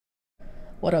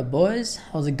What up, boys?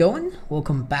 How's it going?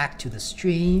 Welcome back to the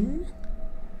stream.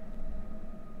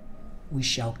 We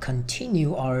shall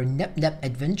continue our Nep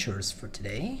adventures for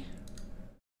today.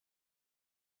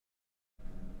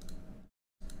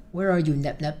 Where are you,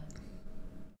 Nep?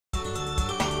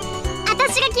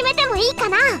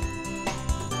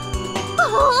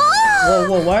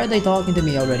 Whoa, why are they talking to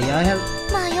me already?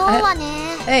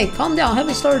 Hey, calm down, I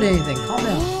haven't started anything, calm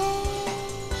down.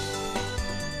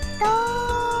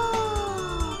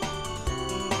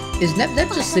 Is Nep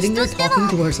just sitting there talking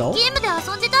to herself?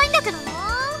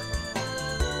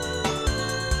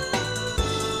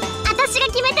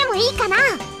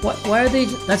 What? Why are they?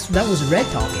 That was Red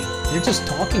talking. They're just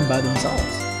talking by themselves.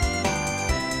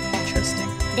 Interesting.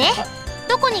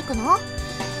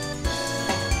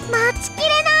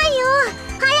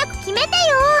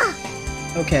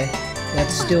 Okay,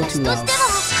 that's still too loud.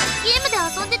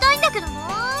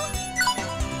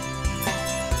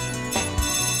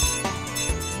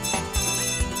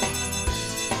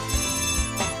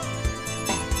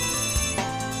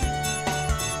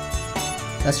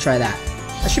 Let's try that.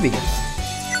 That should be good.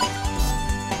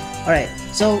 Alright,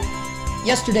 so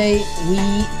yesterday we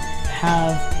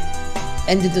have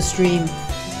ended the stream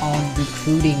on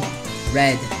recruiting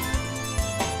Red.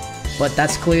 But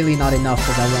that's clearly not enough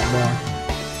because I want more.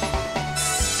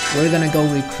 We're gonna go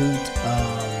recruit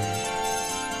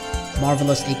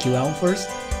Marvelous AQL first,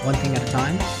 one thing at a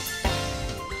time.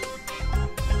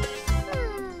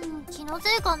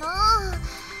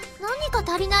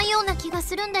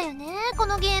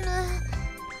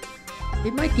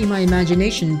 It might be my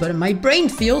imagination, but my brain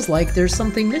feels like there's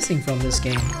something missing from this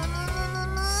game.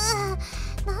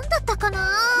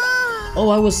 Oh,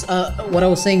 what I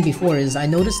was saying before is I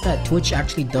noticed that Twitch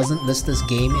actually doesn't list this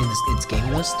game in its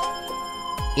game list.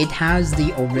 It has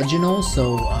the original,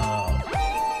 so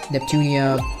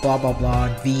Neptunia, blah blah blah,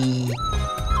 V,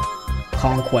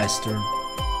 Conquest, or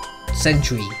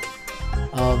Century.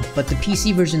 But the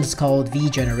PC version is called V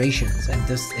Generations, and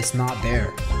it's not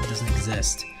there. It doesn't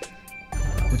exist.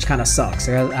 Which kinda sucks.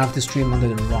 I have to stream under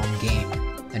the wrong game,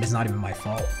 and it's not even my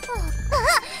fault.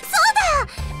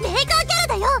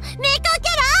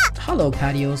 Hello,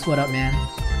 Patios. What up, man?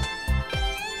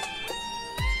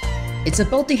 It's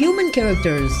about the human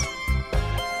characters.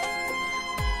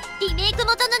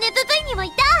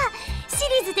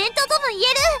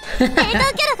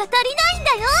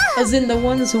 As in the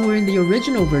ones who were in the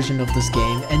original version of this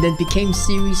game and then became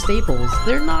series staples.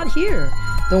 They're not here.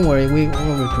 Don't worry, we'll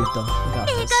recruit them. We got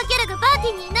this.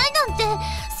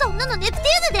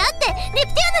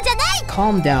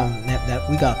 Calm down, Nep.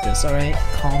 We got this, alright?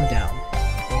 Calm down.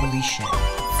 Holy shit.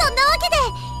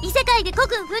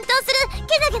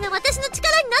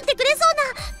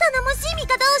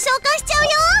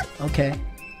 Okay.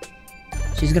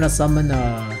 She's gonna summon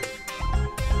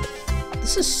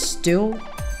This is still...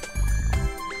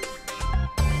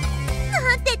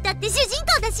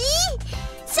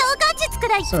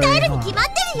 Sorry,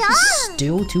 this is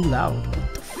still too loud.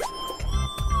 What the fuck?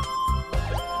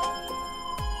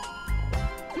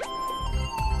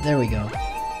 There we go.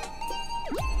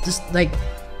 Just like...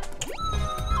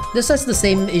 This has the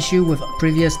same issue with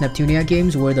previous Neptunia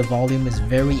games where the volume is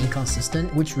very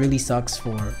inconsistent, which really sucks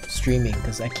for streaming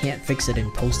because I can't fix it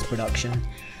in post-production.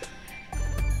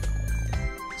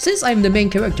 Since I'm the main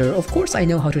character, of course I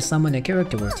know how to summon a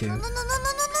character or two.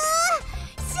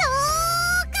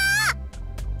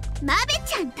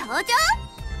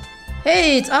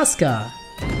 Hey, it's Asuka!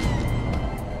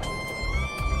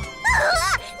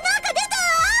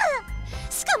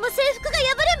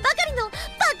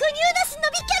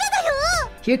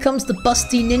 Here comes the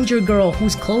busty ninja girl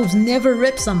whose clothes never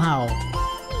rip somehow.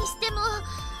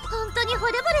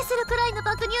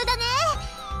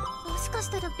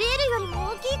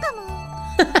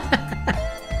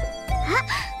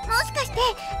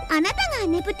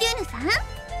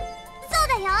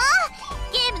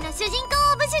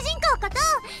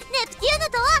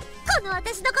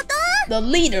 The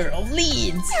leader of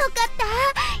leads.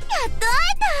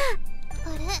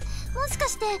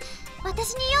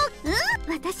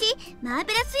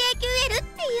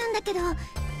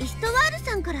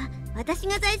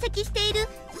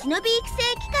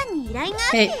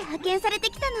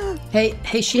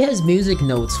 Hey, she has music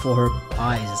notes for her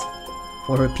eyes,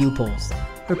 for her pupils.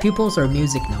 Her pupils are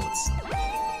music notes.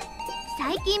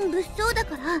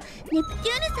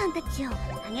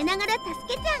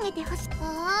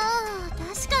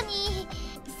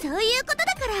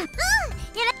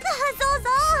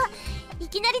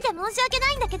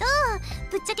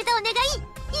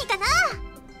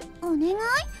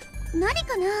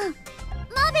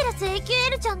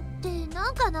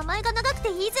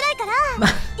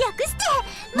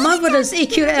 Marvelous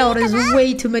EQL is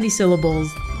way too many syllables.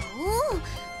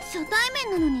 初対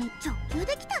面なのに直球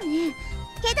できたね。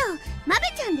けどマベ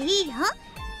ちゃんでいいよ。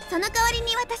その代わり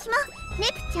に私もネ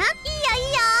プちゃんいいよい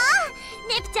いよ。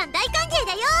ネプちゃん大歓迎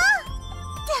だよ。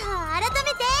じゃあ改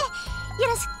めてよ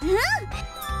ろしく。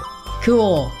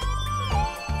Cool.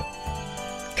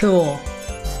 Cool.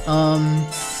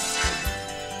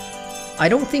 I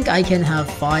don't think I can have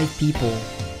 5 people.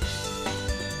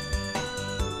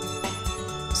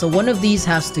 So one of these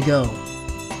has to go.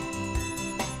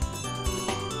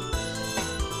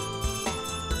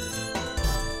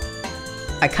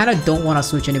 I kind of don't want to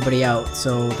switch anybody out,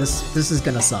 so this is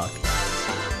gonna suck.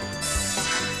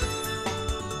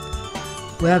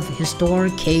 We have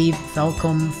Historic, Cave,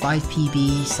 Falcom,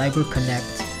 5PB, Cyber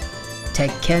Connect,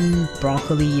 Tekken,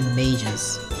 Broccoli,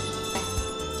 Mages.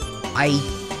 I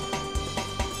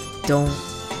don't...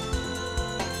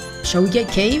 Shall we get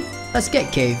Cave? Let's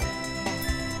get Cave.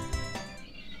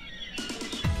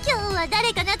 今日は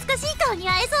誰か懐かしい顔に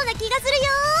会えそうな気がするよ。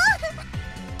っ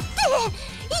て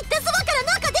言ったそばから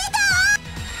なんか出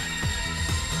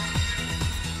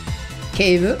た。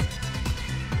 Cave?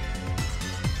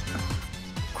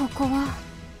 ここは。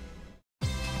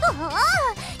おお、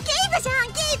ケイブじゃん、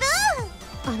ケイブ。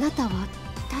あなたは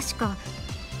確か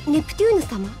ネプテューヌ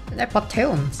様。ネプテ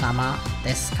ューヌ様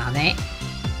ですかね。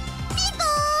ピンポーン、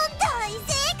大正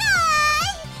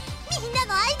解。みんな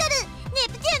のアイドルネ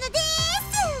プテューヌで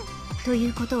す。とい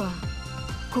うことは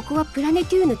ここはプラネ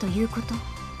テューヌということ。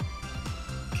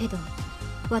けど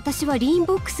私はリーン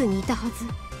ボックスにいたはず。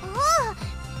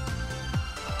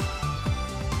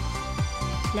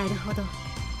なるほど。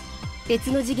別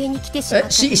の次元に来てしまった。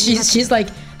She's like,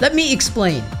 let me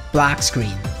explain. Black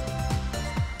screen.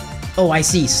 Oh, I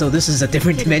see. So this is a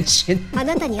different dimension. あ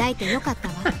なたに会えてよかった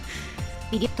わ。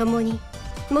ビリともに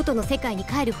元の世界に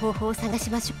帰る方法を探し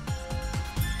ましょう。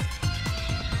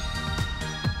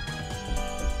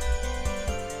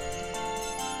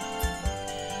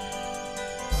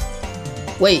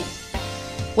Wait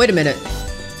a minute.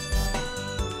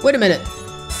 Wait a minute.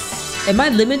 Am I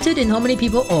limited in how many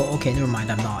people? Oh, okay, never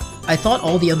mind, I'm not. I thought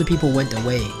all the other people went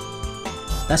away.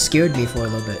 That scared me for a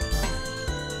little bit.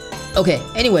 Okay,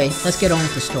 anyway, let's get on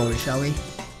with the story, shall we?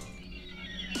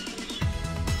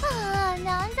 ああ、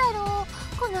なんだろう。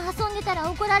この遊んでたら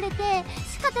怒られて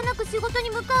仕方なく仕事に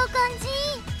向かう感じ。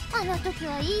あの時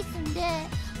はいいすんで、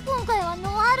今回は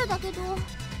ノワールだけど。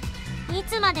い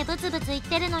つまでブツブツ言っ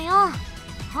てるのよ。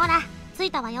ほら、着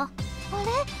いたわよ。あれ、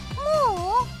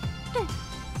もう？って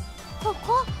こ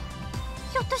こ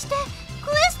ひょっとして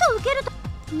クエスト受けると。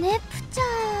ネプちゃ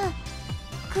ん、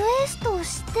クエストを知っ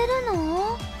てる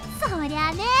の？そり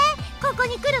ゃね、ここ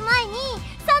に来る前に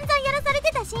散々やらされて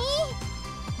たし。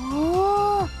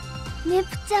おお、ネ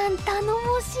プちゃん頼も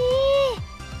しい。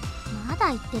まだ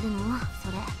言ってるの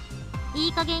それ。い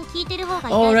い加減聞いてる方が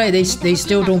いい。Alright, they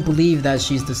still don't believe that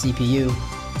she's the CPU. や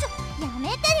め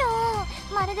てよ。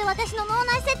まるで私の脳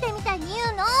内設定みたいに言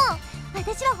うの。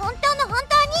私は本当の本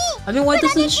当に I mean, why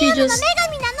doesn't she just... 女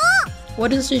神なの。 Why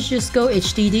doesn't she just go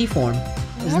HDD form?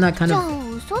 Isn't that kind of... ネ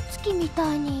プちゃん嘘つきみ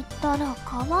たいに言ったら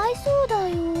かわいそうだ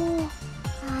よ。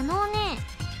あのね、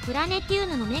プラネテュー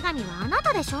ヌの女神はあな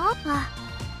たでしょ。あ、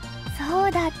そ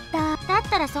うだった。だっ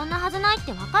たらそんなはずないっ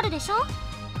てわかるでしょ。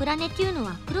プラネテューヌ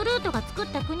はプルルートが作っ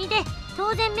た国で、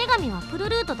当然女神はプル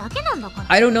ルートだけなんだから。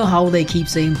 I don't know how they keep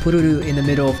saying pururu in the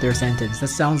middle of their sentence. That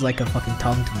sounds like a fucking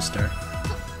tongue twister.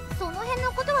 その辺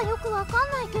のことはよくわか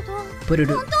んないけど、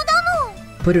Pururu. 本当だもん。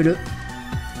 Pururu.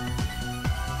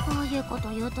 こういうこと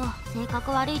言うと性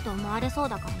格悪いと思われそう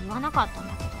だから言わなかったん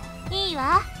だけど。いい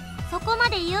わ。そこま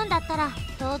で言うんだったら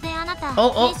当然あなた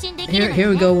変身できるのよね。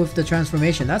Here we go with the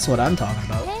transformation. That's what I'm talking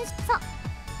about. そう、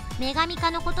女神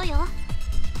化のことよ。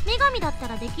女神だった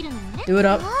らできるのよね。 Do it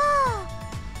up. ああ、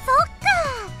そっか、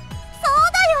そう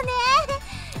だよね。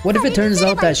 What if it turns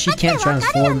out that she can't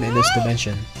transform in this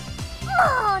dimension? も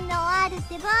うノワールっ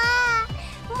てば、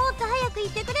もっと早く言っ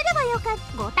てくれればよかっ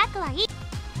た。ごたくはいい。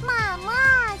まあまあ、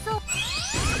そう。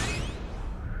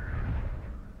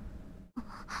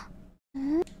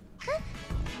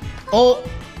Oh!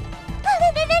 あ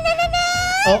れれれれれれ。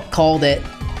 Oh, called it.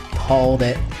 Called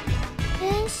it.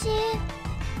 変身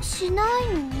しない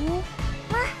の？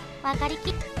まあ、わかりき。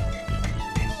いや、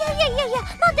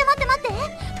待って待って。こ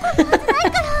んなはずない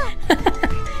から。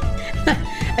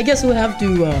I guess we'll have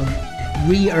to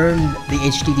re-earn the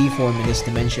HDD form in this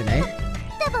dimension, eh?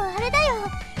 多分あれだよ。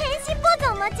変身ポーズ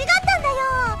を間違ったんだよ。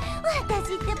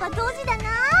私ってば同時だな。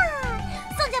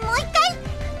そんじゃもう一回。て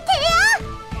や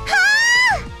はあ、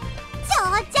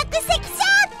長着赤色衝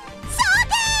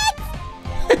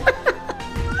撃。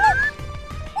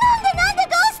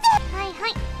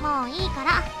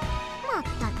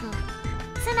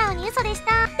それし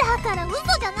た。だから嘘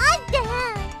じゃないって。何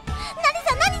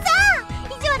さ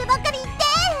意地悪ばっかり言って。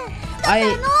だから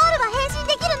ノールは変身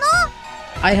できるの？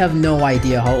 I have no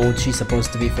idea how old she's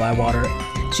supposed to be, Flywater.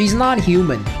 She's not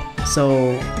human,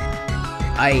 so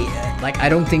I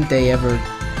don't think they ever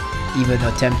even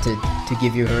attempted to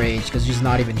give you her age because she's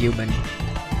not even human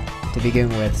to begin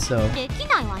with. So でき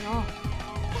ないわよ。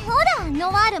ほら、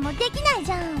ノワールもできない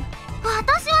じゃん。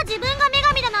私は自分が女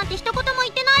神だなんて一言も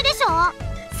言ってないでしょ。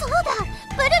そうだ、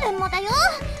プルルンもだよ。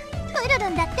プルル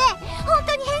ンだって本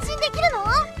当に変身できるの？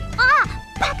ああ、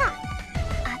バカ。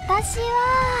私は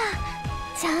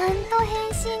ちゃんと変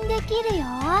身できるよ。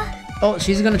oh,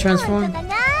 she's gonna transform. 本当だ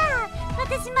な。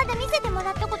私まだ見せても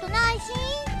らったことないし。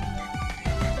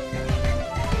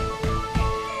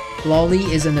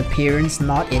Lolly is an appearance,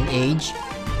 not in age.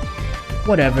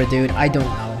 Whatever, dude. I don't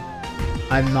know.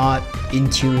 I'm not in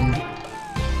tune.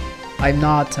 I'm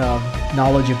not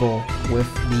knowledgeable with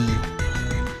the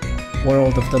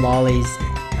world of the lollies.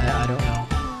 I don't know.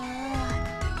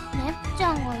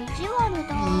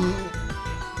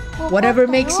 Whatever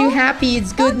makes you happy,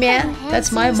 it's good, man.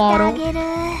 That's my motto.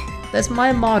 That's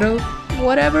my motto.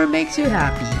 Whatever makes you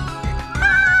happy.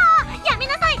 やめ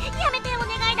なさい。やめて、お願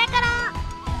いだから。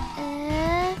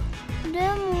で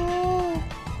も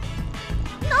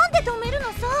なんで止めるの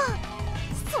さ。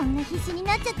そんな必死に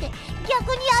なっちゃって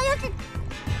逆に怪しい。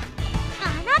あ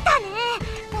なたね。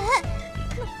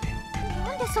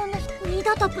なんでそんな二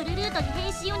度とプルルートに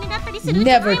変身を狙ったりするん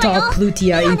じゃない Never わよ。 talk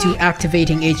Plutia into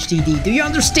activating HDD. Do you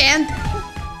understand?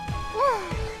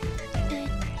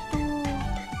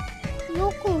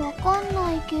 よくわかん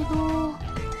ないけど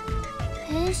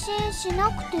変身しな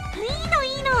くていい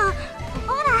の。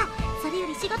ほら、それよ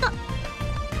り仕事。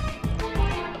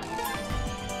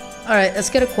 Alright, let's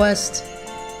get a quest.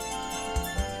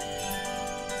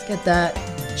 Let's get that.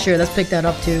 Sure, let's pick that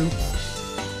up too.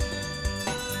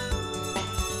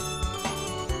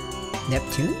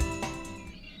 Neptune?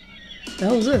 What the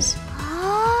hell is this?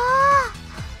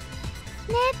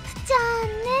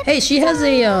 Hey, she has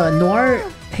a Noir.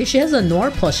 Hey, she has a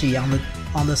Noir plushie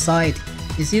on the side.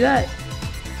 You see that?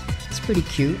 It's pretty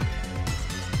cute.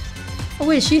 Oh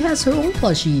wait, she has her own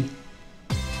plushie,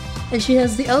 and she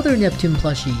has the other Neptune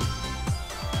plushie.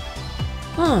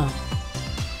 Huh?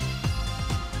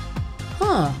 ど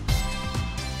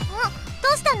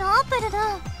うしたのプルルン？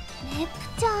ネプ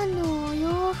ちゃんのお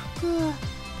洋服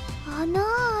穴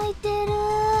開いてる。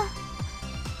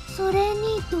それ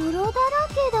に泥だら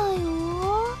けだよ。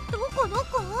どこ？うわ、ほ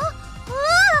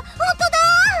んと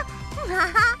だ。まあ、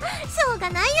しょうが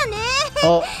ないよね。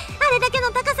Oh. あれだけ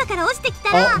の高さから落ちてき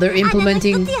たら。Oh, they're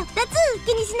implementing. 穴が一つや二つ。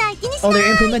気にしない。Oh, they're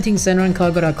implementing Senran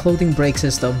Kagura clothing break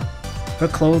system. Her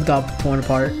clothes got torn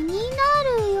apart. 気にな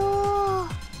るよ。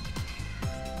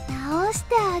直し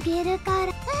てあげるから。プル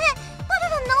ル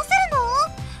ン直せるの？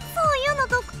そういうの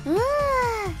と。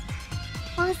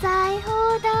お裁縫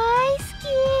大好き。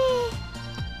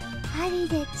針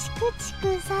でチクチク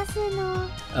刺すの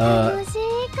楽しい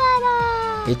か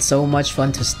ら。It's so much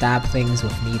fun to stab things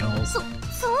with needles.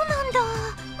 そうなんだ。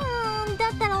だ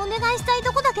ったらお願いしたい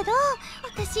とこだけど、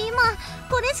私今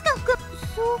これしかそっ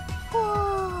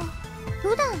か。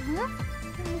普段？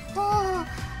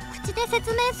口で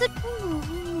説明する。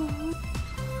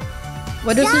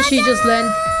Why doesn't she just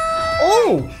land?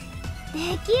 Oh! でき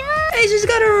ます。 Hey, she's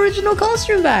got her original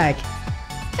costume back!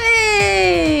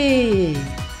 Hey!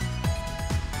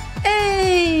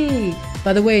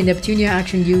 By the way, Neptunia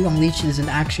Action U Unleashed is an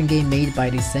action game made by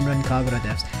the Senran Kagura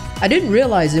devs. I didn't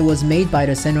realize it was made by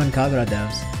the Senran Kagura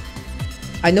devs.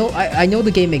 I know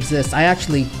the game exists. I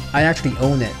actually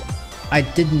own it. I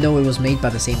didn't know it was made by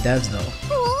the same devs though.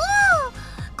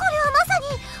 これはまさに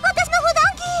私の普段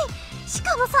着。し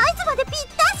かもサイズまでぴっ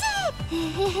たし。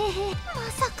ま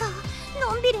さか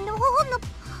のんびりのほほんの。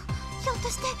ひょっと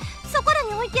してそこら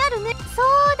に置いてあるね。そう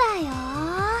だよ。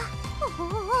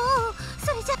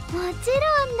それじゃもちろ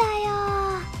んだよ。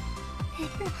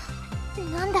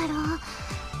なんだろ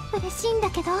う。嬉しいんだ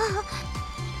けど。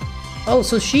Oh,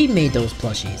 so she made those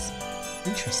plushies.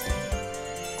 Interesting.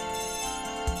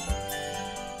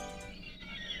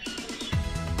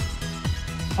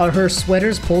 Are her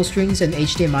sweaters pull strings and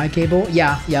HDMI cable?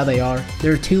 Yeah, they are.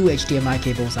 There are two HDMI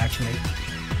cables actually.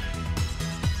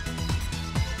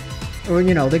 Or,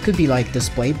 you know, they could be like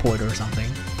DisplayPort or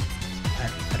something. I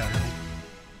don't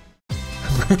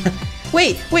know.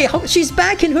 Wait, how, she's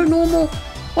back in her normal...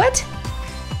 What?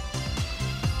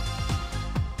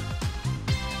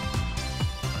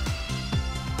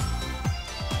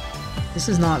 This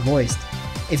is not voiced.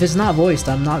 If it's not voiced,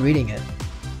 I'm not reading it.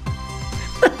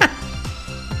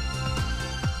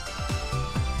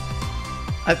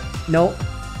 No.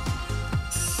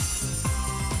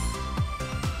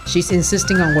 She's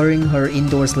insisting on wearing her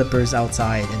indoor slippers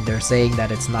outside, and they're saying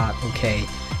that it's not okay.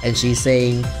 And she's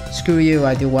saying, screw you,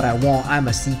 I do what I want, I'm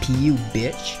a CPU,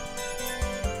 bitch.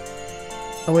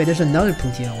 Oh wait, there's another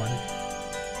Puntia one.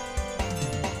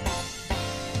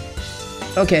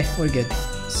 Okay, we're good.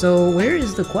 So where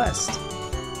is the quest?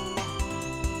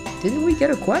 Didn't we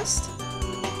get a quest?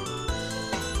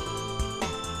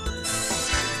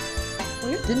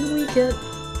 Where didn't we get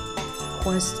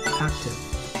quest active?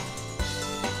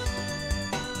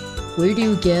 Where do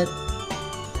you get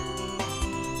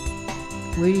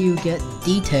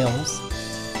details?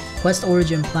 Quest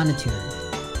origin Planetune.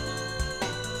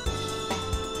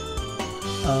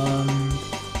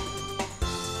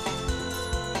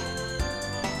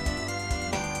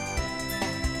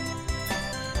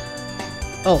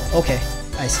 Oh, okay.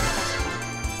 I see.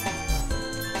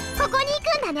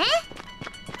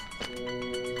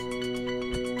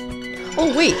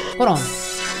 Oh wait, hold on.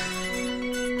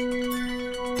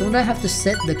 Don't I have to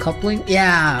set the coupling?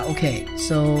 Yeah, okay.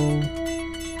 So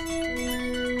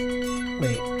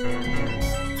wait.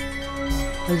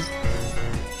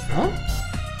 Huh?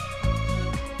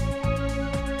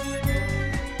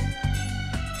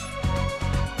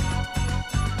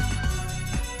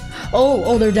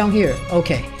 Oh, they're down here.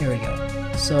 Okay, here we go.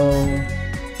 So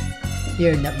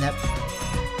here, nep.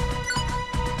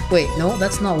 Wait, no,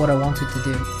 that's not what I wanted to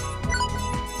do.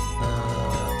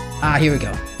 Here we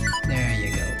go. There you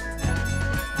go.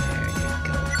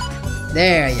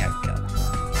 There you go.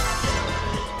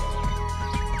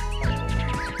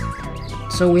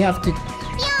 So we have to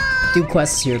do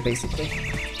quests here, basically.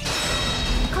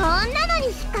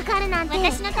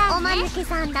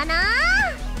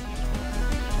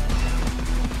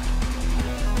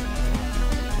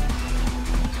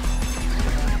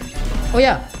 Oh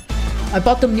yeah, I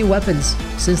bought them new weapons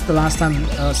since the last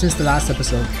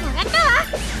episode.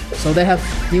 So they have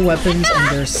new weapons and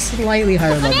they're slightly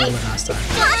higher level than last time.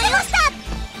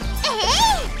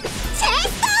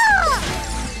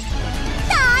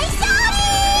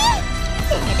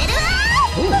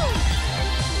 Ooh.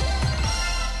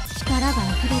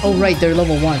 Oh right, they're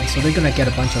level 1, so they're gonna get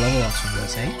a bunch of level ups from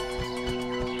this, eh?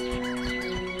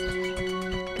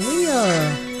 Can we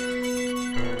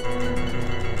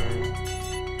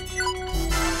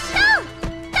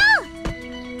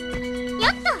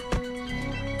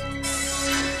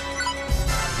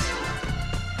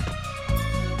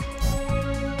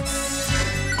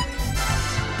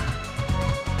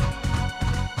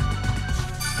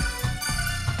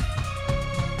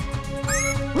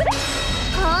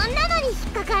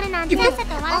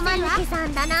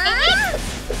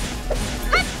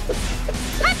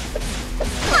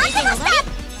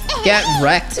Get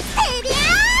wrecked!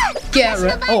 Get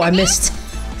wrecked! Oh, I missed!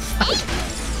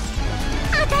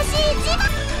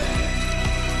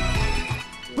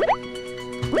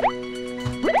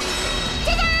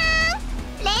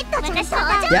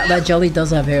 Yeah, that jelly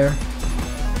does have hair.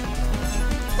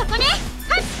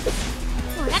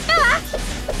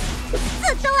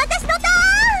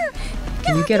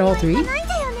 Can you get all 3?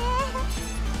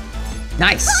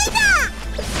 Nice!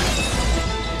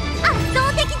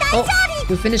 Oh,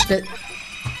 we finished it.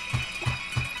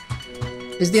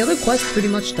 Is the other quest pretty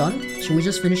much done? Should we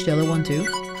just finish the other one too?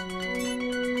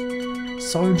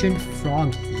 Sergeant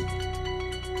Froggy.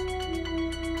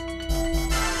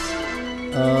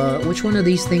 Which one of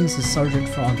these things is Sergeant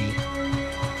Froggy?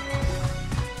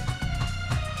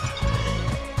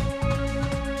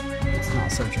 It's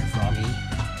not Sergeant Froggy.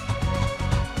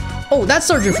 Oh, that's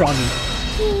Sergeant Froggy!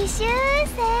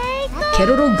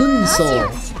 Keroro Gunso!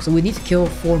 So we need to kill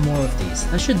 4 more of these.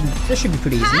 That should be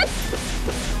pretty easy.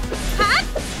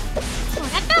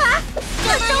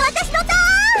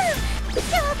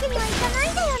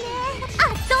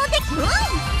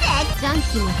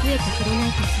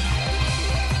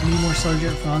 I need more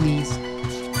Sergeant Froggies.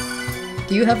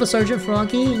 Do you have a Sergeant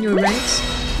Froggy in your ranks?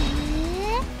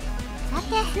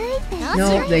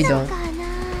 No, they don't.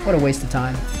 What a waste of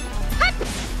time.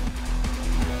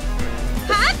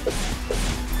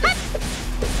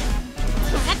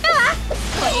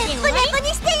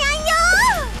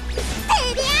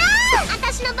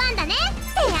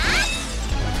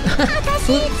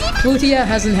 Plutia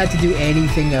hasn't had to do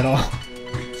anything at all.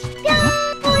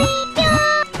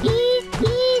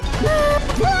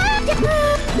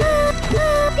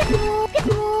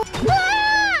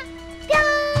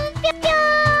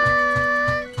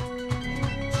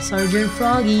 Sergeant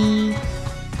Froggy!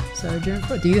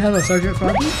 Do you have a Sergeant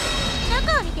Froggy?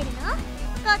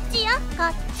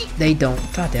 They don't.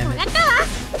 God damn it.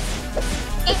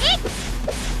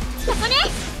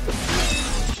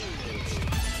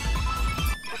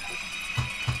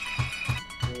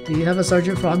 Do you have a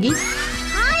Sergeant Froggy?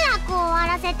 早く終わ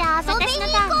らせて遊びに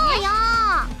行こうよ。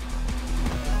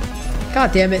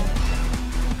 God damn it.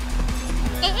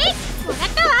 えい、もらっ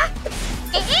たわ。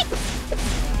えい、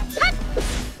はっ、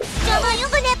邪魔よ、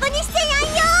ブネブにしてやん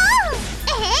よ。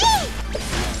えい、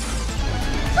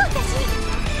私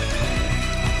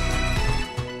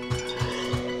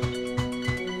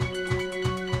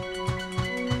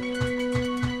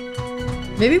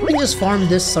Maybe we can just farm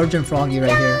this Sergeant Froggy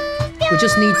right here. We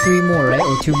just need 3 more, right?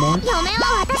 Or 2 more? 嫁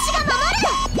は私が守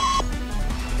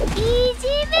る。いじ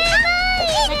めない。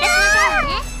私のターン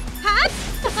ね。はっ、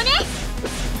そこね。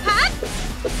はっ、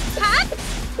はっ。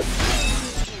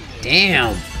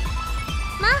 Damn.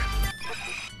 ま。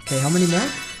 Okay, how many more?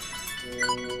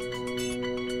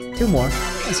 2 more.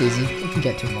 That's easy. We can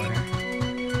get 2 more there.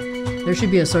 There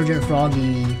should be a Sergeant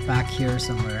Froggy back here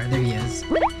somewhere. There he is.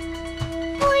 ぽい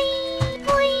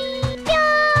ぽいぴょ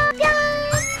んぴょん。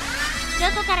ど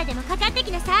こからでもかかって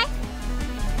きなさい。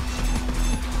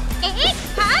えい、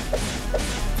はっ、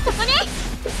そこね。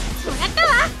もらった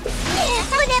わ。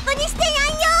ブネブにしてやん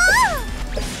よ。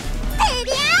て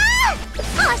りゃー、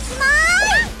おしま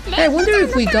い。 Hey, I wonder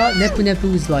if we got Nepu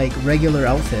Nepu's like regular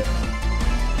outfit.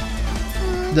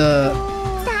 The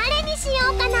誰にしよ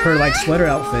うかな。 her like sweater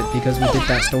outfit because we did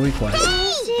that story quest. し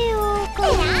ようかな。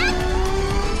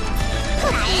こ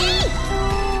らえい。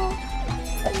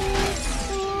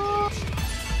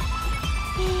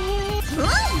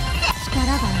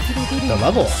 The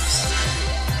level ups.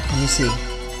 Let me see.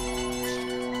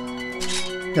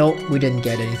 Nope, we didn't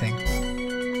get anything.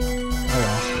 Oh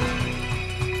well.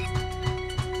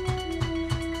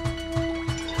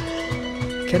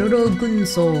 Keroro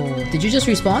Gunso. Did you just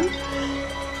respawn?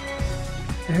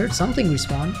 I heard something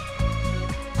respawn.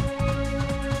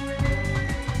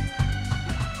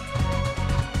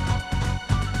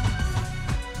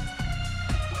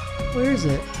 Where is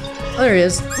it? Oh, there he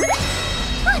is.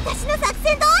 私の作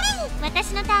戦通り。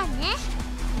私のターンね。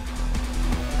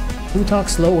 Who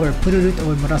talks slower, Pururut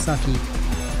or Murasaki?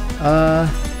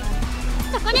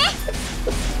 そこね。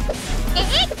えい。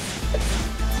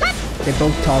 They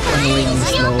both talk annoyingly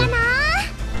slow.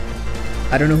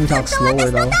 I don't know who talks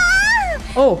slower though.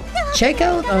 Oh, check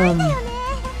out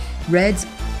Red's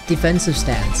defensive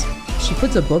stance. She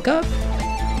puts a book up,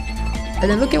 and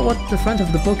then look at what the front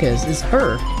of the book is. It's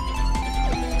her,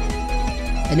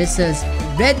 and it says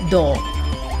Reddo,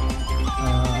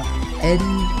 and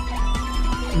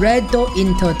Reddo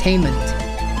Entertainment,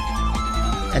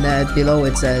 and then below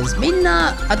it says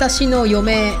Minna Atashi no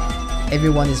Yome.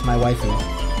 Everyone is my waifu.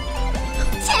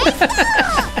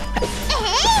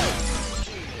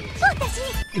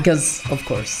 Because of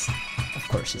course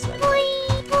she's like.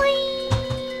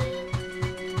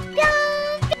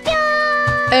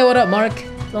 Hey, what up, Mark?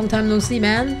 Long time no see,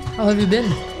 man. How have you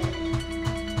been?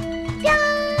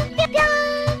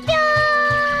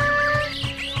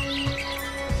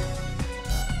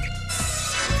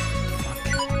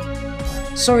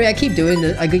 Sorry, I keep doing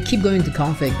this. I keep going to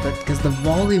config, but because the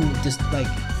volume just like.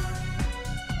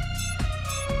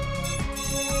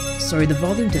 Sorry, the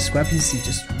volume discrepancy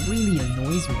just really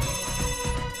annoys me.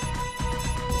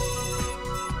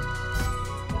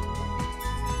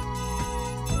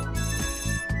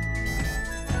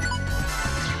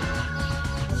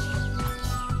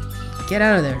 Get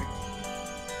out of there.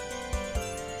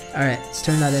 Alright, let's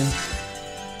turn that in.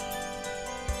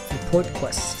 Report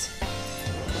quest.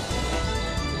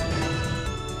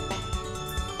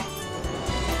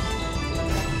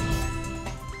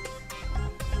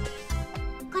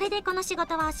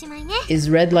 Is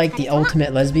Red like the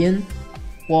ultimate lesbian?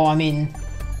 Well, I mean...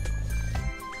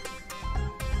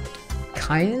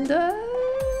 kinda?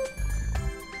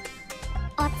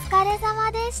 お疲れ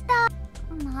様でした。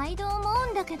毎度思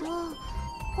うんだけど、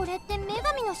これって女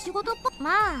神の仕事っぽ。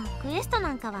まあ、クエスト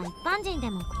なんかは一般人で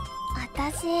も。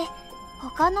私、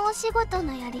他のお仕事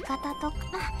のやり方とか。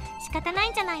仕方な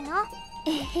いんじゃないの？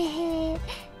えへへ、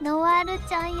ノワール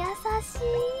ちゃん優し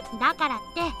い。だからっ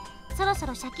て、そろそ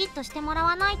ろシャキッとしてもら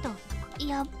わないと。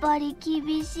やっぱり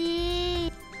厳し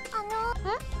い。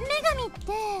女神っ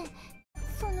て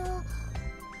そのな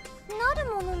る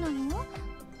ものなの？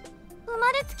生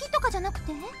まれつきとかじゃなく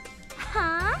て？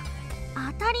は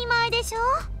あ？当たり前でしょ。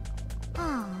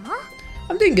あ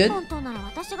あ。I'm doing good. 本当なら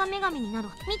私が女神になる。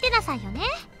見てなさいよね。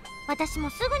私も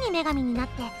すぐに女神になっ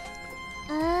て。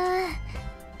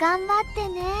頑張って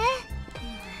ね。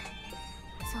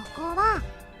そこは。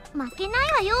負けな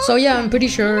いわよ。 So yeah, I'm pretty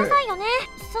sure. そ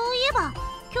ういえば今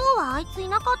日はあいつい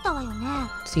なかったわよね。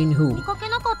 Seen who? 見かけ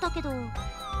なかったけど。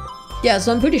 Yeah,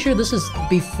 so I'm pretty sure this is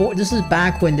before. This is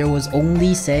back when there was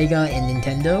only Sega and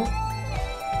Nintendo.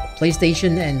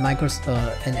 PlayStation and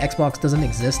and Xbox doesn't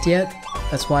exist yet.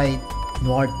 That's why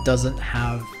Noir doesn't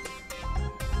have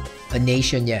a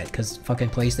nation yet, because fucking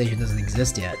PlayStation doesn't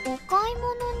exist yet. お買い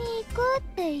物に行くっ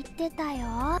て言ってたよ。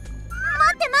待っ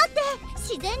て待って、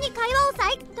自然に会話をだ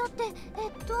って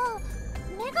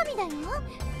女神だよ。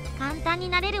簡単に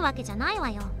なれるわけじゃないわ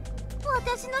よ。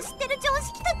私の知ってる常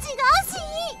識と違うし、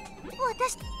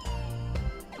私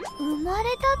生まれ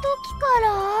た時か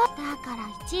らだから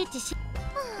いちいち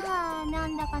な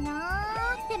んだかな。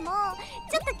でも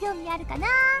ちょっと興味あるかな。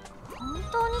本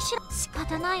当に仕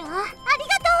方ないわ。あり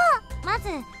がとう。まず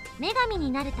女神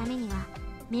になるためには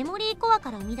メモリーコア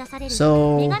から生み出される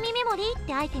女神メモリーっ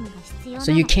てアイテムが必要なの。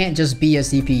So you can't just be a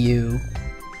CPU.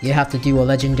 You have to do a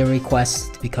legendary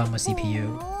quest to become a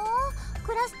CPU.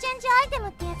 クラスチェンジアイテム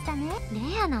ってやつだね。レ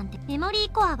アなんてメモリ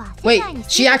ーコアは Wait,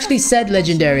 she actually said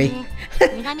legendary.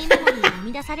 女神メモリーが生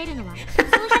み出されるのは数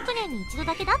百年に一度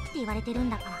だけだって言われてるん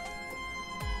だから。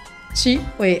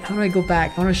Wait, how do I go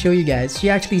back? I want to show you guys. She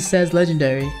actually says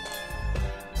legendary.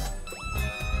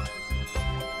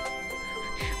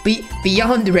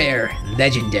 Beyond rare,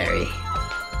 legendary. 数百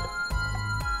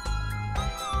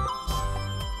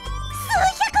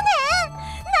年？何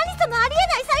そのありえ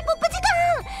ないサイポップ時間。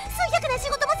数百年仕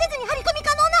事もせずに張り込み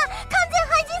可能な完全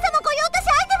廃人様御用達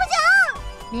アイテムじ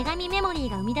ゃん。女神メモリー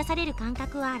が生み出される感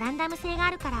覚はランダム性が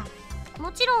あるから、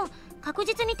もちろん確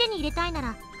実に手に入れたいな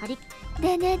ら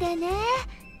でね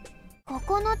こ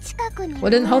この近くに。 Well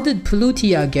then how did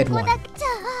Plutia get one? じゃあ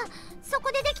そこ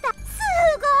でできた。す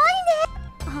ご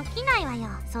いね。起きないわよ、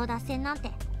争奪戦なんて。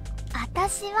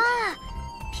私は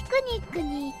ピクニック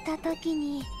に行った時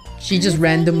に She just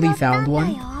randomly found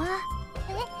one? そん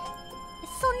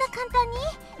な簡単に？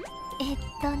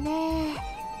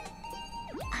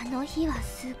あの日は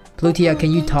すっごく Plutia, can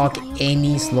you talk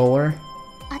any slower?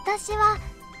 私は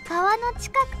川の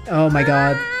近く。 Oh my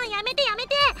god. やめて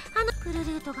クルル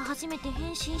ートが初めて変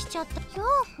身しちゃった。恐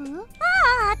怖？なんでもない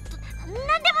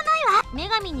わ。女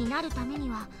神になるために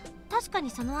は確かに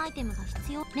そのアイテムが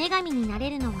必要。女神になれ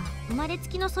るのは生まれつ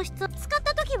きの素質を使っ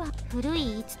た時は古い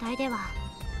言い伝えでは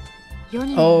世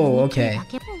に Oh, okay. 何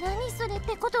それっ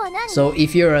てことは何？ So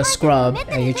if you're a scrub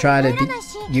and you try to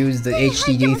use the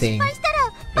HDD thing,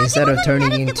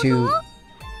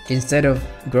 instead of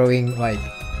growing like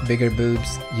bigger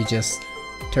boobs, you just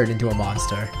turn into a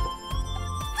monster. す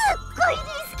っごいリ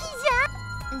スキーじ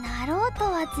ゃん。なろうと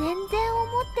は全然思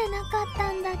ってなかっ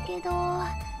たんだけど、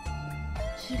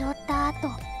拾った後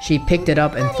She picked it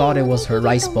up and thought it was her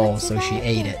rice ball, so she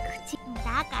ate it.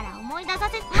 だから思い出さ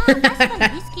せ確か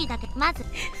にリスキーだけど、まずっ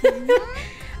てこ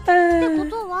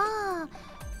とは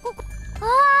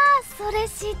それ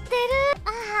知ってる。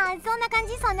そんな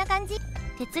感じ。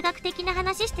哲学的な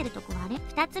話してるとこはね。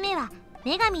2つ目は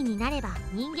女神になれば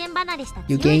人間離れした強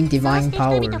い You gain そ divine して人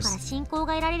々から powers. 信仰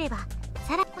が得られれば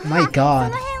さら My そ god.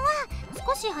 の辺は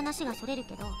少し話がそれる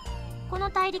けど、この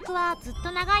大陸はずっ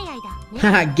と長い間、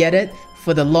ね、Get it?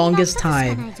 For the longest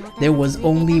time, there was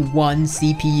only one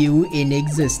CPU in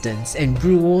existence and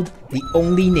ruled the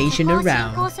only nation ここを信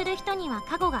仰 around. する人には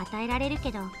加護が与えられる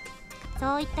けど、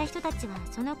そういった人たちは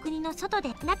その国の外で。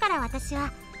だから私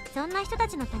はそんな人た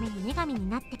ちのために女神に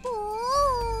なって。さす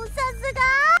が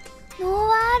ノワ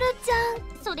ールちゃ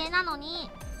ん。それなのに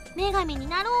女神に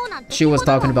なろうなんて。 She was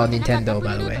talking about Nintendo,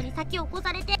 by the way. 先を越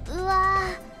されて。うわ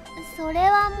ー、それ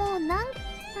はもうなる。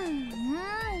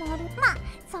まあ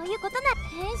そういうことな。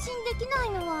変身できない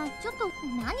のはちょっと。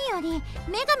何より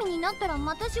女神になったら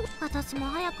私も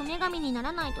早く女神にな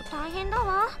らないと大変だ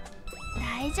わ。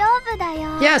大丈夫だ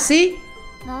よ。 Yeah, see?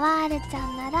 ノワールちゃ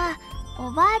んなら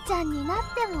おばあちゃんになっ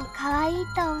ても可愛い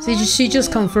と思う。 See, she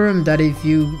just confirmed that if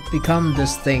you become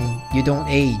this thing, you don't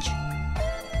age.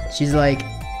 She's like,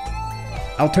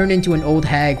 I'll turn into an old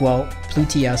hag while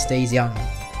Plutia stays young.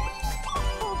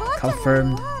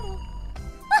 Confirmed.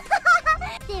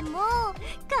 でも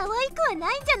可愛くは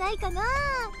ないんじゃないかな。きっ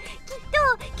と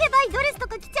ケバいドレスと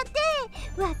か着ちゃって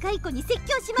若い子に説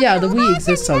教しまくる。 Yeah, the Wii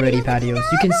exists already, Patios.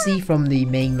 You can see from the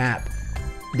main map.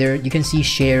 There, you can see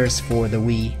shares for the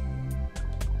Wii. ち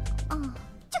ょっ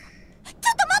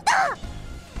と待った。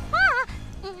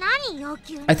何要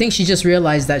求？ I think she just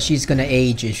realized that she's gonna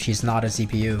age if she's not a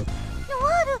CPU. ノワー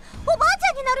ル、おばあち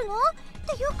ゃんになるの？っ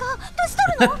ていうか、年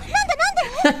取るの？なんで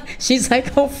She's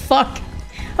like, oh fuck!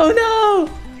 Oh no!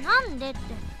 なんでって、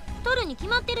取るに決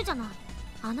まってるじゃない。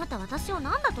あなた私を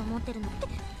何だと思ってるの？で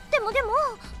も、ブ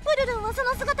ルルンはそ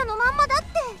の姿のまんまだって。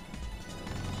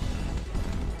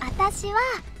私は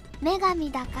女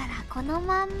神だからこの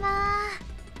まんま。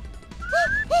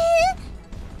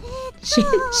She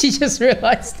just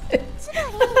realized it. つまり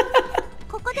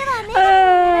ここでは女神になら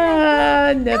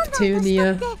ないと Neptunia. どん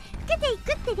どん年取って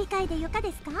いでよか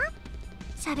ですか？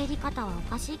喋り方はお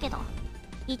かしいけど、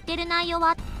言ってる内容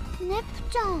は。ネプ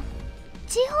ちゃん、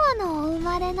地方のお生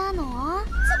まれなの？そんな、や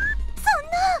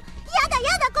だ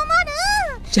やだ、困る。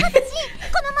私、こ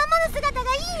のままの姿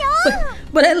がいいよ。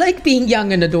But I like being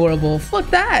young and adorable. Fuck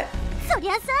that. そり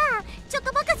ゃさ、ちょっ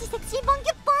とばかしセクシーボンギ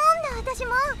ュッポーンな私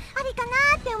もありか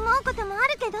なって思うこともあ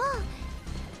るけど、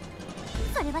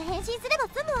それは変身すれば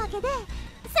済むわけで、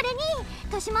それに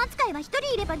豊島扱いは一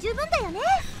人いれば十分だよね。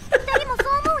二人もそう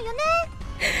思うよね。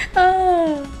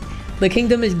The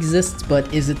kingdom exists,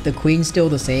 but is it the queen still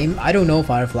the same? I don't know,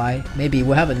 Firefly. Maybe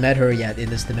we haven't met her yet in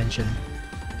this dimension.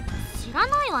 知ら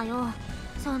ないわよ。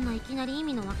そんないきなり意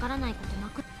味のわからないことま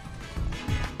く。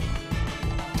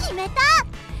決めた。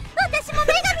私も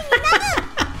女神に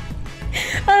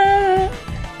なる。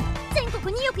全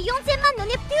国2億4000万の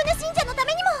ネプテューヌ信者のた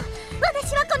めにも、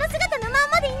私はこの姿のまん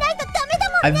までいないとダメだ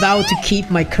もんね。 I vow to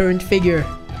keep my current figure.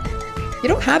 You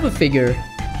don't have a figure.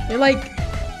 You're like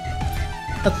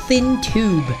a thin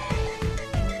tube.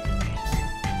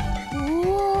 お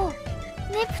お、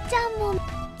ネプちゃんも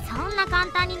そんな簡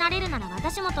単になれるなら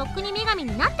私もとっくに女神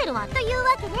になってるわ。という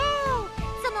わけで、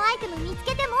そのアイテム見つ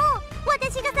けても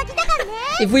私が先だからね。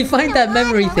If we find that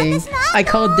memory thing, I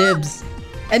call dibs.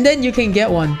 And then you can get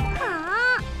one.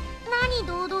 はあ、何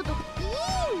堂々と。いい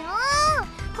の。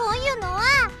こういうのは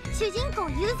主人公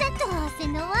優先とセ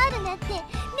ノワールなって女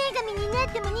神になっ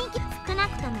ても人気。少な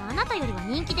くともあなたよりは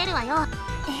人気出るわよ。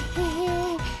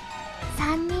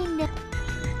3人で。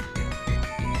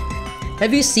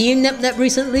Have you seen Nep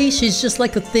recently? She's just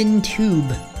like a thin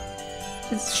tube.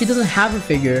 She doesn't have a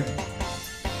figure.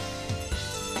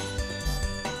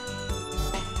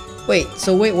 Wait,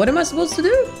 what am I supposed to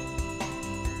do?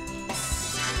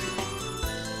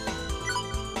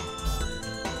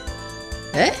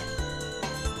 Eh?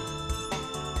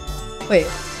 Wait,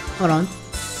 hold on.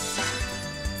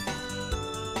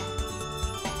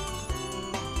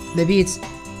 Maybe it's...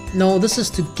 No, this is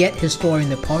to get his story in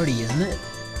the party, isn't it?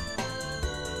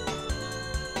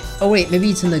 Oh wait, maybe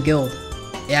it's in the guild.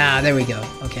 Yeah, there we go.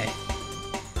 Okay.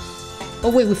 Oh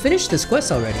wait, we finished this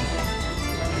quest already.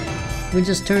 We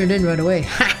just turned it in right away.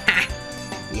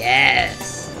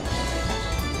 Yes.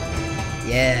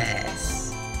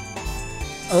 Yes.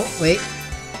 Oh wait.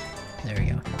 There we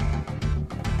go.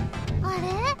 あれ？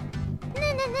ねえ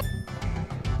ねえね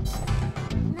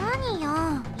え。何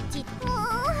よ。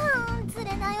釣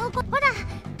れないおこ。ほら、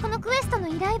このクエストの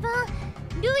依頼文。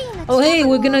Oh hey,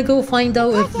 we're gonna go find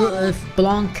out if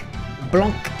Blanc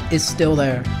is still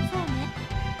there.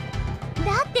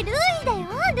 だってルイだよ、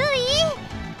ル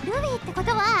イってこ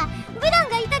とはブラン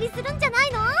がいたりするんじゃな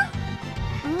いの？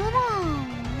ブラ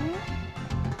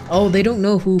ン？ Oh, they don't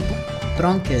know who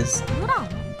Blanc is. ブラン？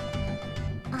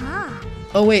あ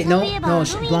あ。Oh wait, no,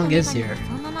 Blanc is here.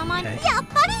 Okay. やっ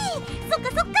ぱり、そっ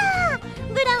かそっか。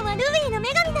ブランはルイの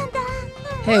女神なんだ。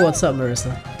Hey, what's up,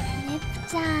 Marissa?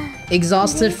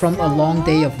 Exhausted from a long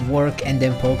day of work and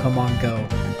then Pokemon Go.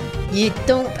 You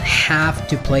don't have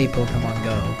to play Pokemon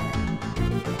Go.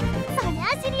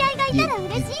 You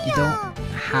don't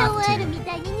have to.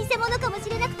 偽物かもし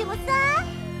れなくてもさ。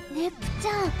ネプち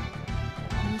ゃん、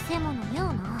偽物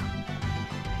よな。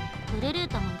フルルー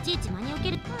トもいちいち真に受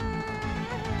ける。よ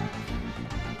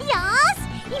ー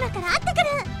し、今から会ってくる。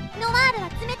ノワールは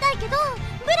冷たいけど、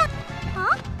ブラ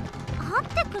会っ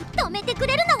てくる。止めてく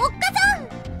れるの、おっかさん。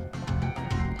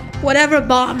Whatever,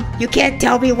 Mom. You can't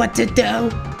tell me what to do.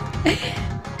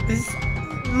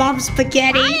 Mom's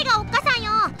spaghetti. 誰がおっかさん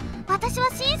よ。私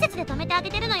は親切で止めてあげ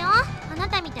てるのよ。あな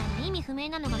たみたいな意味不明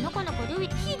なのがのこのこルイ。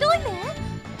ひどい目？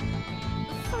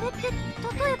それって例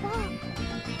えば。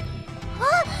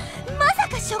あ、まさ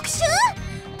か触手？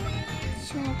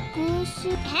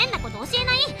変なこと教え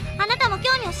ない。あなたも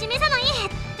興味を示さない。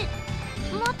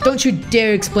Don't you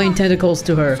dare explain tentacles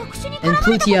to her. And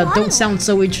Plutia, don't sound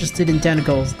so interested in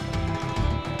tentacles.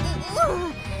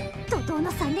 怒涛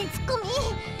の3連ツッコミ。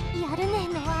やるね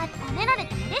んのは褒められ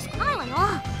て嬉しくないわよ。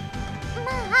ま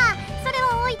あ、それ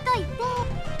は置いといて。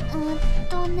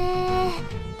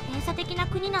閉鎖的な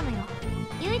国なのよ。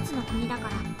唯一の国だか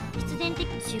ら必然的。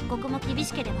出国も厳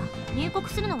しければ入国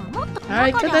するのはもっと。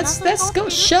Alright, let's go.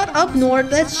 Shut up, Nord.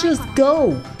 Let's just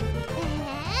go.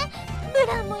 ブ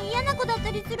ランも嫌な子だっ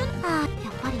たりする。あ、や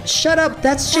っぱり。Shut up.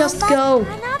 Let's just go.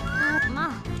 ま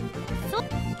あ、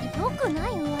よくな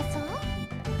い噂。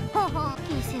ほほ、下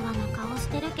世話な顔し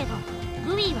てるけど、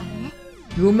ルイはね。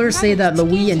Rumors say that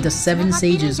Louis and the Seven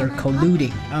Sages are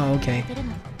colluding. Oh, okay.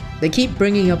 They keep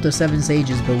bringing up the Seven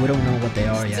Sages, but we don't know what they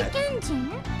are yet.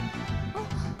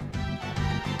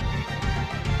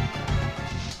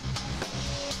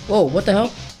 Whoa, what the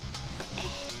hell?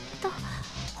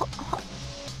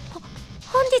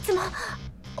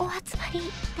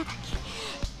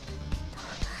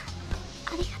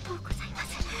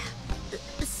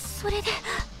 それで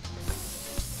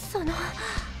その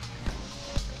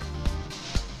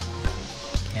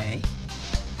Okay.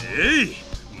 えい、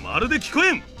まるで聞こ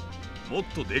えん。もっ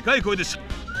とでかい声でし。ご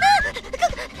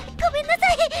めんなさ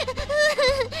い。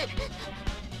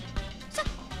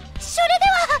それで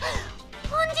は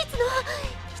本日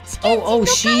の Oh,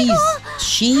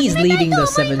 she's leading the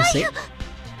seven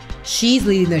she's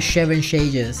leading the seven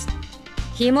sages.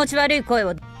 気持ち悪い声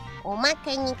を。おま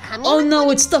けに髪 Oh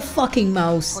no, it's the fucking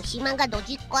mouse. 小島がド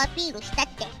ジっ子アピールしたっ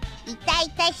て痛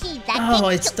々しいだけ。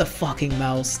 Oh, it's the fucking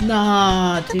mouse.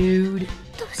 Nah, dude.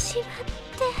 ドシマっ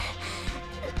て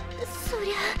そり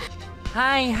ゃ。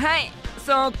はいはい、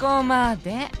そこま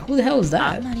で。 Who the hell is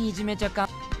あ that? んまりいじめちゃか。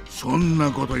そんな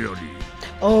ことより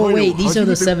Oh wait, these are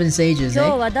the seven sages, 今日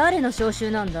eh? は誰の招集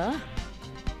なんだ。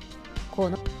こ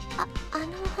の今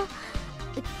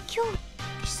日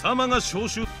貴様が招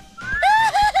集。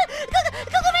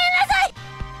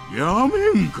や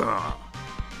めんか。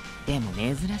でも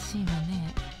珍しいわ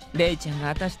ね。レイちゃんが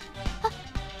私。は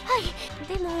い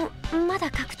でもま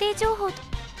だ確定情報と。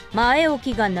前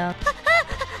置きがな。はい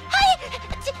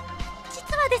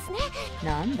実はですね。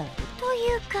なんだと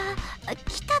いうか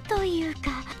来たという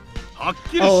か。はっ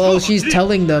きりしろ。 Oh, she's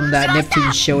telling them that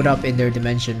Neptune showed up in their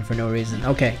dimension for no reason.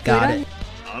 Okay, got it.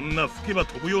 あんな吹けば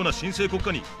飛ぶような神聖国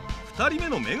家に二人目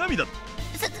の女神だ。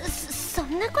そ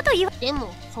んなこと言わ。で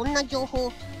もそんな情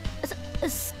報。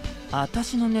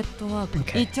私のネットワーク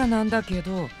Okay. 言っちゃなんだけ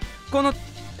ど、この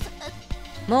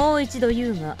もう一度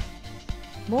言うが、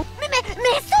めそうもない。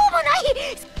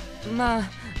まあ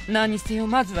何せよ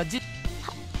まずは事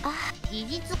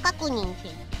実確認って。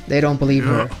 They don't believe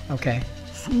her. Okay.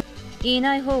 い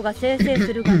ない方がせいせい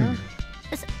するかな。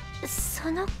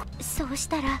そうし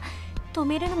たら止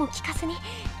めるのも聞かずに。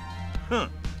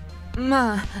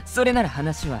まあそれなら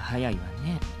話は早いわ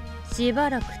ね。しば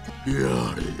らくと。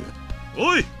やれ。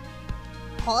おい、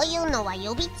こういうのは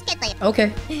呼びつけたよ。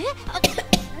 Okay. でも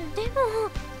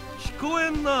聞こえ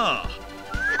んな。あ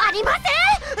りま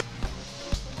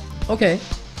せん。 Okay.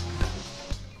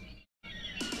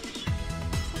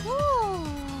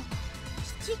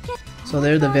 そう So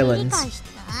they're the villains.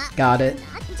 Got it.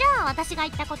 じゃあ私が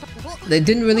言ったこと。 They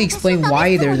didn't really explain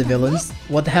why they're the villains.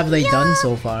 What have they done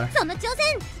so far? その挑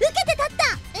戦受けて立った。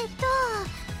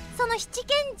その七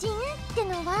賢人って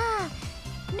のは。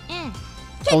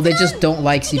Oh, they just don't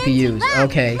like CPUs.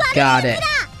 Okay, got it.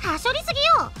 はしょりすぎ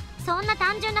よ。そんな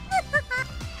単純な。あ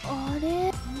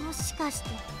れもしかし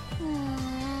て。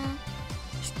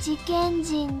七賢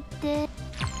人って。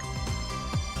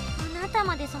あなた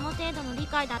までその程度の理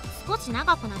解だと少し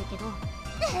長くなるけど。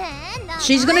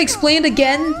She's gonna explain it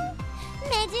again?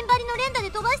 名人張りの連打で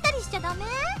飛ばしたりしちゃダメ。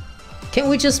 Can't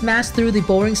we just mash through the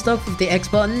boring stuff with the X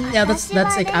button? Yeah, that's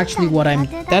like actually what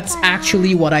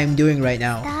I'm doing right ス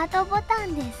now. タートボタ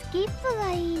ンでスキップ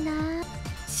がいいな。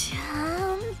ちゃ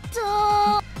んと。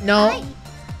 No.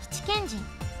 七賢人。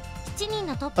7人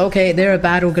のトップ。 Okay, they're a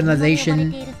bad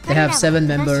organization. They have 7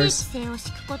 members.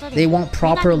 They want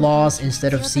proper laws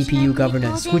instead of CPU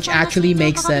governance, which actually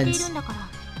makes sense.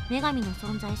 I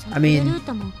mean,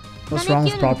 what's wrong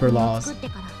with proper laws?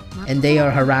 And they are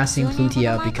harassing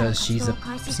Plutia because she's a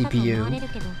CPU.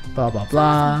 Blah blah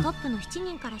blah.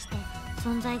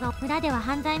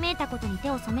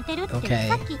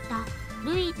 Okay.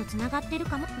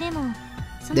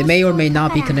 They may or may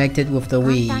not be connected with the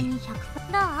Wii.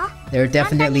 They're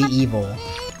definitely evil.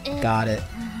 Got it.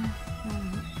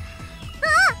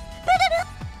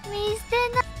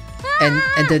 And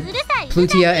the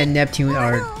Plutia and Neptune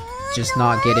are just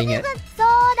not getting it.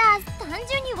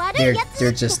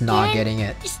 They're just not getting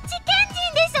it.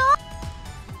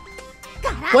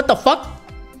 What the fuck?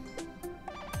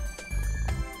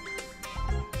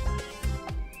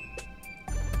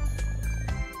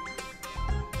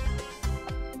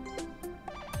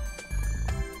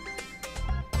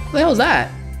 What the hell is that?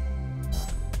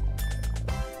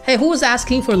 Hey, who was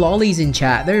asking for lollies in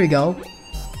chat? There you go.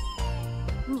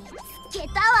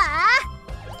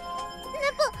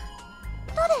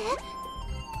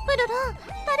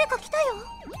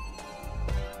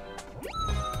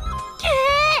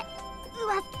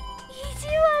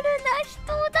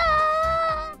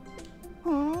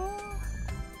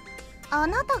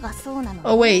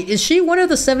 Oh wait, is she one of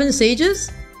the 7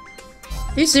 sages?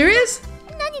 Are you serious?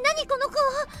 何この子。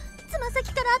つま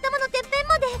先から頭のてっぺん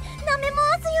まで舐め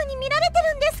回すように見られて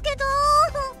るんですけど。あ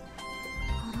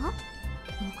ら、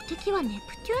目的はネ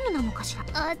プテューヌなのかしら。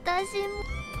私も。ああ、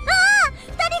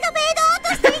2人がフェードアウト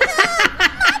していく。待っ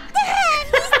て、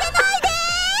見捨てな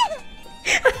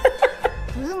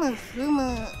いで。ふ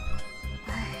む。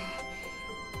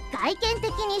外見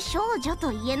的に少女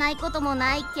と言えないことも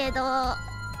ないけど、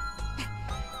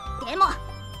でも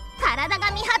体が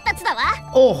未発達だわ。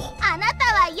 Oh, あなた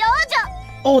は幼女。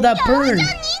 oh, that 幼女 burn. 認定よ。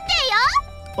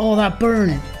 Oh, that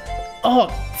burn. Oh.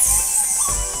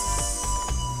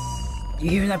 You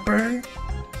hear that burn?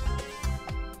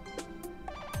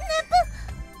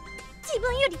 自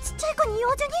分よりちっちゃい子に幼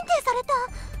女認定された。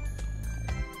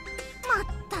まっ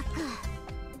たく、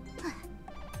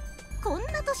こん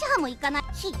な年派もいかない。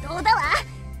非道だわ。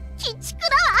鬼畜だ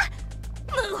わ。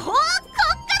無法国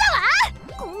家だ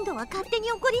わ。今度は勝手に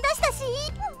怒り出したし、もう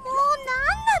な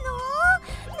んなの。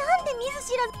なんで見ず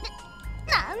知らず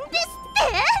なんですって。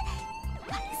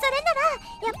それなら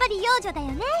やっぱり幼女だよ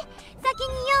ね。先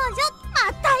に幼女、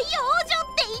また幼女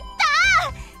って言った。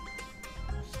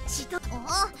一度、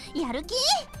おやる気？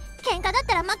喧嘩だっ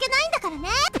たら負けないんだからね。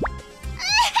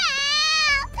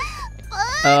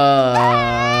幼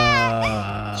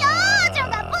女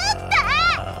がぶった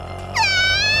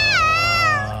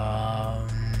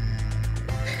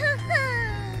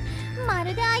ま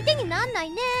るで相手になんない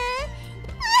ね。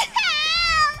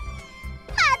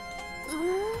う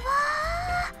わ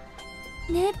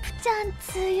ー、ネプちゃん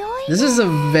強いね。 This is a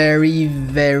very,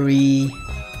 very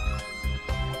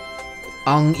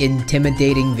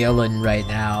unintimidating villain right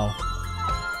now.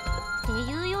 って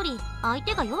いうより相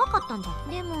手が弱かったんだ。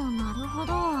でもなるほ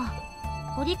ど。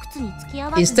ご理屈に付き合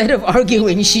わず Instead of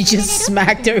arguing, she just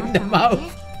smacked her in the mouth.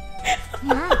 い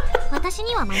や、私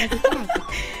には真似できないけど。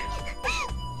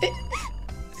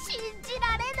信じ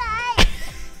られ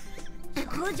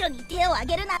ない。幼女に手をあ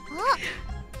げるな。あ、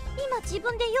今自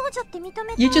分で幼女って認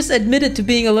めた。 You just admitted to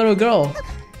being a little girl. イエーイ、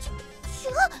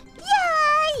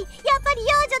やっぱり幼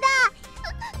女だ。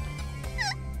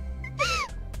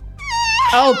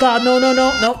 Oh god, no, no,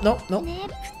 no, no, no, no. ネ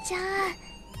プちゃん、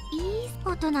いい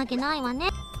大人げないわね。あ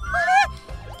れ、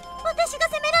私が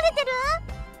責められてる？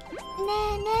ね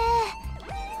えね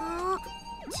え、あ、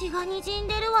血がにじん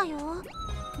でるわよ。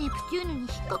ネプテューヌに引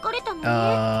っかかれたのね。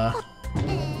あ、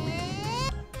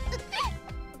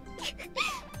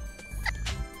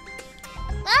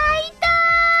いた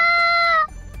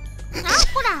ー。あ、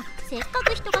ほら、せっか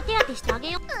く人が手当てしてあ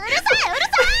げよう。うるさい、うるさ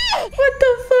い。 What the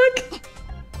fuck?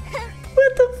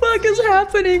 What the fuck is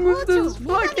happening with this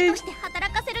fucking... して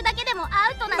働かせるだけでもア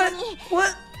ウトなのに。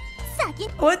 What? 先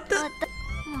What the... ま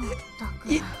ったく、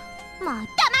まあ、黙りな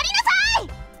さい。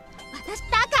私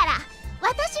だから、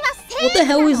私は正 What the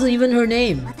hell is even her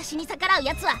name? 私に逆らう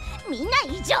やつはみんな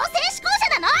異常性思考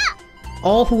者なの。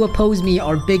 All who oppose me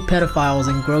are big pedophiles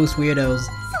and gross weirdos. そ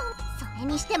れ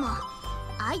にしても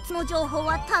あいつの情報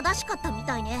は正しかったみ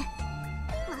たいね。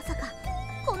まさか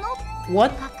この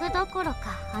What? 角どころ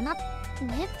かネ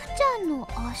プちゃんの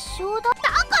圧勝だ。だ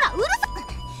からうるさ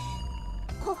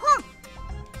くご飯。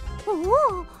お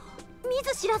お、見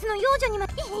ず知らずの幼女にま、い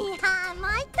やー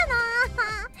参ったな。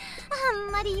あ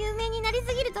んまり有名になり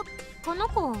すぎると。この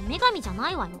子女神じゃな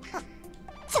いわよ。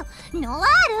ノワー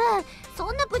ル、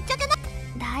そんなぶっちゃけな。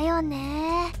だよ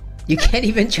ね。 You can't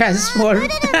even transform. ダメ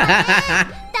だ。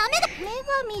女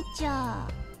神じゃ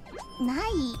な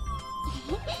い。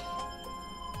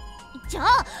じゃ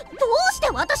あどうして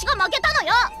私が負けたの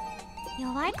よ。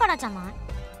弱いからじゃない。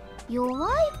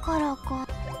弱いからか。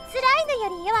スライム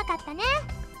より弱かったね。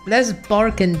 Less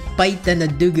bark and bite than a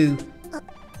dugu.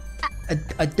 A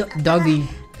doggy.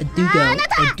 A dugo. A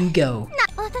dugo.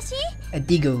 私 A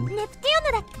digo. ネプテュー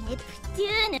ヌだ。ネプテュ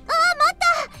ーヌ。ああ、待った。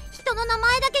人の名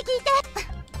前だけ聞いて。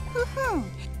ふふん。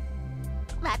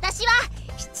私は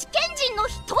七賢人の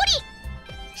一人。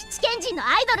七賢人の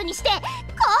アイドルにして広報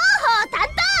担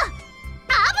当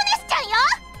アブネスちゃんよ。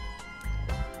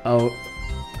 Oh.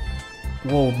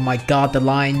 Oh my god, the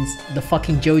lines. The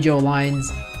fucking JoJo lines.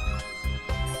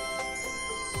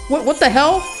 What the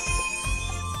hell?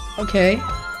 Okay. ネプ？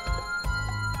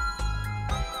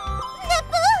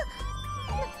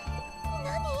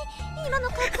何？今の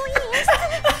かっこいい演出。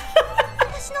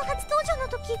私の初登場の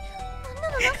時、あんな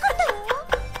のなかったよ。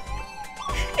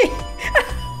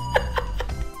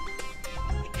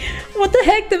What the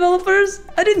heck, developers?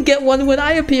 I didn't get one when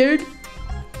I appeared.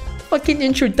 Fucking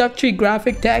introductory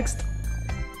graphic text.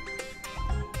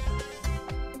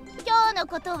 今日の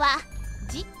ことは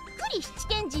じっくり七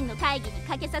賢人の会議に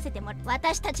かけさせてもらう。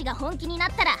私たちが本気にな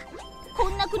ったらこ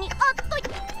んな国あっといっ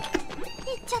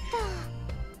ちゃった。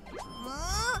もう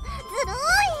ずるい。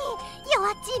弱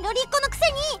っちいロリっ子のく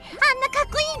せにあんなかっ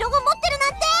こいいロゴ持ってるな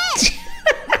ん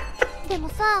て。でも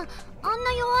さ、あん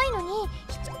な弱いのに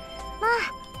ま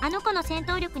あ、あの子の戦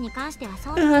闘力に関しては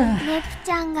そう。ネプ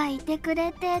ちゃんがいてく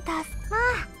れて助か。まあ、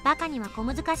バカには小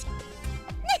難しい。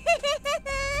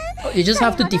You just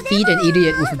have to defeat an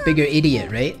idiot with a bigger idiot,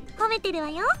 right? 褒めてるわ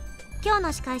よ。今日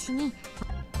の仕返しによ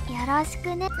ろし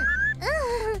くね。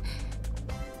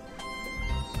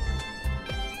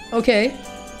Okay.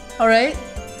 Alright.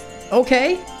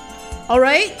 Okay.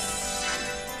 Alright.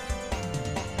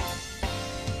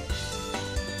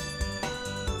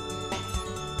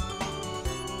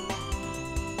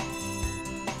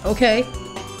 Okay.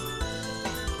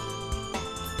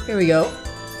 Here we go.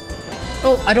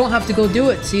 Oh, I don't have to go do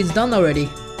it. See, it's done already.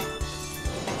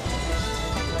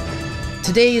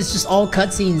 Today is just all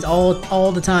cutscenes,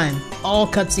 all the time. All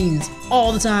cutscenes,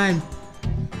 all the time.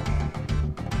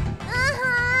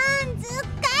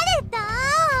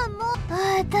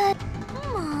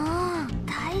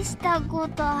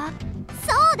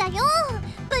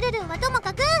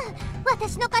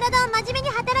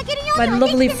 My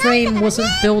lovely frame wasn't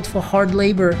built for hard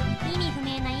labor.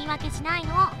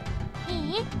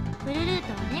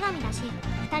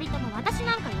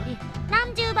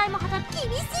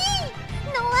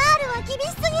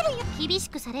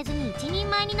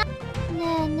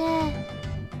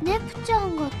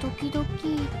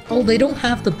 Oh, they don't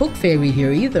have the book fairy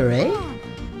here either, eh?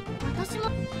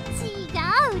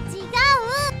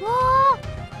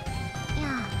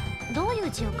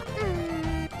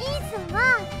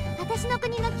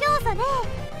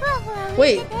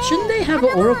 Wait, shouldn't they have an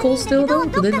oracle still though?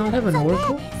 Do they not have an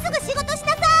oracle?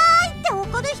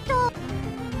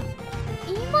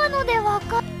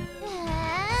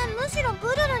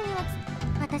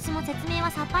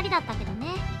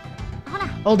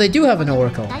 Oh, they do have an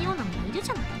oracle.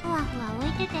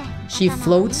 She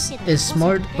floats, is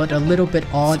smart, but a little bit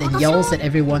odd and yells at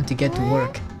everyone to get to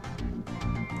work.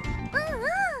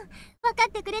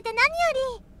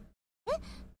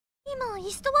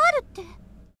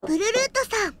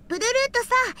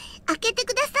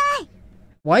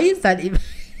 Why is that even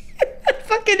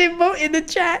fucking emote in the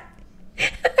chat?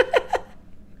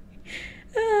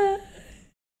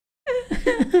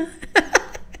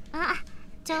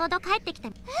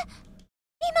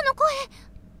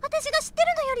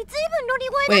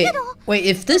 Wait,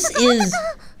 if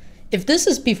this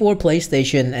is before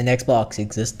PlayStation and Xbox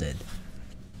existed,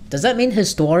 does that mean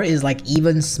Histoire is like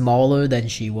even smaller than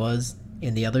she was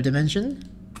in the other dimension?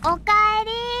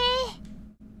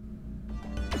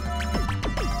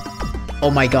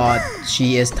 Oh my god,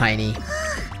 she is tiny.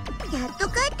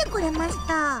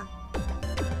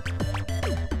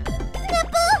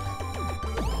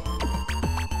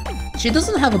 She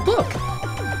doesn't have a book.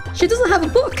 She doesn't have a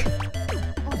book.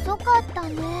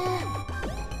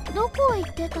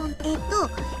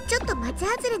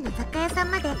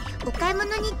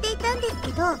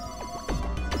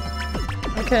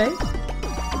 Okay.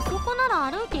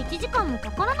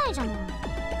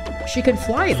 She can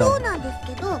fly though.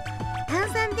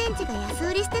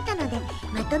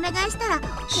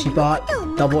 She bought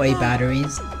AA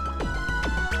batteries.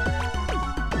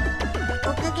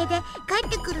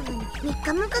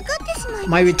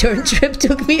 My return trip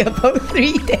took me about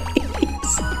 3 days.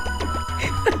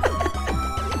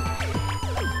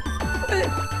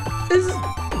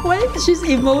 What? She's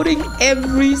emoting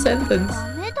every sentence.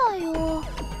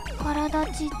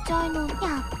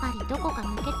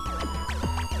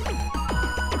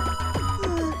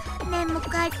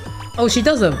 Oh, she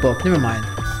does have a book. Never mind.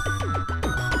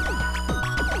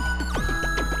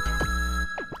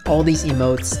 All these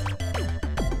emotes.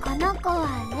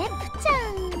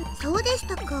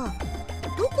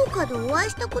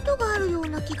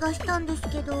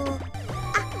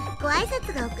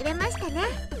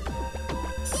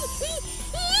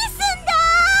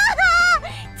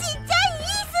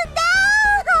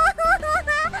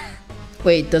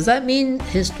 Wait, does that mean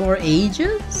Histoire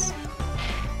ages?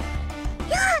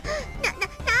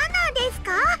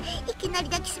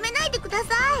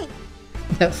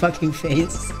 That fucking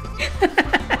face.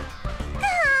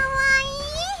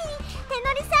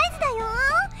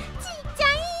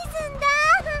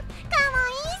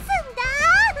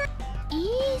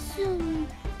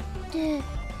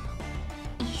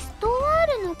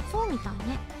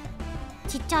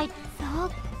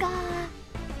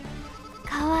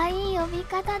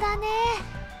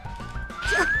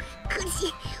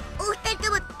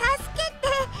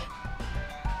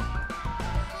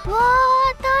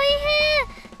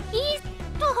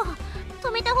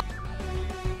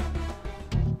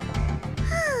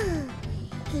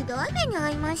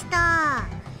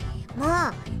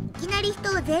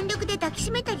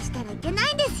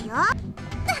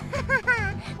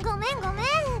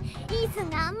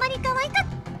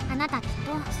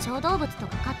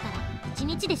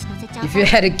 If you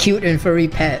had a cute and furry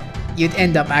pet, you'd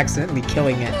end up accidentally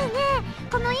killing it.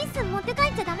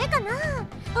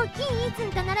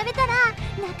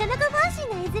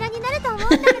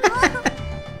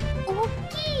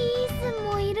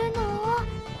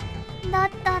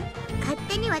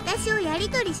 私をやり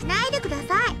取りしないでくださ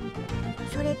い。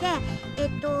それでネ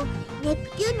プ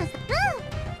テューヌさん。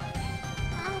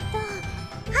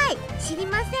はい、知り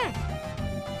ません。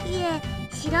いえ、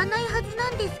知らないはずな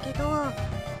んですけど、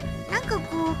なんか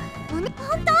こう本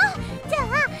当？じゃあ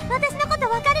私のこと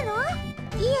わかるの？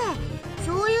いえ、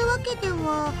そういうわけで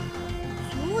は。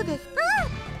そうです。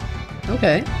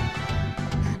Okay. な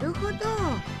るほど。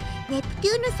ネプテ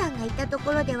ューヌさんがいたと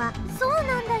ころでは。そうな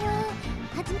んだよ。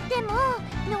でも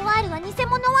ノワールは偽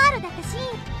物ワールだったし、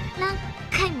何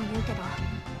回も言うけど、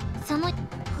その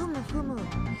ふむふむ。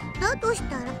だとし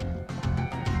たら。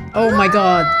Oh my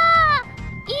god.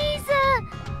 イーズ、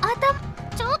頭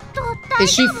ちょっと大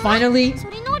Is she finally 処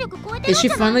理能力超えてるん is じ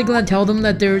she ゃない finally gonna tell them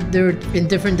that they're in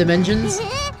different dimensions? ちっちゃい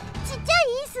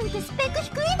イースってスペック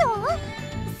低いの？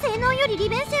性能より利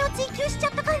便性を追求しちゃ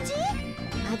った感じ？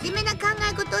真面目な考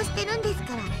え事をしてるんです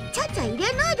から、ちゃちゃ入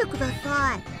れないでくだ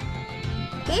さい。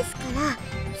ですから、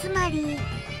つまり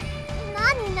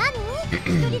何一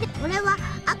人でこれは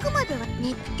あくまでは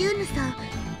ネプテューヌさん、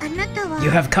あなたは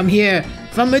You have come here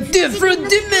from a different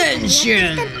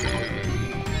dimension.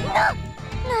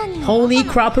 何 Holy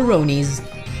crapperonis.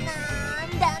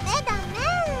 ダメ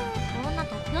こんな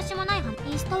突拍子もないイ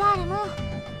ーストワールも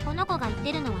この子が言っ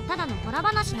てるのはただのホラ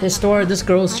話なんだ。Histor, this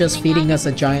girl's just feeding us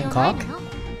a giant cock.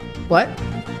 What?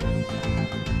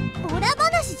 ホラ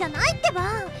話じゃないってば。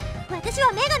私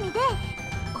は女神で、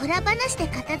ホラ話で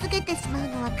片付けてしまう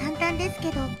のは簡単です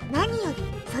けど、何より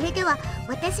それでは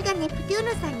私がネプテュー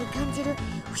ヌさんに感じる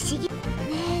不思議。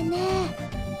ね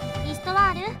えイースト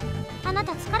ワール、あな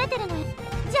た疲れてるのよ。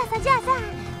じゃあさ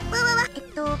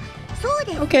そう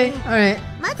です、ね。 Okay, alright.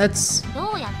 まず That's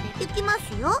どうやって行きま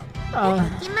すよ。uh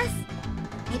行きます。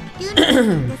ネプテューヌさ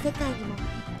んの世界にも。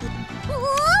おお、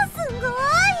すごい。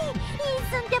イー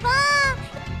スンってば。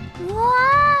うわ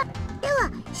ー。で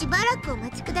はしばらくお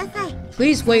待ちください。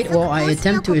 please wait while I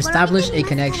attempt to establish a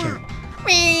connection.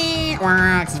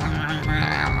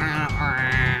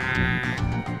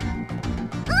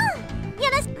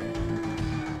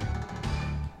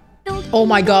 Oh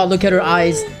my god, look at her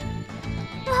eyes.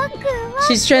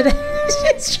 She's trying to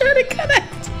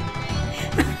connect.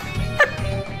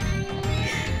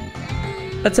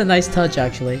 That's a nice touch,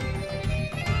 actually. も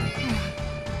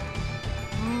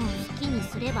う好きに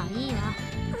すればいいわ。ね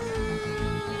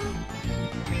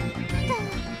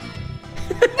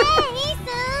えイース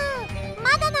ン、ま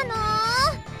だなの？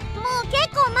もう結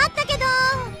構待ったけど。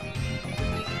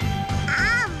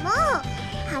もう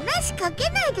話しかけ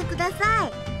ないでくださ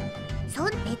い。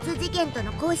別次元と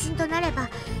の交信となれば、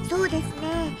そうです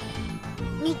ね、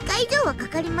3日以上はか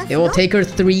かります It よ。 will take her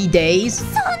 3 days. そ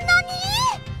んなに？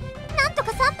なんと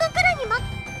か3分くらいに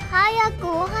早く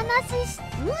お話し。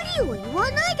無理を言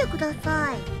わないでくだ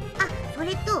さい。そ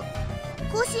れと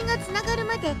交信がつながる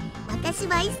まで私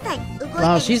は一切動いて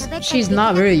Wow, she's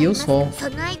not very useful. そ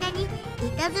の間にい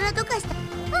たずらとかした。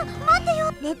待て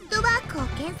よ。ネットワークを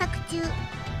検索中。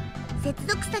接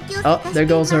続先を Oh, 探して there い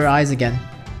ます。 goes her eyes again.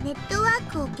 ネットワー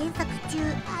クを検索中。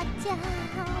じゃあ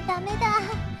ダメだ。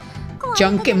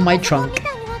 Junk in my trunk.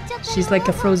 She's like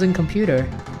a frozen computer.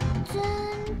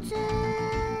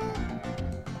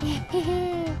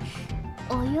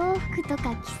 お洋服と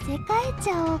か着せ替え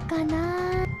ちゃおうか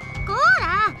な。こ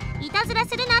ら、いたずら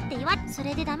するなって言わ。そ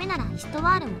れでダメならヒスト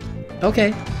ワールも。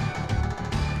 Okay.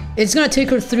 It's gonna take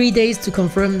her 3 days to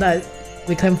confirm that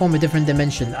we come from a different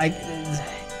dimension.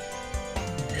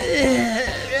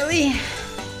 Really?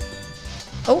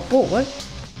 Oh, what?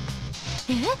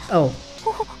 本 Oh.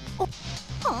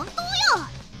 当よ。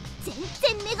全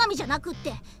然女神じゃなくっ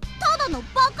てただの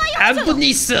バカよ。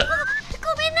 Abonisa!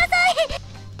 ごめんなさ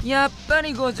い。やっぱ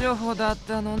りご情報だっ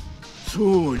たの。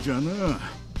そうじゃな。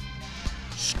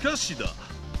しかしだ。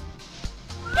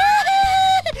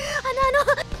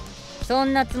そ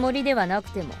んなつもりではな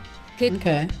くても結構。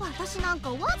 Okay. 私なん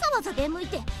かわざわざ出向い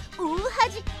て大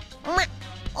恥。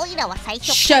おいらは最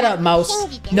初 Shut up, mouse.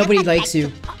 Nobody likes you. い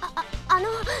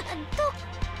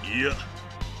や、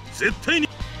絶対に。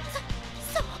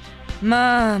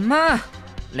まあまあ、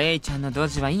レイちゃんのド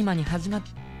ジは今に始まっ。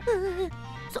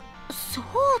そう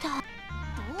だ。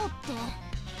どうって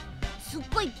すっ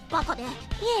ごいバカで。い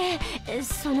え、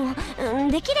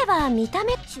できれば見た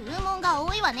目注文が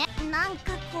多いわね。なん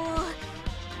かこ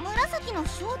う紫の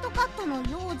ショートカットの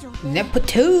幼女で。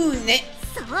 Neptune!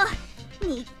 そう、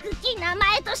憎き名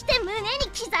前として胸に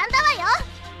刻んだわよ。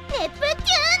ネプテュ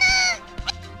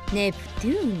ーヌ。ネプテュ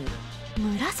ーヌ。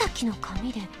紫の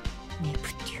髪でネ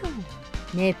プテューヌ。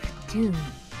ネプテューヌ。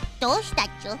どうしたっ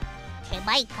ちゅ？ケ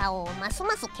バい顔をます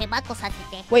ますケバとさせ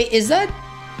て。 Wait, is that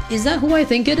who I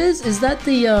think it is? Is that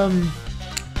the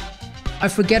I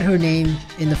forget her name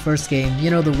in the first game. You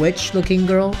know, the witch-looking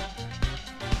girl?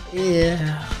 Yeah.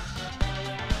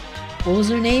 What was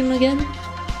her name again?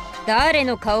 誰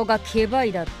の顔がケバ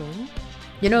イだと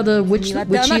You know, the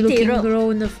witchy-looking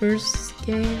girl in the first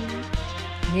game?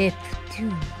 ネプトゥーン。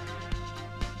な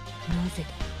ぜ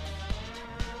だ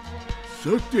さ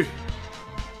て、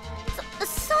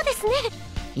そうですね。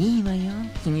いいわよ、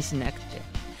気にしなくて。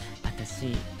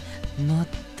私、最も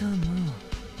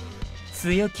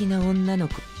強気な女の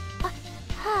子。は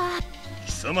あ。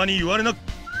貴様に言われなく。ち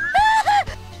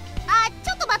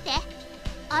ょっと待って。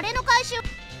あれの回収。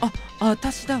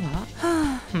私だわ。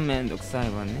はあ、めんどくさ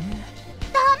いわね。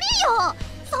ダメよ。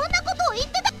そんなことを言っ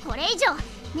てた。これ以上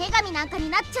女神なんかに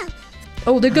なっちゃう。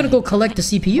Oh, they're gonna go collect the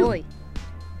CPU. おい、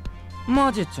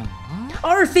マジちゃん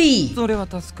は Arfie! それは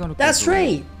助かるけど。That's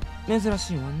right! 珍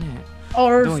しいわね。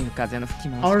 Arf どういう風の吹き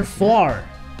回し Arfar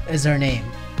is her name.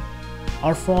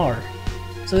 Arfar.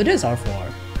 So it is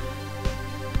Arfar.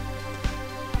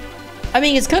 I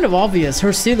mean, it's kind of obvious.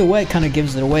 Her silhouette kind of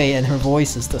gives it away, and her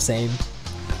voice is the same.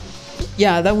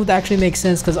 Yeah, that would actually make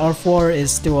sense because Arfar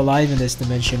is still alive in this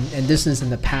dimension, and this is in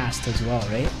the past as well,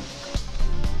 right?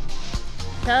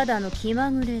 ただの気ま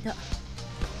ぐれだ。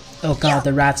 Oh god, the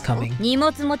rat's coming. 荷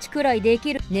物持ちくらいで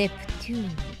きるネプトゥーン。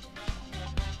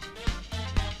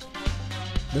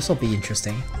This will be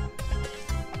interesting.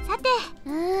 さて、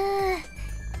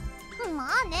ま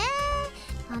あね。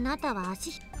あなたは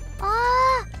足。いい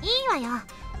わよ。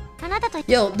あなたと。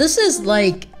Yo, this is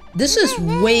way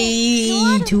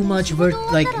too much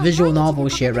visual novel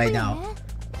shit right now.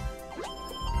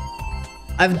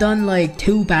 I've done like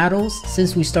 2 battles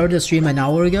since we started the stream an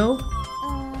hour ago.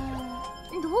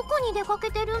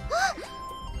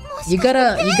 You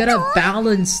gotta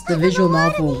balance the visual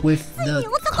novel with the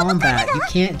combat. You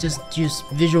can't just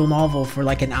visual novel for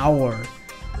like an hour.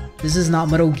 This is not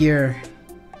Metal Gear.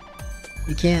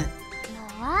 You can't.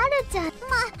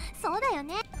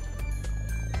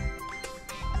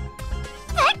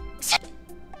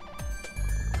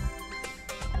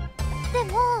 で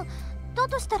も、だ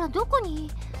としたらどこに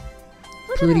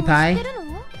Pluty Pie?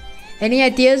 Any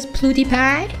ideas, Pluty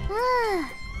Pie?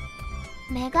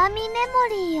 女神メモ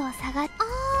リーを探す。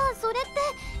それって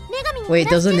女神に Wait,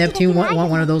 doesn't Neptune want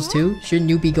one of those too? Shouldn't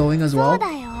you be going as そう well? だ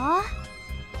よ。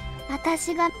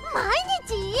私が毎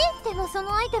日でもそ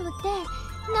のアイテムって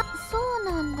そう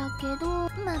なんだけど、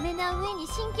まめな上に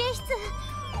神経質。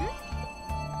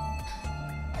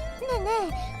ねえね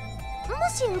え、も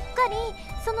しうっかり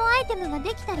そのアイテムがで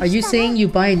きたりしたら Are you saying you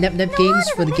buy NepNep games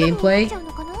for the gameplay?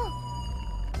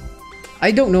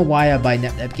 I don't know why I buy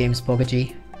NepNep games,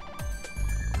 Pokeji.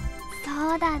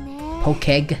 そうだね。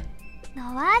Pokeg?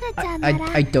 ノワールちゃんな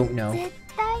ら I don't know. 絶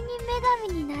対に女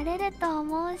神になれると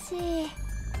思うし。ずるい！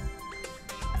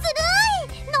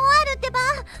ノワールってば、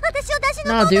私を出し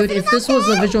Nah, dude, if this was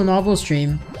a visual novel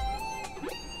stream,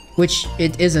 which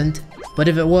it isn't, but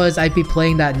if it was, I'd be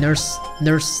playing that nurse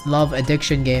love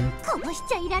addiction game. こうし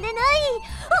ちゃいられない。追っ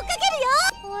かけるよ。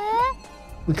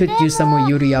We could use some more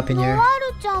Yuri up in here. ノワ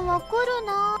ールちゃんは来る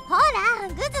な。ほら、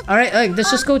グズ。Alright, let's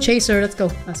just go chase her. Let's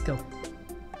go. Let's go.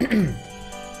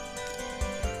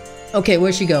 Okay,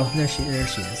 where'd she go? There she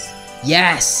is.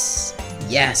 Yes!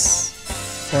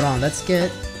 Yes! Hold on, let's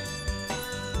get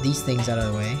these things out of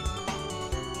the way.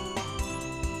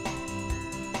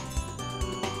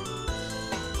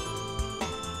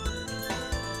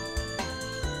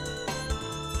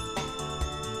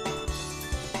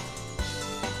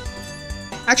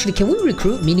 Actually, can we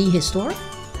recruit Mini Histor?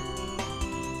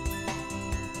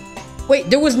 Wait,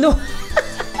 there was no...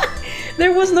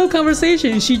 There was no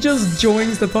conversation. She just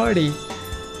joins the party.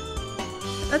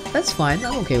 That's fine.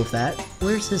 I'm okay with that.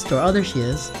 Where's Histor? Oh, there she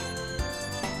is.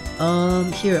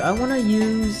 Here, I want to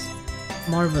use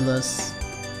Marvelous.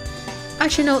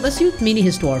 Actually, no, let's use Mini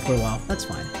Histor for a while. That's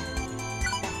fine.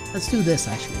 Let's do this,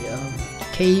 actually.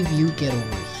 Cave, you get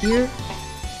over here.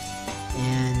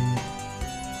 And...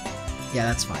 yeah,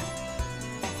 that's fine.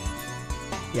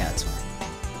 Yeah, that's fine.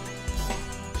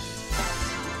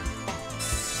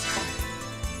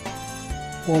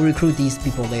 We'll recruit these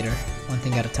people later, one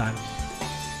thing at a time.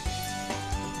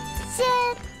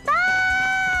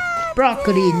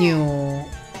 Broccoli new.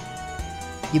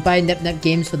 You buy NepNep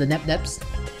games for the NepNeps?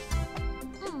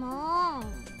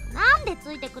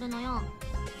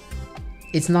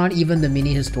 It's not even the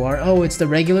mini Histoire. Oh, it's the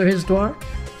regular Histoire?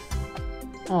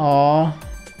 Aww.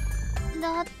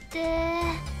 だって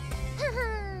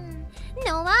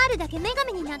ノワールだけ女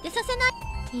神になんてさせな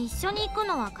い。一緒に行く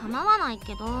のは構わない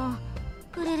けど、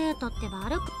クレレートってば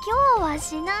歩く。今日は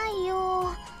しない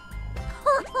よ。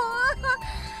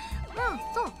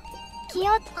そう。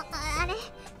あれ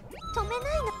止めな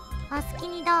いの。お好き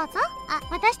にどうぞ。あ、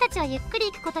私たちはゆっくり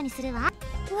行くことにするわ。わ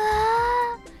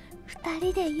あ、二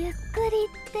人でゆっくり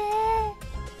って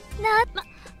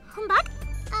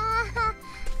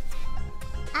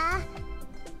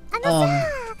あのさ、や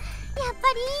っぱ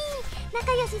り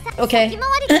仲良しさ、先回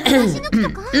りで話抜くと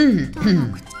か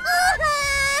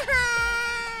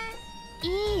い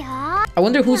いよ。 I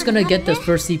wonder who's gonna get the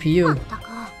first CPU.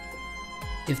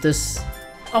 If this...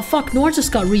 Oh fuck, Nor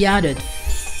just got re-added.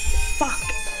 Fuck.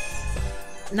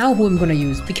 Now who I'm gonna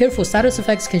use. Be careful, status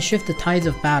effects can shift the tides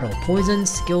of battle. Poison,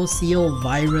 skill seal,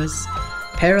 virus,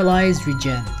 paralyze,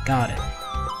 regen. Got it.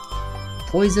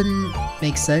 Poison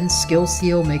makes sense, skill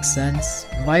seal makes sense.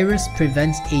 Virus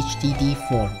prevents HDD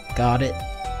form. Got it.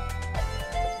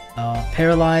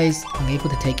 Paralyzed, unable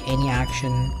to take any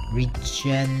action.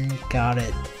 Regen, got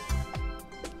it.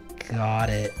 Got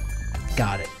it.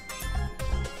 Got it.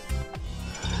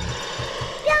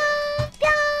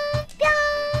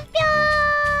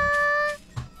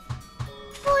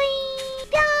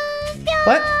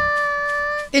 What?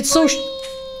 It's so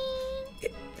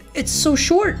it's so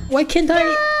short. Why can't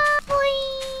I?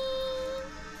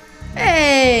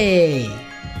 Hey!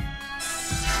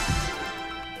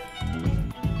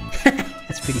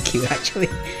 That's pretty cute, actually.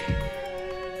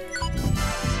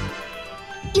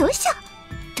 Yoisha!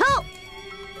 Go!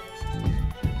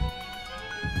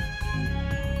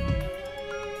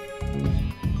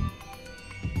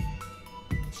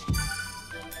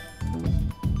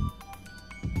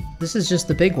 This is just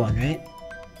the big one, right?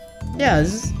 Yeah,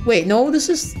 this is... Wait, no, this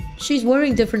is... She's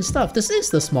wearing different stuff. This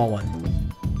is the small one.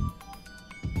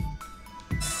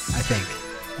 I think.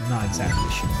 I'm not exactly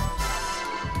sure.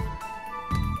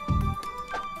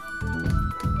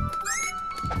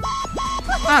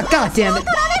 Ah, god damn it!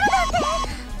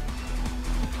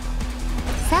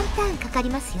 3ターンかかり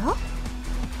ますよ。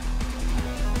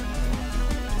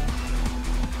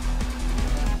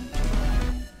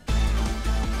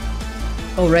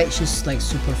 Oh right, she's like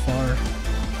super far.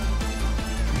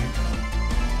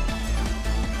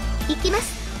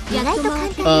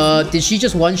 Did she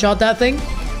just one-shot that thing?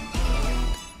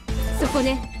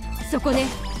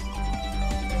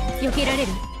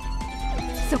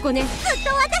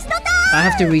 I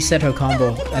have to reset her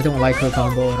combo. I don't like her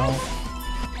combo at all.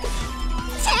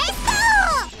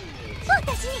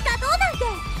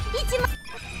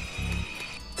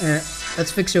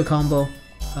 Let's fix your combo.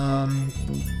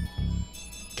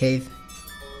 Cave.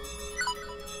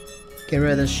 Get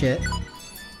rid of this shit.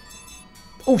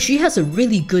 Oh, she has a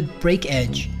really good break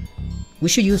edge. We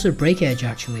should use her break edge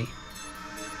actually.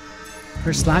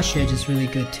 Her slash edge is really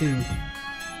good too.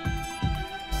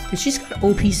 Dude, she's got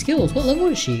OP skills. What level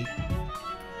is she?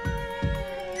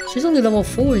 She's only level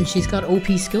 4 and she's got OP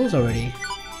skills already.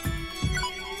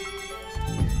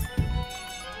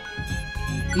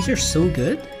 These are so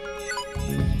good.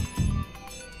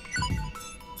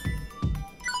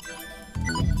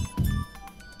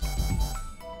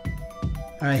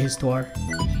 Alright, his door.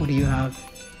 What do you have?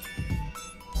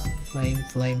 Flame,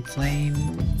 flame, flame.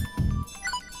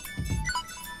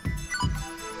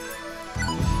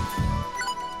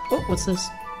 Oh, what's this?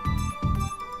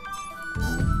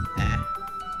 Nah.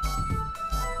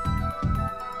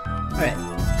 Alright.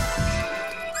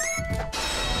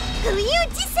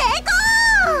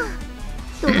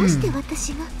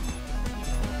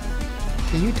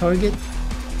 Can you target?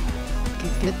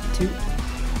 Get two?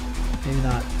 Maybe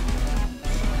not.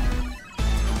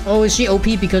 Oh, is she OP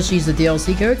because she's a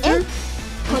DLC character?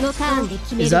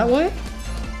 Is that why?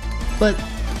 But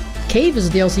Cave is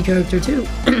a DLC character too,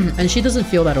 and she doesn't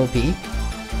feel that OP.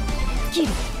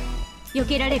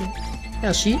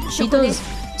 Yeah, she does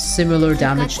similar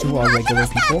damage to our regular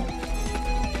people.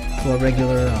 To our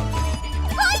regular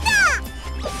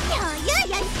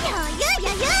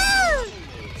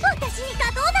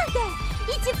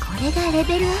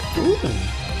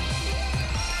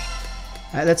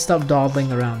Alright, let's stop dawdling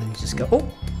around and just go. Oh!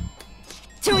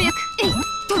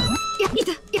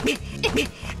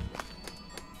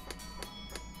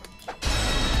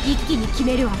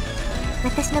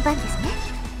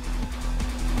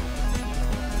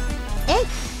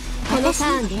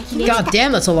 God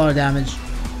damn, that's a lot of damage.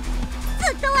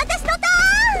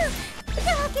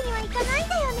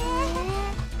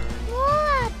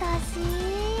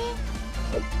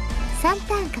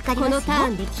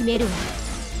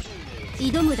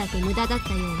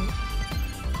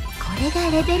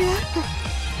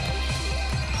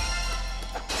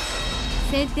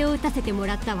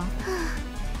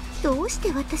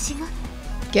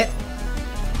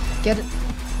 Get it.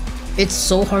 It's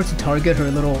so hard to target her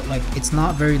little, like, it's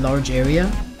not very large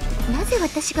area.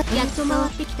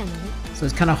 So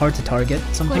it's kind of hard to target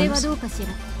sometimes.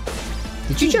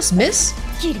 Did you just miss?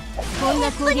 切る。こん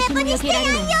な攻撃も避けられ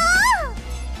ない。てりゃ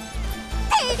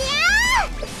ー。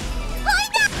ほい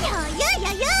だ。余裕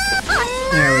余裕。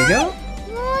 There we go.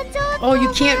 もうちょっと。 Oh, you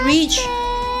can't reach.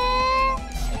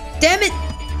 Damn it.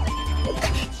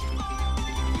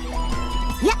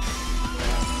 いや。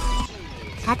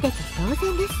勝てて当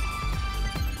然です。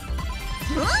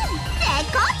絶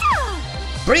好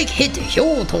調。 Break hit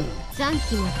Hyoton. 残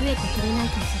機も増えてくれない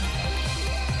かしら。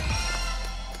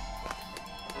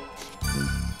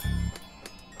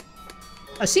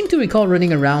 I seem to recall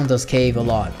running around this cave a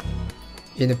lot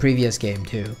in the previous game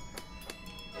too.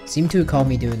 Seem to recall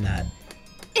me doing that.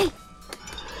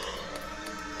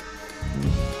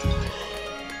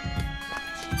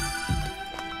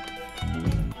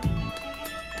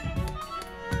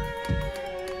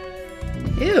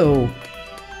 Ew.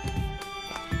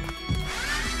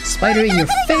 Spider in your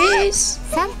face.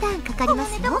 3ターンかかりま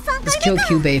すよ。 Let's kill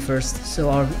Cubei first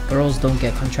so our girls don't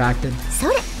get contracted. そ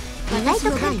れ。意外と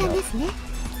簡単ですね。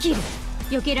 切る。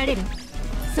避けられる。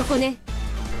そこね。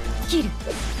切る。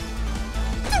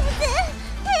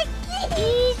い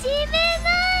じめな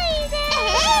いで。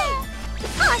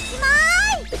おしま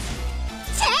い。チェ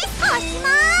スおしま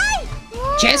い。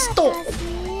チェスト。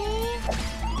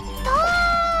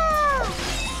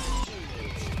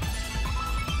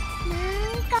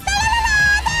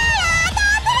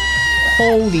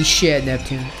Holy shit,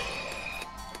 Neptune.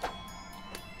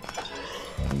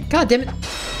 God damn it.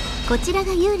 こちら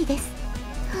が有利です。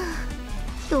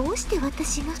どうして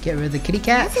私が。 Get rid of the kitty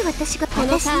な cat. ぜ私がこの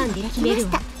ターンで決める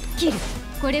わ。切る。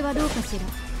これはどうかしら。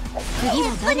次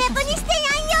は誰かしら。ブネブにしてやんよ。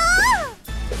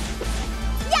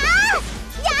や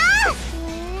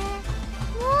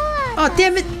あ。Oh,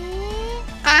 damn it.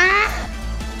 Ah.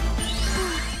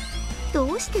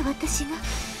 どうして私が。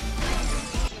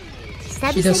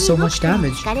 She does so much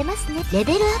damage. 疲れますね。レ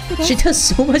ベルアップです。 She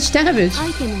does so much damage. ア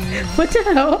イテムのよう。 What the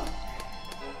hell?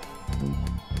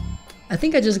 I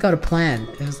think I just got a plan.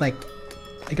 It was like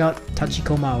I got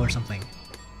Tachikoma or something.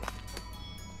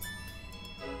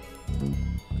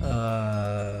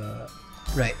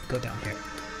 Right, go down here.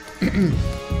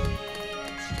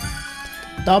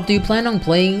 Dob, do you plan on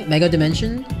playing Mega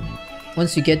Dimension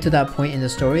once you get to that point in the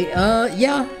story?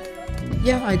 Yeah.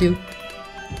 Yeah, I do.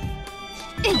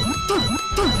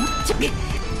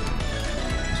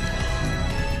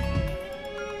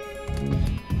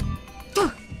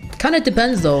 Kind of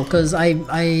depends though, cause I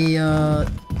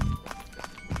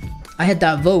had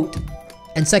that vote,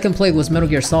 and second play was Metal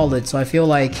Gear Solid, so I feel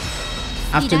like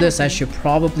after this I should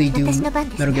probably do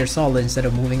Metal Gear Solid instead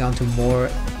of moving on to more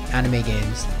anime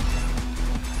games.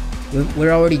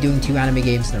 We're already doing 2 anime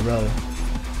games in a row.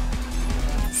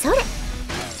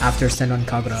 After Senran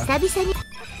Kagura.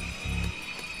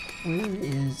 Where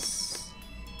is...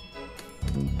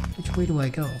 Which way do I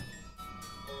go?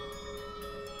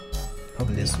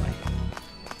 Probably this way.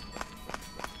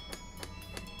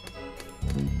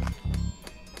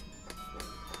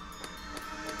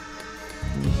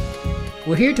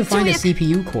 We're here to find a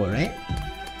CPU core, right?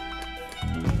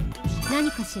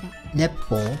 何かしら。 Net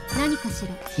ball, 何かし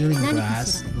ら。 healing 何か grass,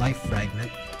 しら。 life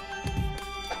fragment.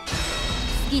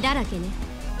 好きだらけね。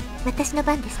私の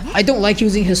番ですね。 I don't like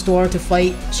using Histoire to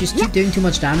fight. She's doing too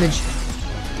much damage.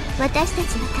 私た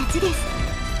ちの勝ちです。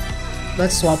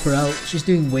 Let's swap her out. She's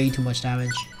doing way too much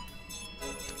damage.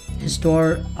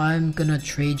 Histoire, I'm gonna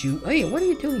trade you. Hey, what are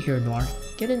you doing here, Noir?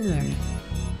 Get in there.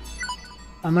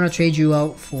 I'm gonna trade you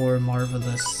out for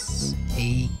Marvelous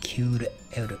AQ'd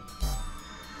out.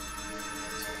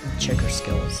 Check her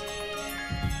skills.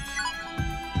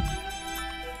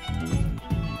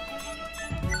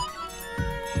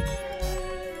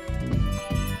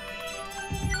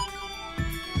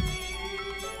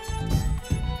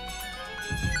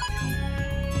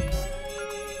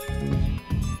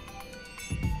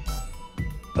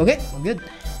 Okay, we're good.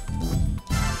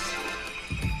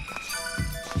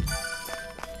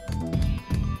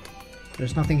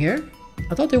 There's nothing here?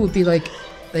 I thought there would be like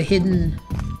a hidden,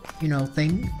 you know,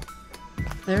 thing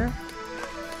there.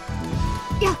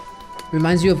 Yeah.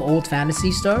 Reminds you of old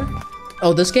Phantasy Star?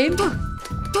 Oh, this game?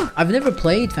 I've never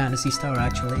played Phantasy Star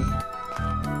actually.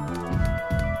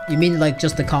 You mean like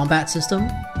just the combat system?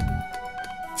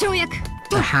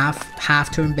 The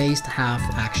half turn-based, half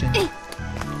action.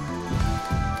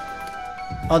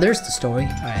 Oh, there's the story.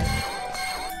 Alright.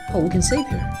 Oh, we can save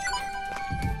here.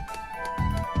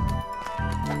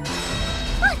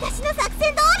 私の作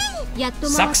戦通り。やっと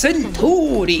回ってきたね。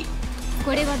通り。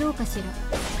これはどうかしら。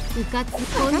うかつ、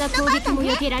こんな攻撃も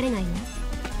避けられないね。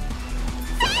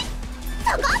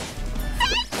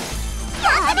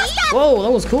 Whoa,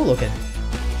 that was cool looking. てり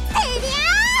ゃ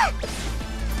ー。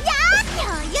やー、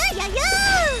余裕余裕。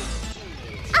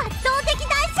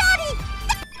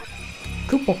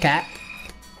purple cat.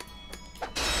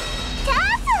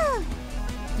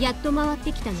 やっと回っ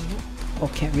てきたのね。 Oh,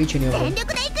 can't reach any of 全 them.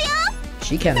 力で行くよ。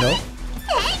 She can though.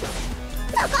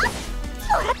 そこも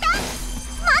らった。待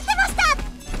ってました。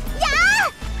や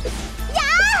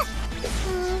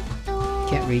ー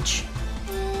Can't reach.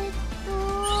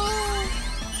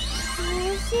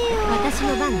 私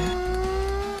の番ね。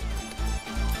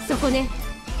そこね。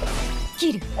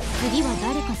切る。次は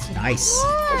誰かしら。 Nice.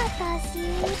 私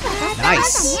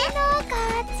Nice. の勝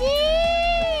ち。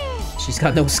 She's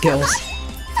got no skills.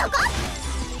 そこ。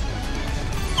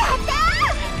やったー。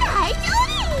大勝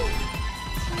利。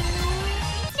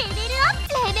レベルアップ。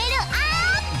レベルア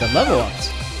ップ。 The level ups.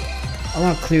 I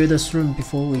want to clear this room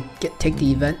before we take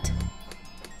the event.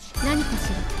 何かし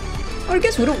ら。 Or I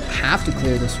guess we don't have to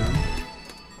clear this room.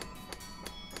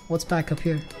 What's back up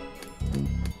here?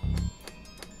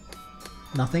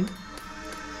 Nothing?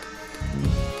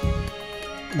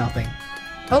 Nothing.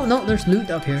 Oh no, there's loot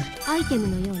up here. アイテム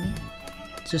のようね。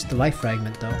 It's just the life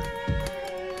fragment though.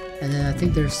 And then I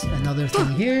think there's another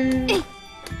thing here.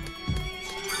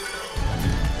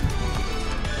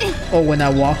 Oh, when I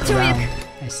walk around.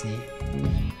 I see.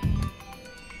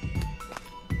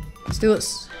 Let's do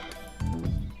this.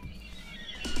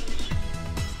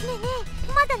 ねえね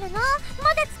え、まだなの？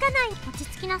まだつかない。落ち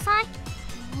着きなさい。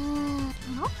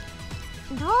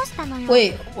どうしたのよ。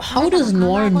 Wait, how does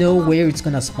Noir know where it's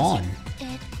gonna spawn? ね。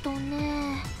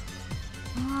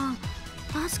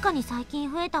確かに最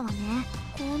近増えたわね。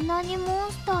こんなにモ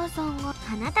ンスターさんが。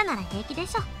あなたなら平気で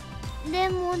しょ。で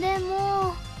も。ねえ、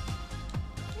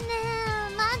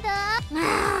まだ。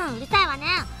うるさいわね。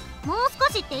もう少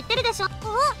しって言ってるでしょ。お、あ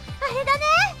れだね。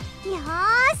よ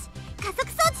ーし。加速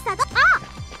装置作動。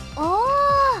あ、お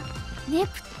ー。ネ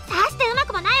プ。さしてうま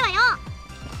くもないわよ。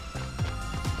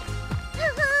な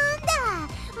んだ。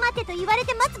待てと言われ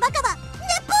て待つバカはネ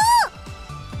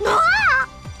ポー。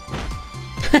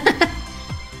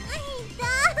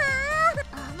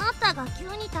あなたが急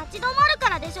に立ち止まるか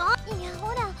らでしょ。いやほ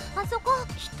ら、あそこ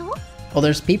人。 Oh,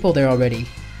 there's people there already.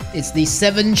 It's the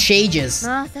 7 Shages.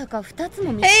 まさか2つ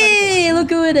も見つかるとは。 Hey, look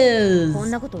who it is! こん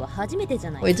なことは初めてじ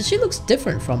ゃない。 Wait, she looks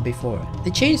different from before.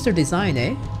 They changed their design,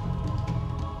 eh?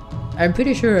 I'm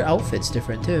pretty sure her outfit's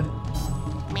different too.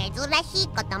 珍しい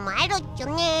こともあるっちゅ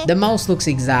ね。 The mouse looks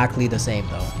exactly the same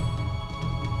though.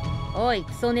 おい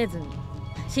クソネズミ、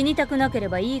死にたくなけれ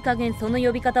ばいい加減その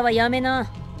呼び方はやめな。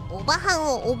おばはん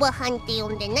をおばはんって呼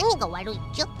んで何が悪いっ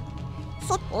ちゅ。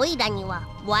おいらには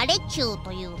ワレチュウ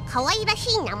という可愛ら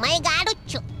しい名前があるっ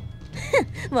ちゅ。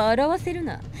笑わせる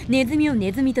な。ネズミを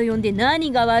ネズミと呼んで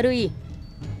何が悪い。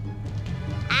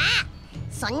ああ、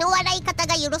その笑い方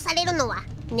が許されるのは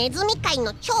ネズミ界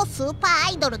の超スーパー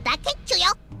アイドルだけっちゅよ。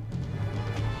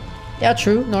 Yeah,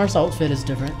 true. Noir's outfit is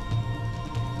different.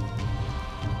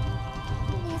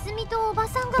 ネズミとおば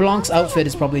さんが。 Blanc's outfit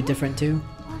is probably different too.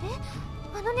 あ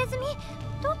れ、あのネズミ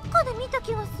どっかで見た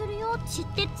気がするよ。知っ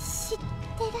てる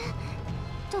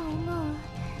と思う。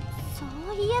そ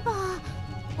ういえば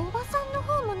おばさんの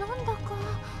方もなんだか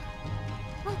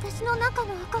私の中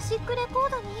のアカシックレコー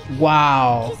ドに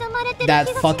Wow. 刻まれてる気が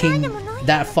しないでもない。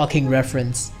 That fucking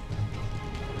reference.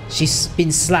 She's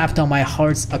been slapped on my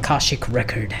heart's Akashic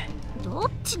record. ど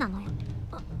っちなのよ。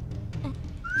プ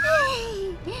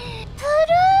ル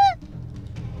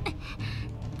ー。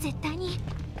絶対に。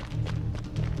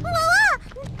わわ。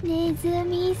ネズ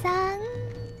ミさん。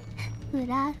フ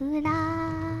ラフラ。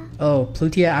 Oh,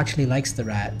 Plutia actually likes the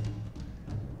rat.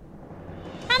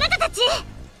 あなたたち。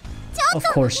 Of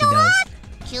course she does.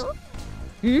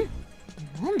 ん？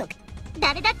なんだっけ？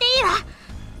誰だっていいわ。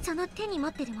その手に持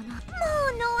ってるもの。もうノ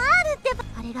アールってば。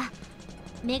あれが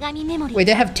女神メモリー。 Wait,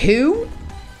 they have 2? へえ、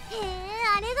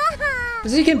あれが。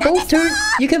 So you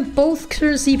can both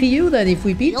turn CPU then if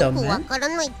we beat よ them, くわ man. から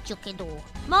ないっちゅけど。もう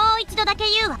一度だけ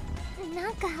言うわ。な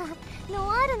んか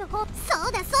ノアールの方。そ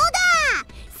うだそうだ。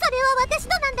それは私の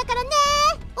なんだからね。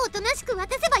おとなしく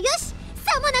渡せばよし。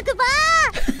さもなくば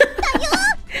ー。だよ。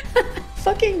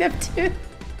Fucking Neptune.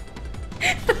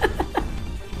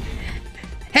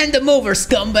 Hand them over,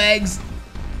 scumbags.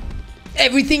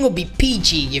 Everything will be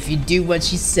peachy if you do what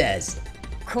she says.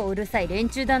 こうるさい連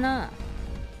中だな。ん？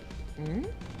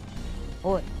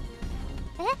おい。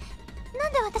え、な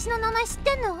んで私の名前知っ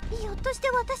てんの？ひょっとして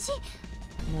私。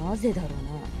なぜだろう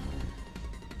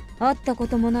な。会ったこ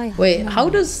ともないはずな Wait, のに。 how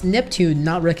does Neptune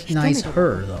not recognize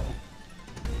her though?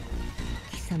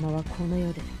 貴様はこの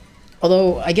世で。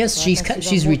 Although I guess she's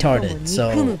retarded,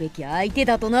 憎む so べき相手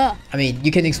だとな。 I mean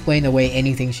you can explain away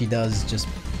anything she does just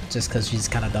because she's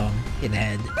kind of dumb in the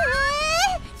head.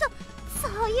 そ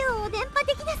ういうお電波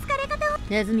的な好かれ方を。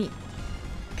ネズミ、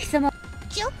貴様。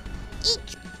ちょ、い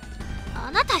ち。あ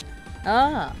あなた。あ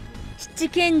あ、七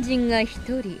賢人が一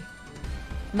人。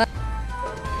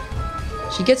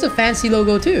She gets a fancy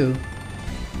logo too. なん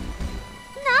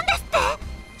ですって？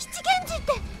七賢人っ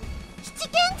て七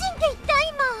賢人って言った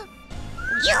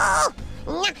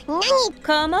今。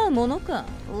構うものか。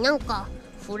なんか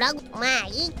フラグ、まあ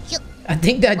いいっちゅ。I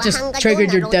think that just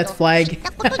triggered your death flag.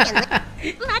 待ちなさ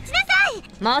い。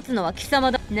待つのは貴様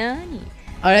だ。何？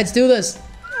 Alright, let's do this. もう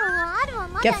あるは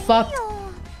まだいい Get fucked. よ。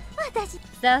私。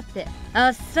さて、あ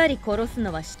っさり殺す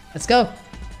のはし。 Let's go.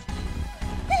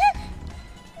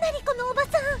 何このおばさ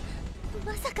ん。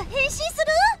まさか変身す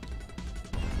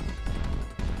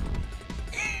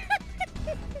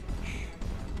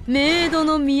る？メイド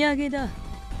の土産だ。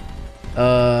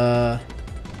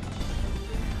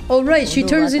Oh right, she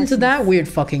turns into that weird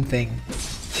fucking thing.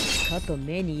 かと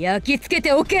目に焼き付け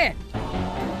ておけ。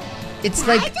 It's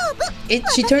like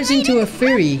she turns into a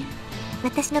fairy,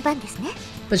 私の番ですね。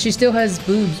 but she still has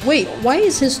boobs. Wait, why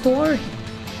is his store?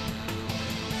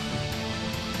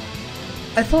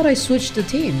 I thought I switched the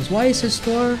teams. Why is his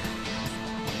store?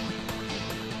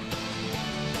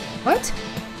 What?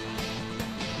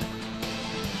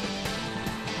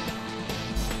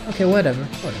 Okay, whatever.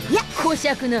 いや、こし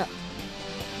ゃくな。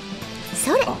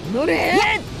それ。乗れ。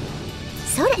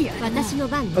それ。私の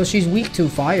番。 Oh, she's weak to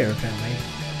fire, apparently.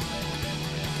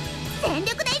 全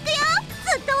力で行くよ。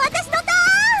ずっと私のタ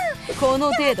ーン。こ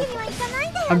の程度。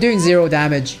 I'm doing 0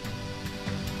 damage.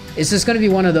 Is this gonna be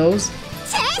one of those?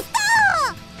 チェイスト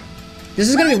This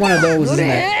is gonna be one of those, isn't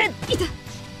it?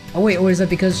 Oh wait, or is that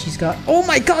because she's got... Oh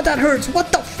my god, that hurts!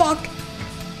 What the fuck?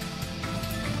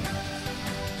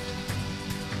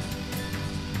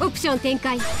 オプション展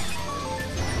開。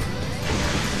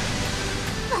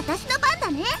私の番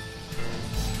だね。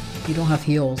 You don't have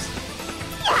heals.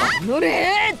 乗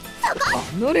れ。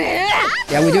乗れ。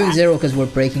 Yeah, we're doing 0 because we're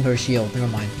breaking her shield. Never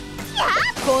mind.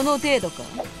 この程度か。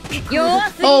弱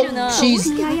すぎ Oh, るな。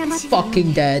 she's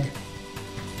fucking dead.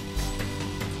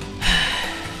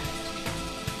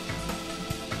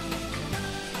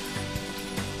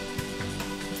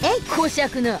 こしゃ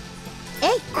くな。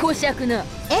こしゃくな。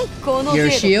この Your 程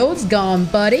度。 shield's gone,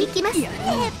 buddy. 行きます。ねっ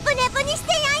ぷねぷにし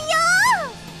てやんよ。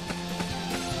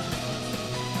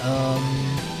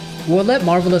 We'll let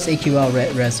Marvelous AQL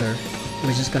res her.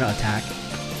 We're just gonna attack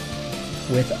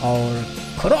with our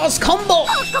cross combo.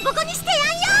 ボコボコにしてや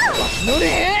んよ。乗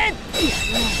れ。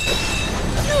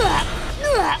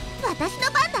私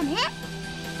の番だね。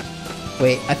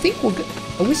 Wait, I think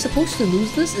are we supposed to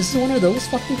lose this? Is this one of those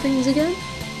fucking things again?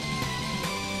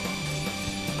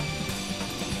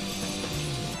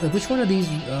 Like, which one of these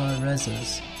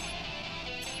reses?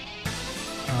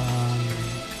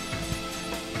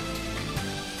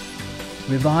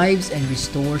 Revives and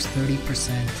restores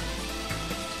 30%. ア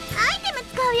イテム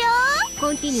使うよ。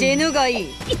コンティニュー。死ぬがい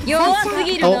い。弱す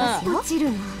ぎるな。落ちる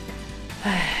な。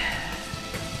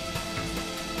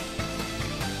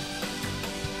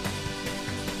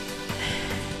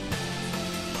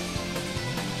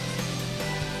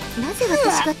なぜ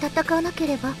私が戦わなけ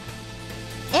れば。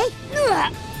えい。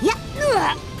いや。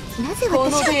なぜ私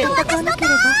が戦わなけれ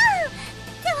ば。っ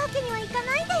てわけにはいか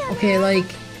ないんだよね。 Okay,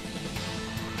 like,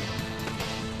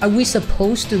 are we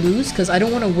supposed to lose? Because I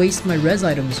don't want to waste my res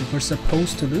items if we're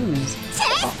supposed to lose.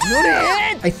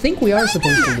 I think we are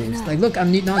supposed to lose. Like, look,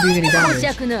 I'm not doing any こし damage.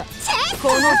 ゃくな。こ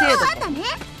の程度か。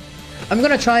 I'm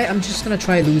just gonna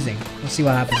try losing. We'll see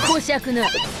what happens. こしゃくな。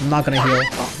 I'm not gonna heal.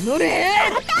 乗れ。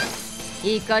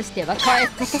生かしては返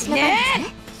すね。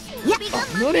いや。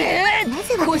乗れ。な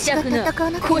ぜこし私がゃくな。戦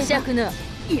わなければ。こしゃくな。待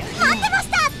ってまし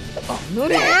た。乗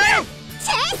れ。チェイ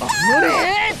スト 乗れ。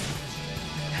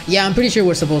 Yeah, I'm pretty sure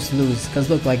we're supposed to lose. Because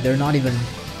look, like, they're not even...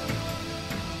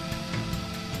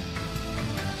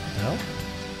 No?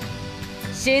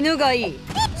 死ぬがいい。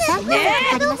3分か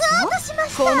かります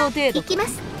よ。この程度行きま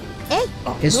す。えい。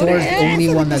 His sword is the only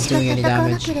one that's doing any 戦わ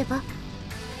な damage. ければ。やっ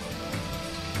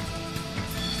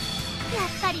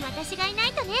ぱり私がいな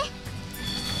いとね。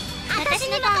私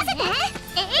に任せて。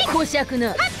えい。こしゃく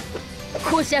な。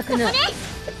こしゃくな。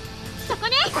そこ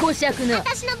ね。こしゃくな。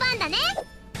私の番だね。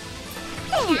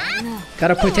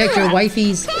 Gotta protect your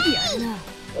wifeys.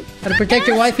 Gotta protect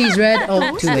your wifeys, Red. Oh,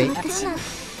 too late.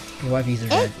 Your wifeys are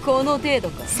dead. この程度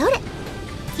か。それ。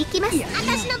行きます。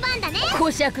私の番だね。こ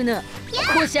しゃくな。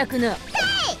こしゃくな。や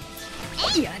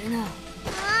るな。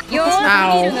弱す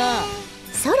ぎるな。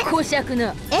それ。こしゃく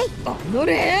な。えい。乗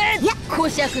れ。いや。こ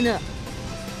しゃくな。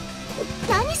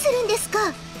何するんです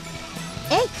か。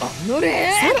えい。乗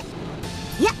れ。それ。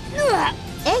いや。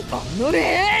えい。乗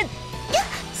れ。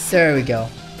 There we go.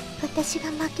 私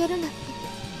が負けるなんて。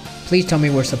 Please tell me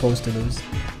we're supposed to lose.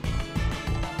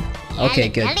 Okay,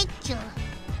 good.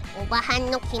 ばは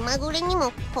んの気まぐれに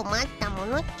も困ったも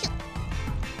のっちゅ。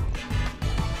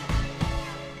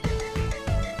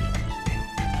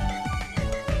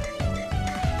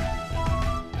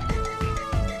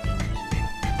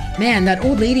Man, that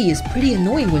old lady is pretty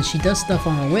annoying when she does stuff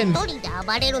on a whim. 一人で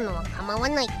暴れるのは構わ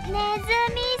ない。ネズミ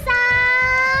さ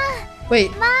ん。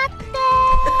Wait. 待って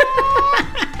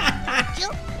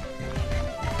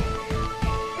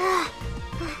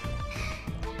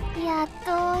ー。やっ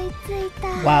と追いついた。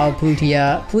Wow,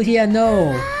 Plutia. Plutia,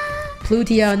 no.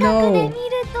 Plutia, no.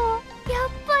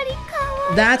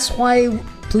 That's why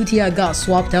Plutia got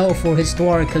swapped out for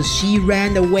Historia, because she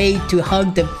ran away to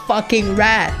hug the fucking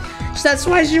rat. That's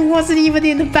why she wasn't even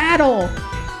in the battle.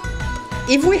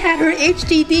 If we had her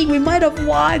HDD, we might have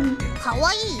won. か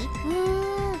わいい？すっ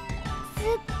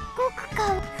ごくか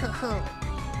わいい。ふふ。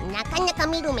なかなか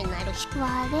見る目のあるし。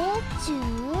ワレチュ？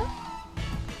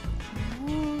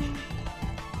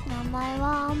名前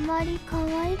はあんまり可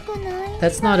愛くない。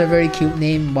That's not a very cute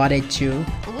name, Warechu.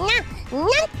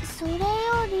 それよ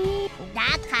りだか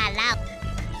ら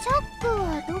チャック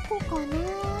はどこかな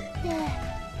って。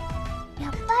や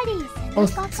っぱり背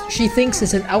中かな。Oh, she thinks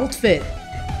it's an outfit.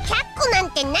 チャックな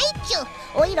んてないっちゅう。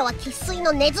おいらは生粋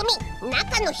のネズミ。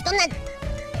中の人なん。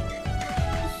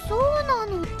そうな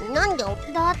の。なんで？だ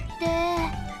って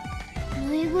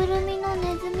ぬいぐるみの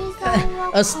ネズミさん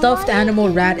は A stuffed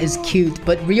animal rat is cute,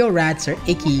 but real rats are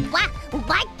icky. バッ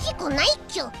チコないっ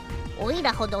ちゅう。おい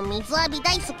らほど水浴び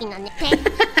大好きなねって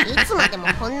いつまでも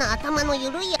こんな頭の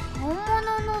ゆるいや。本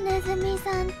物のネズミ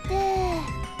さんって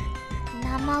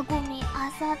生ゴミあ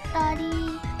さった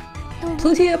り。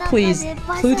Plutia, please.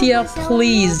 Plutia,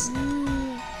 please.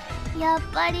 やっ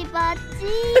ぱりバッチ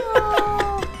よ。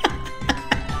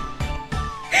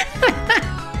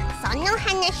その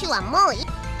話はもういい。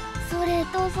それ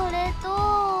とそれ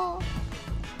と。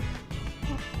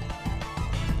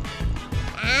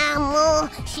ああ、もう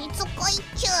しつこいっ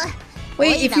ちゅう。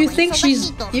 Wait, if you think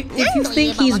he's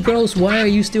gross, why are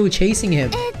you still chasing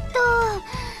him?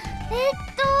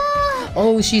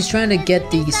 Oh, she's trying to get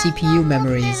the CPU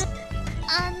memories.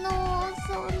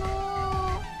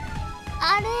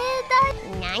 あれだ。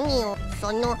何を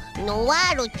そのノワ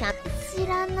ールちゃん。知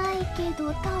らないけ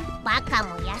ど多分バカ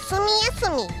も休み休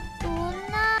み。どん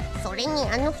な。それに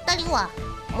あの二人は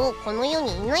もうこの世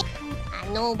にいない。あ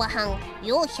のおばはん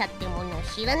容赦ってものを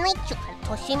知らないっちゅうから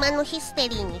豊島のヒステ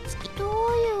リーにつき。どうい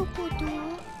うこ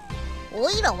と？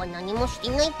おいらは何もして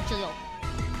ないっちゅよ。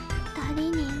二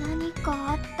人に何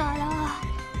かあったら。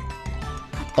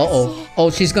Uh-oh. Oh,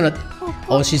 she's gonna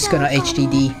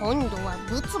HDD. 今度は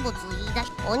ブツブツ言い出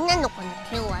し、女の子に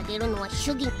手を挙げるのは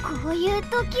主義。こういう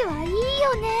時はいいよ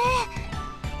ね。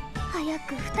早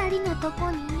く二人のとこ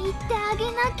に行ってあ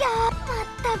げなきゃ。まっ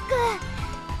たく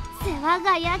世話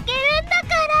が焼けるんだか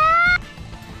ら。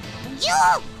ジュ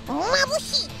ー、眩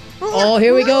しい。Oh,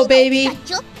 here we go, baby.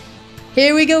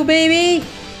 Here we go, baby.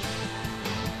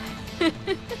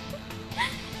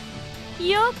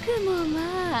 よくも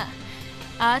まあ。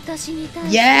私に対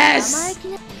して Yes!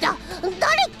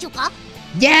 誰っちゅうか？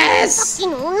 Yes! さっき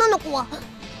の女の子は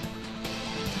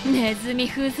ネズミ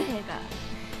風情が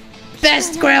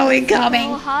Best girl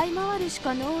incoming! 這い回るし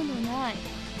か能のない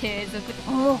低俗。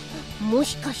も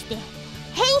しかして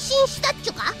変身したっちゅ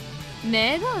うか？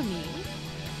女神？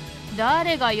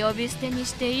誰が呼び捨てに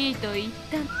していいと言っ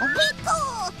たの？ビコ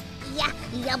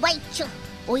ー！やばいっちゅう。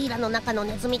おいらの中の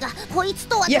ネズミがこいつ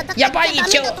とは戦ってダメだ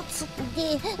と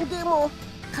でも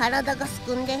体がす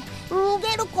くんで逃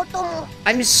げることも。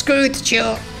 I'm screwed,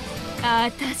 Joe.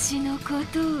 私のこ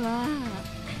とは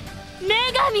女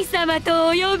神様と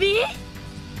お呼び？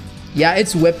 Yeah,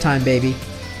 it's whip time, baby.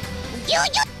 そ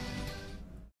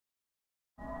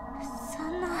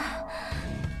んな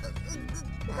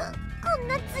こん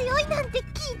な強いなんて聞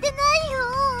いてないよ。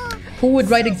 Who would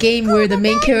write a game where the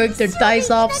main character dies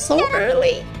off so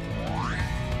early?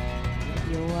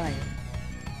 弱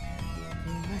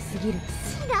すぎる。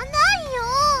知らないよ。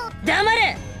黙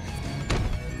れ。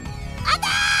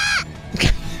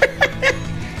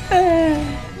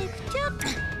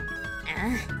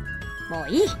もう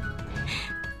いい。終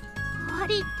わ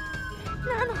りな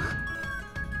の。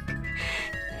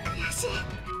悔しい。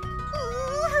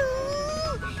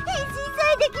変身さ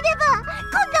えできればこんな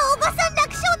おばさん楽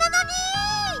勝なのに。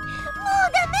もう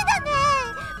ダメだね。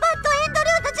バッドエンドル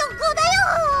ート直行だよ。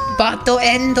バッド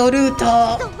エンドルー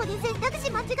ト。どこで選択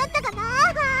肢間違ったかな。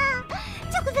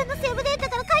直前のセーブデータ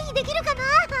から回避できるかな。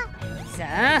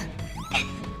さあ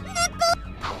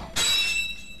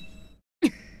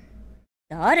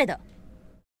誰だ？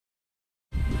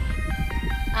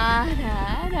あ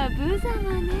らあら無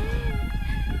様ね。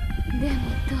でも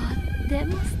とって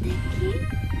も素敵。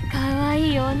可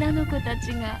愛い女の子た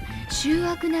ちが醜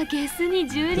悪なゲスに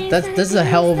蹂躙されている This is a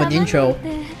hell of an intro.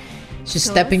 She's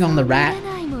stepping on the rat.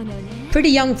 Pretty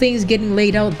young things getting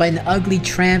laid out by an ugly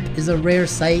tramp is a rare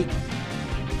sight.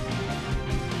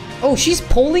 Oh, she's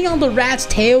pulling on the rat's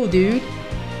tail, dude.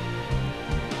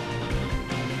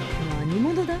 何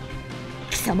者だ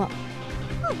貴様。うわ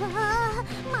あ、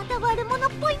また悪者っ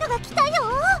ぽいのが来たよ。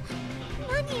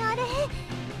何あれ。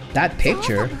 That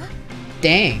picture?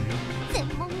 Dang. 専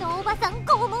門のおばさん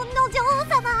拷問の女王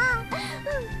様。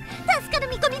助かる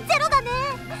見込みゼロだね。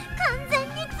完全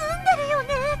に積んでるよね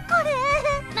これ。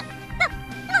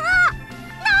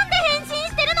なんで変身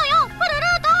してるのよプルル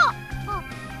ート。あ、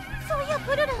そういや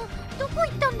プルルどこ行っ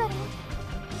たんだろう。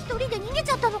一人で逃げ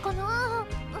ちゃったのかな。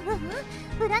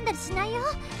恨んだりしないよ。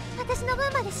私の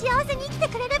分まで幸せに生きて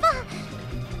くれれば。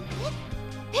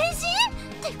変身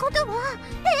ってことは、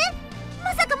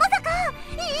まさかまさか、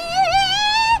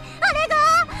あれが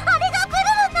プル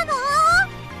ルンなの。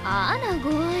あらご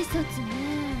挨拶ね。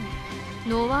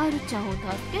ノワールちゃんを助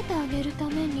けてあげるた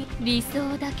めに理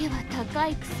想だけは高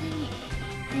いくせに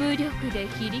無力で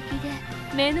非力で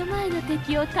目の前の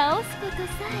敵を倒すことさ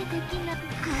えできなく。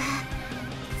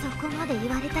そこまで言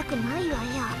われたくないわよ。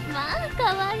まあ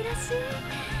可愛らし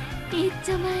い。一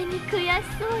丁前に悔し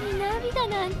そうに涙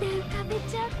なんて浮かべ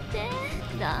ちゃって。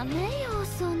ダメよ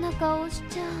そんな顔し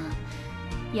ちゃ。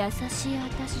優しい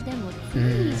私でもつ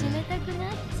いいじめたくな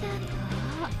っち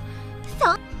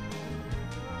ゃう。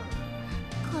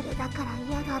これだから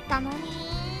嫌だったのに。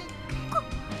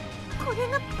これ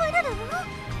がプルルン？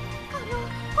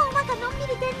ほんわかのんびり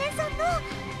天然さんの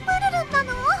プルルンな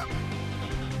の？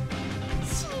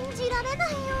信じられな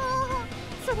いよ。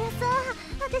そりゃさ、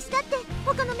私だって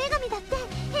他の女神だって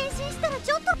変身したら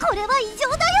ちょっとこれは異常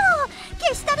だよ。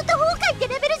ゲシュタルト崩壊って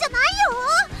レベルじゃないよ。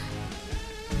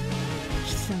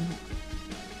貴様、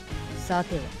さ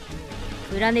ては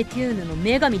プラネテューヌの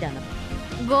女神だな。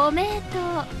ご名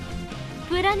答。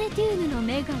プラネテューヌの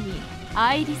女神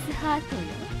アイリスハートよ。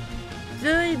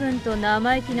随分と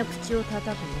生意気な口を叩く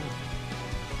ね。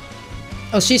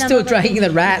Oh, she's still dragging the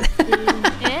rat.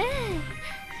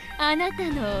 あなた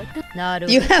のなる。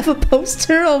 You have a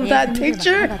poster of that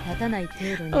picture?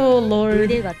 Oh Lord.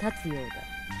 腕が立つようだ。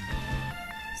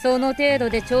その程度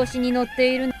で調子に乗っ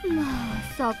ている。ま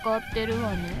あ盛ってる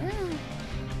わね。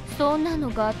そんなの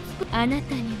があな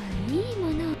たにはいい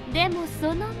もの。でもそ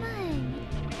の前に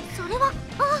それは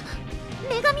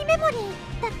女神メモリー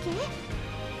だっけ。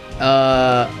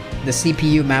The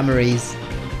CPU memories.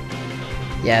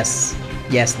 Yes,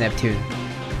 Neptune.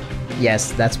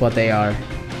 Yes, that's what they are.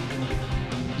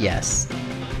 Yes.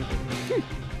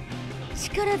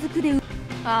 力ずくで。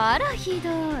あらひど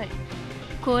い。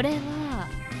これはさ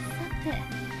て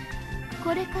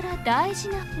これから大事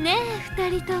なねえ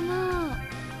二人とも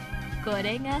こ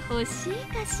れが欲しい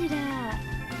かしら。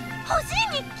欲し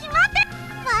いに決まって。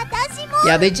私も。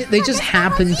 Yeah, they just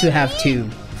happen to have two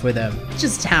for them.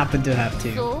 Just happen to have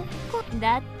two. そう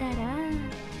だったら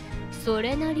そ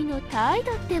れなりの態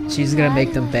度ってものがあるわ。 She's gonna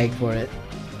make them beg for it.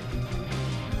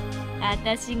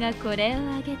 私がこれを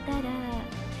あげたら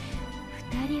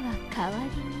二人は代わ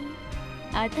りに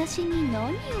私に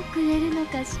何をくれるの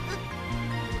かし。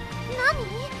何？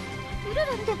プル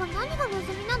ルンでは何が望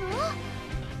みなの？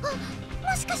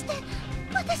もしかして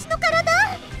私の体？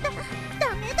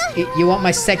ダメだよ。You want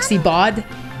my sexy bod?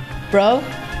 Bro,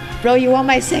 you want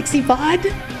my sexy bod? で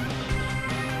も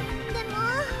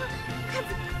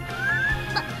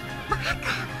バカ。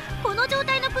この状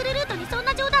態のプルルートにそん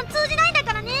な冗談通じないんだ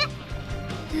からね。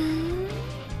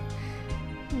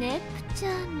ネプちゃ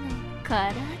んの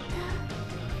体か。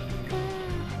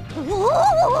お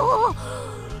お。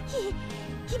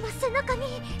今背中に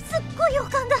すっごい予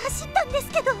感が走ったんです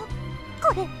けど、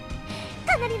これ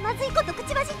かなりまずいこと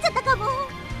口走っちゃったかも。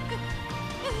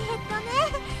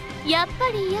やっぱ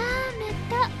りやめ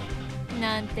た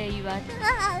なんて言われ。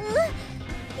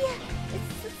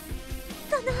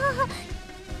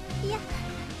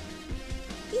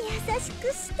優し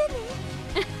くして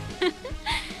ね。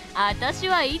私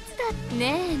はいつだってね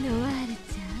えノワールち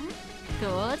ゃん。当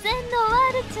然ノワ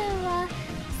ールちゃんは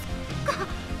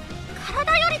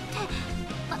体よりって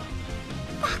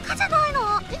バカじゃないの。も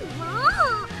う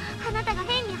あなたが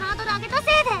変にハードル上げたせ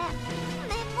いで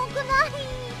面目ない。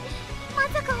ま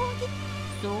さか本気。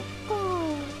そっか。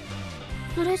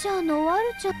それじゃあノワール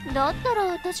ちゃんだったら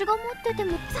私が持ってて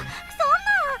も。そんな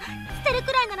捨てる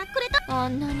くらいならくれた。あ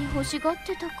んなに欲しがっ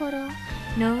てたから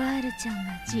ノワールちゃん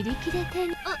が自力で手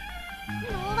に。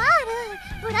ノワー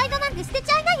ル、プライドなんて捨てち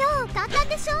ゃいなよ。簡単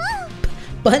でしょ。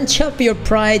Bunch up your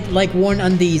pride like worn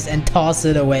undies and toss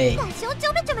it away. 多少ち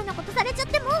ょめちょめなことされちゃっ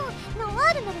てもノワ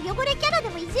ールなら汚れキャラで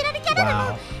もいじら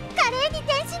Wow. 華麗に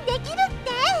転身できるっ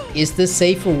て。 Is this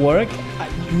safe for work?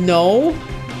 No.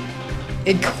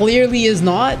 It clearly is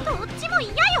not. どっちも嫌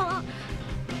よ。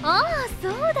ああ、そ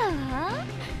うだわ。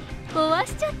壊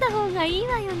しちゃった方がいい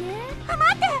わよね。あ、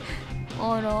待って。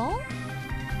あら？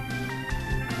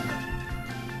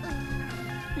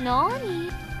何？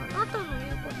あなたの言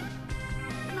うこと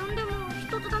何でも一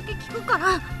つだけ聞くか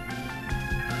ら。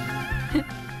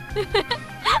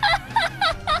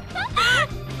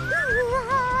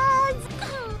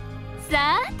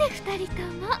さーて二人と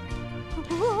も。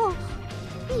おお、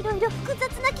いろいろ複雑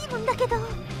な気分だけど、や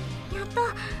っ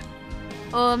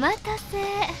と。お待たせ。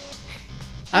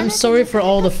 I'm sorry for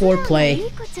all the foreplay.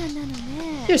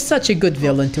 You're such a good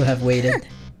villain to have waited.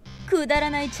 くだら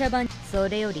ない茶番。そ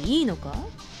れよりいいのか？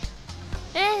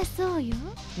ええ、そうよ。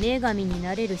女神に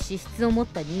なれる資質を持っ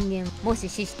た人間、もし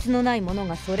資質のない者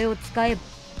がそれを使えば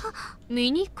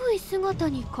醜い姿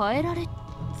に変えられ、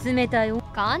冷たい。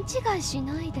勘違いし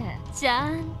ないで。ちゃ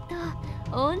ん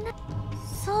と女。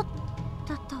そう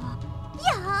だったわ。よ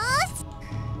ーし。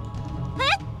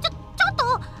ちょっと、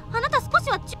あなた少し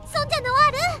はそんじゃの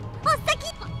ある。お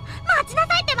先待ちな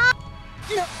さいってば。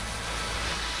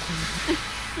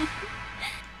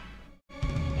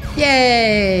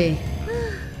Yay!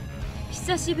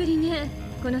 久しぶりね、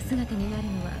この姿になる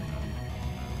のは。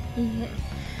いいえ、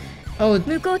 Oh,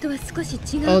 向こうとは少し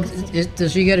違う oh, かしら。 does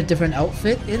she get a different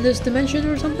outfit in this dimension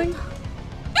or something? 当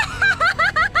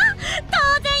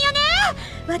然よね。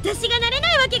私がなれ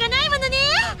ないわけがないものね。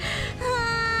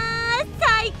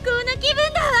最高な気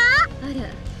分だわ。あら、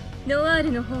ノワー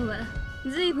ルの方は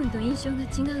随分と印象が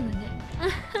違うわね。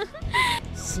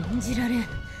信じられん。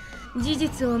事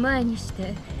実を前にし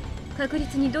て確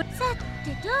実にさて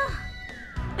と。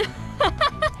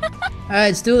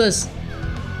Alright, let's do this.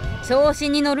 調子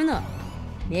に乗るな。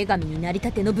女神になり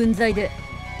たての分際で。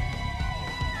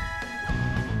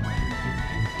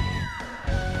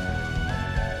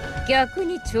逆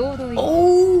にちょうどいい。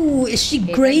Oh, is she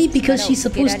great because she's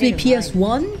supposed to be PS1?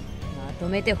 まと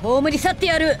めて葬り去って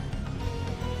やる。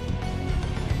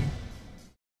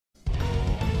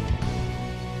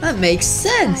That makes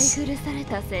sense. 古され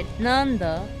たせ。なん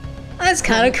だ？ That's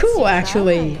kind of cool,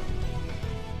 actually.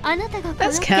 あなたが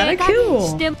That's kind of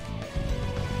cool.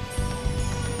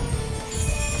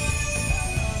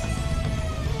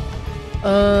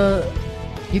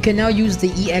 You can now use the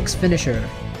EX finisher.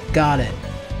 Got it.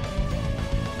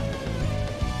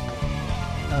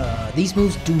 These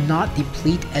moves do not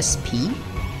deplete SP?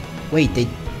 Wait,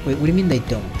 what do you mean they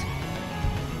don't?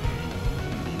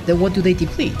 Then what do they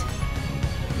deplete?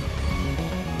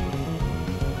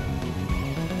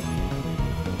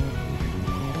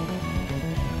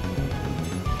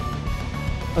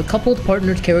 A coupled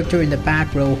partnered character in the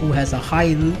back row who has a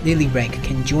high Lily rank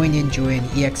can join in during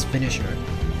EX finisher.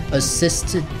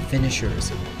 Assisted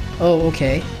finishers. Oh,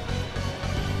 okay.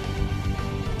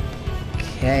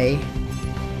 Okay.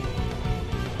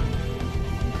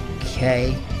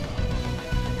 Okay.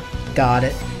 Got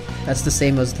it. That's the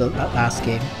same as the last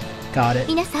game. Got it.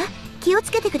 皆さん、気を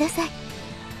つけてください。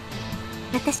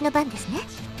私の番ですね。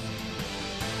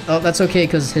 Oh, that's okay,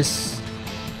 because his...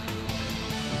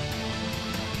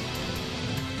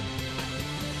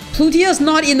 Plutia's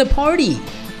not in the party!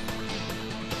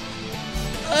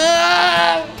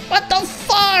 What the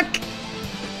fuck?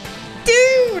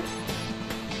 Dude!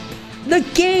 The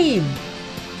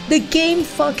game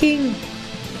fucking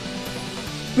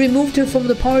removed her from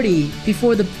the party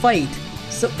before the fight.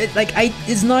 So,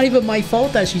 it's not even my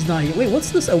fault that she's not here. Wait,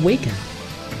 what's this awaken?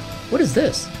 What is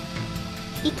this?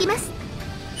 行きます。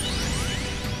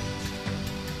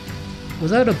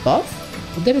 Was that a buff?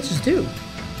 What did it just do?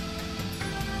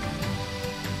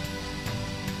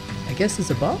 I guess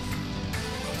it's a buff?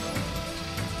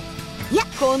 いや、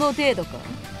この程度か。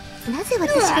なぜ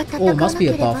私が戦 Oh, わ it な must け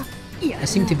be れ a ば。 buff. I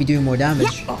seem to be doing more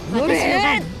damage.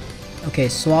 Okay,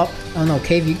 swap. Oh no,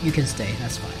 Cave, you can stay.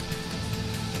 That's fine.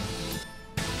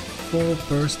 Full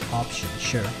burst option,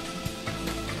 sure.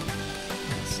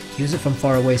 Let's use it from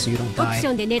far away so you don't オプ die. シ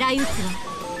ョンで狙い撃つわ。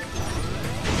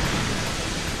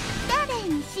誰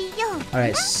にしよう。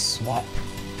 Alright, swap.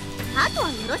 あとは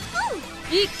よろしく。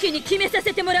一気に決めさ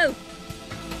せてもらう。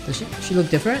 Does she look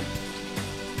different?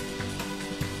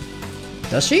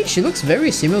 Does she? She looks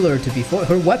very similar to before.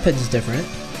 Her weapon is different.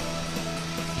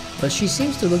 But she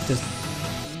seems to look just...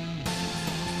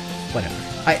 Whatever.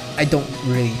 I don't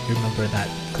really remember that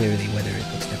clearly whether it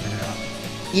looks different or not.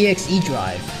 EXE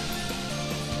drive.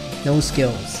 No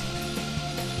skills.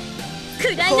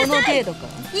 食らいなさい。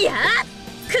いや、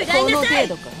食らいなさい。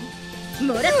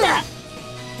もらった。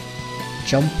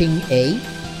 Jumping A?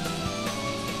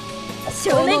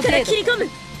 正面から切り込む。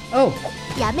Oh.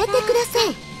 やめてください。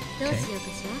 どうしようか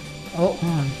しら。 Oh, hold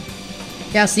on.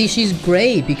 Yeah, see, she's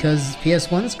gray because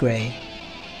PS1's gray.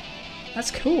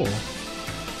 That's cool.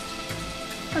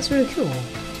 That's really cool.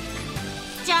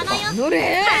 じゃあなよ。乗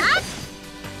れ。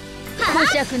小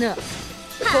尺な。こ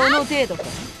の程度か。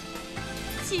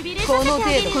しびれさせてあ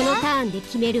げるよ。このターンで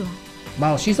決めるわ。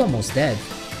 Wow, she's almost dead.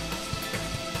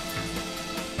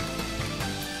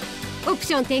 オプ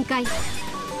ション展開。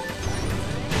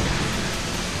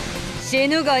死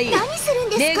ぬがいい。何するん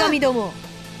です女か。神ども。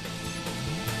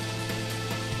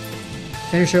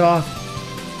 Finish her off.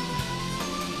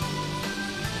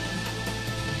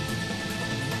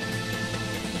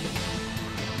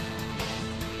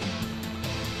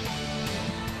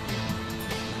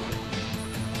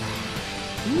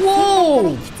 Whoa!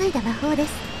 引き継いだ魔法で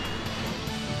す。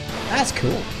 That's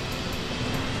cool.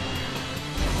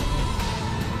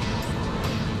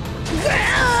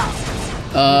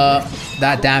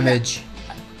 That damage.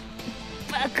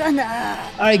 バカな。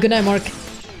 Alright, good night, Mark.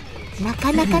 な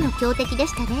かなかの強敵で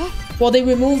したね。 Well, they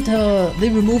removed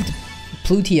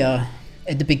Plutia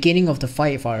at the beginning of the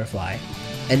fight, Firefly,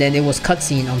 and then it was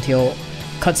cutscene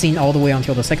all the way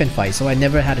until the second fight. So I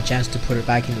never had a chance to put her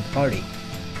back into the party.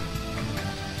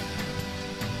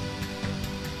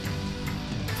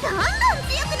 どんどん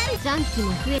強くなる。残機も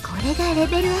増え、これがレ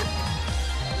ベルアッ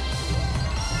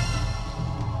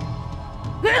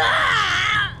プ。楽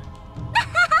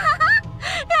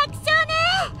勝ね。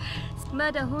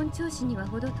まだ本調子には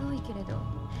程遠いけれど、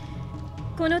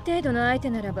この程度の相手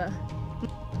ならば。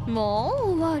もう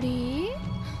終わり？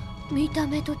見た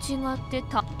目と違って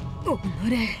た。おの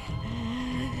れ、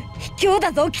卑怯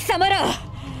だぞ貴様ら。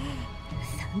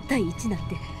3対1なん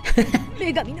て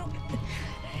女神の。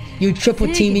 You triple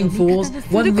teaming fools!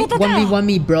 1v1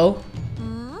 me, bro.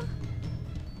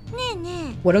 ねえ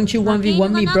ね Why don't you 1v1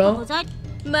 me, bro?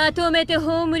 え。まとめて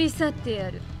葬り去って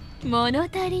やる。物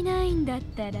足りないんだっ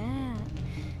たら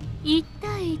1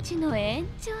対1の延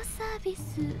長サービス。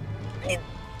かっ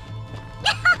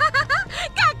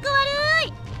こ悪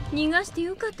い。逃がして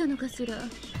よかったのかしら。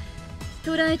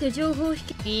捕らえて情報を引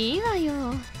き。いいわよ、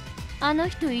あの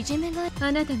人いじめが。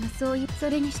あなたがそういう。そ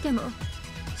れにしても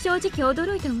正直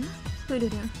驚いたわフル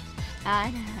ルン。あ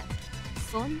ら、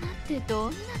そんなってど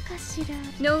んなかしら。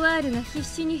ノワールが必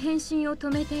死に変身を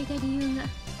止めていた理由が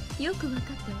よく分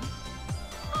かった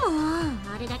わ。もう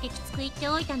あれだけきつく言って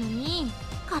おいたのに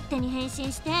勝手に変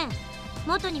身して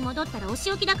元に戻ったらお仕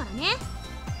置きだからね。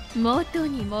元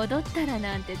に戻ったら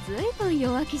なんてずいぶん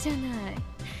弱気じゃない。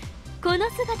この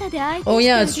姿で相手 Oh し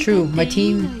て yeah, あ it's げた true. って My い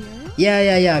いの team. よ。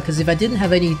 Yeah. Because if I didn't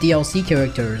have any DLC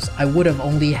characters, I would have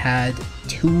only had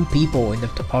 2 people in the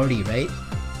party, right?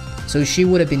 So she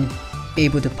would have been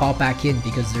able to pop back in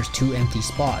because there's 2 empty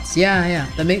spots. Yeah.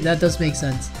 That does make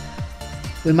sense.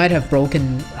 We might have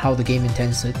broken how the game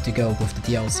intends it to go with the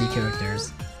DLC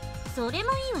characters. それ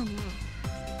もいいわね。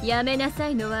やめなさ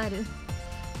いノワール。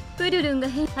フルルンが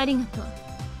ありがとう。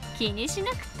気にし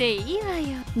なくていいわ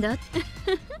よ。だって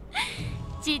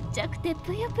ちっちゃくて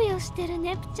ぷよぷよしてる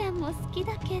ネプちゃんも好き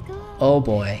だけど、 Oh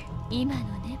boy. 今の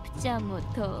ネプちゃんもと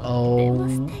っても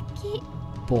素敵。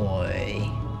 Boy.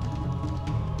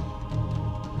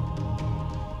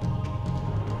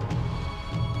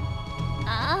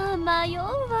 ああ、迷うわ。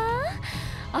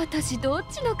私どっ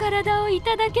ちの体をい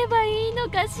ただけばいいの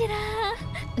かしら。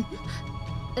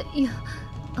いや、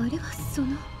あれはそ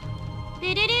の。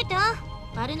ベルルート、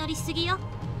悪乗りしすぎよ。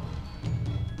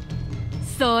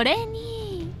それ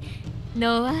に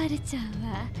ノワールちゃん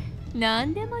は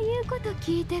何でも言うこと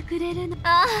聞いてくれるの。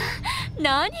ああ、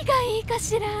何がいいか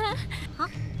しら。は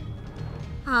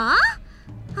あ？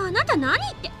あなた何言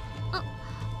って。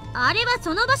あれは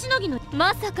その場しのぎの。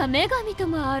まさか女神と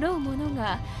もあろうもの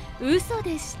が嘘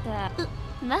でした。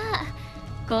まあ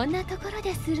こんなところ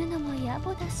でするのも野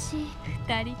暮だし、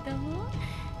2人とも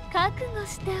覚悟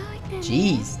しておいてね。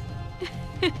 Jeez.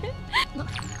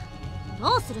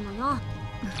 どうするのよ。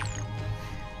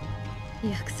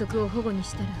約束を保護に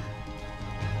した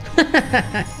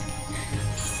ら。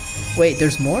Wait,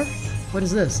 there's more? What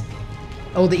is this?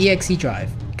 Oh, the EXE drive.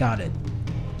 Got it.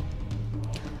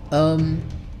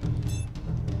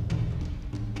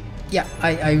 Yeah,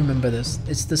 I remember this.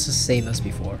 This is the same as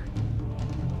before.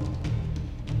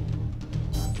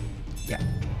 Yeah.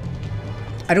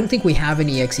 I don't think we have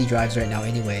any EXE drives right now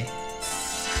anyway.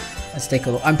 Let's take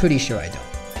a look. I'm pretty sure I don't.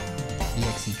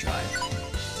 EXE drive.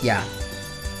 Yeah.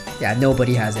 Yeah,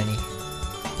 nobody has any.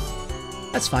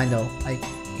 That's fine though. I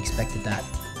expected that.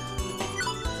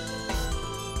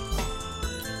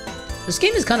 This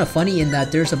game is kind of funny in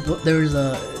that there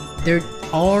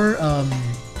are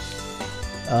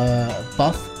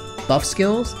buff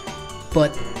skills,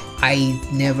 but I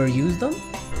never used them.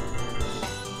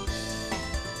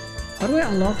 How do I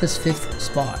unlock this 5th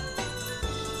spot?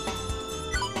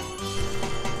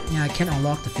 Yeah, I can't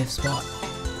unlock the 5th spot.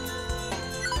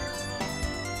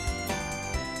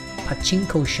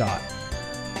 Pachinko shot.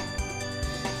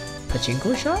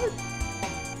 Pachinko shot?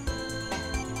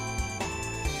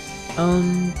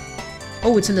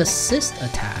 Oh, it's an assist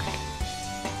attack.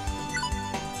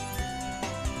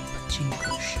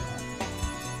 Pachinko shot.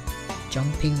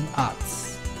 Jumping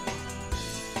arts.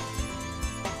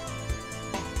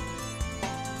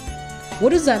 What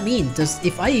does that mean?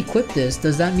 If I equip this,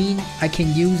 does that mean I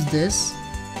can use this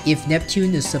if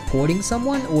Neptune is supporting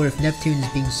someone or if Neptune is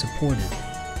being supported?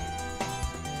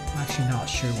 I'm actually not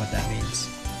sure what that means.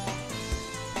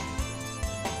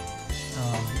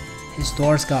 His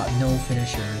door's got no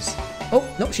finishers. Oh,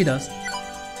 no, she does.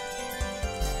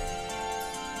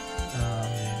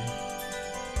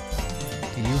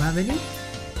 Do you have any?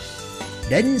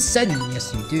 Ren Sen,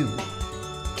 yes you do.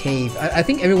 Cave. I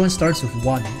think everyone starts with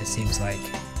 1, it seems like.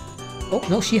 Oh,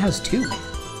 no, she has 2.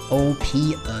 OP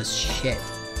as shit.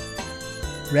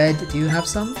 Red, do you have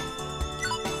some?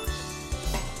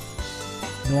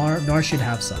 Noir should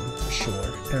have some, for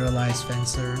sure. Paralyzed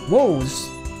Fencer. Whoa!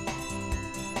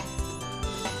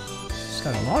 She's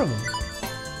got a lot of them.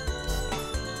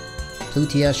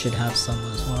 Plutia should have some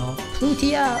as well.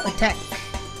 Plutia, attack!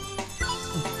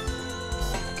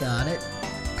 Got it.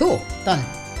 Cool, done.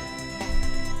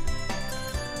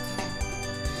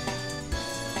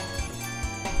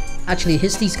 Actually,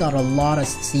 Histy's got a lot of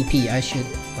CP. I should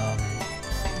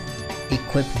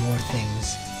equip more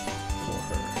things for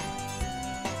her.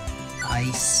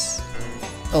 Ice.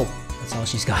 Oh, that's all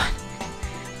she's got.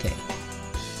 Okay.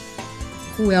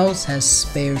 Who else has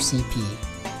spare CP?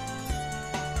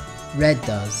 Red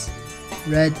does.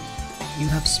 Red, you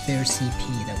have spare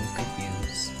CP that we could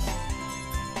use.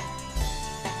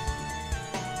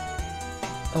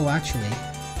 Oh, actually,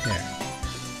 there.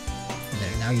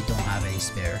 There, now you don't have any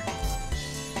spare.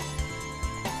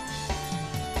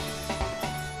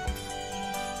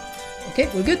 Okay,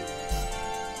 we're good.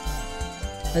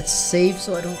 Let's save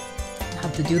so I don't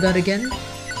have to do that again.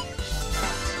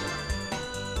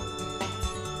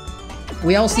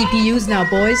 We all CPUs now,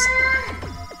 boys.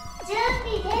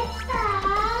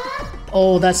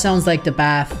 Oh, that sounds like the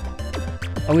bath.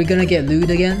 Are we gonna get lewd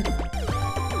again?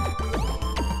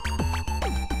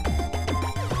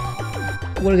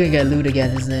 We're gonna get lewd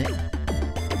again, isn't it?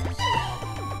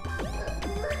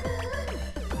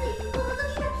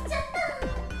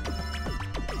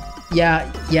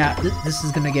 Yeah, this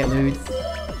is gonna get lewd.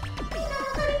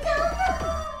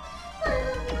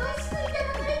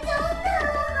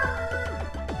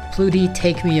 Pluty,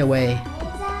 take me away.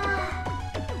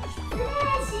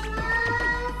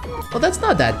 Well, that's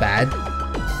not that bad.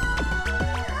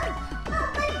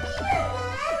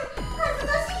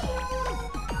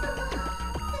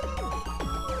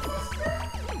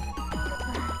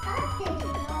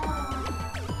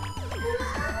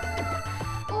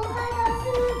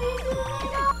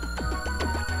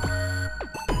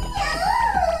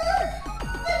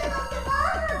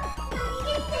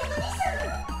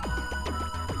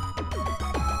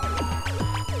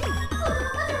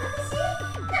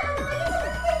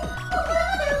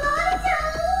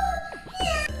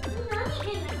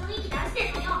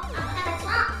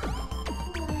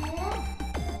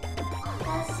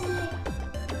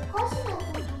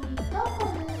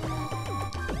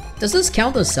 Does this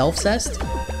count as self-cessed?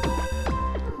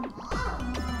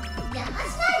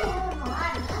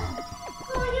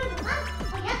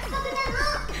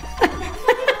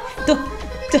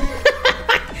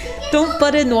 Don't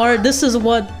butt in, Noir. This is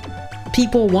what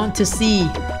people want to see.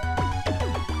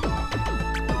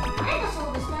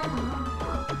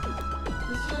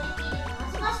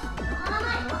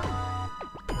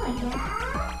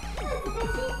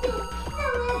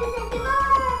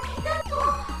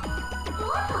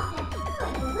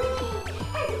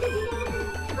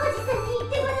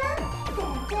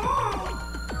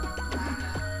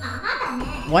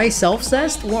 Why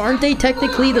self-cessed? Well, aren't they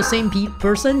technically the same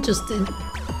person?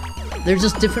 They're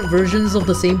just different versions of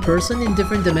the same person in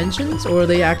different dimensions? Or are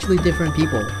they actually different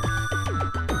people?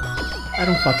 I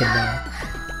don't fucking know.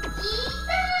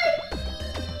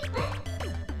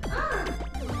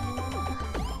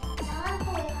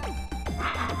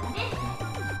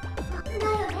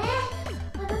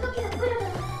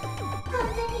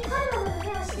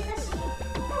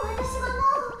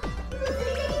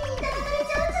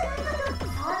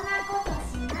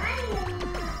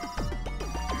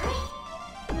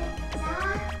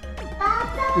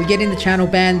 We're getting the channel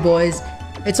banned, boys.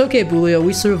 It's okay, Bulio.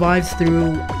 We survived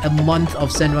through a month of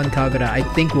Senran Kagura. I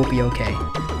think we'll be okay.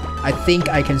 I think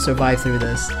I can survive through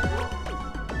this.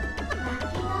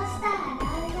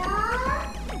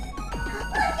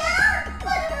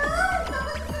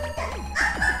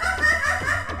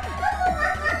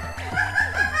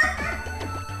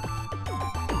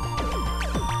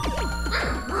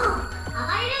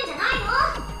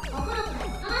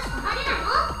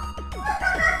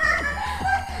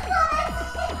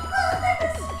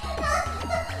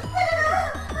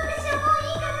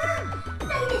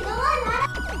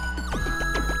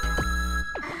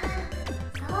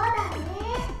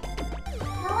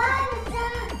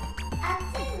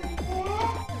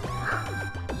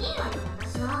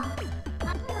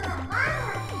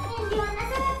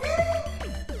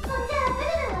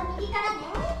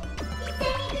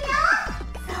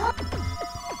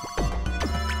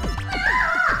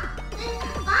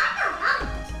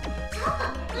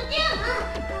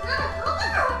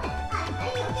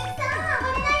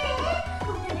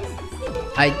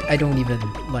 I don't even,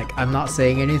 like, I'm not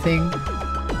saying anything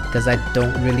because I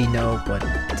don't really know what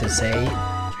to say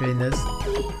during this.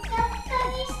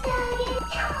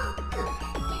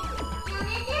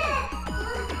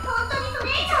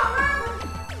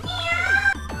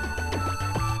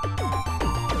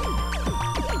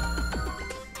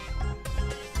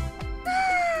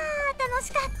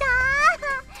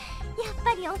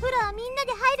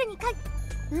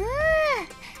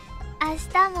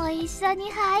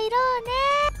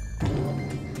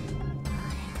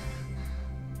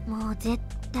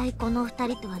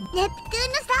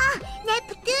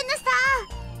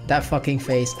 That fucking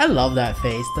face. I love that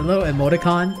face. The little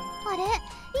emoticon.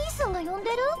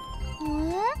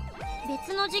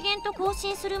 別の次元と交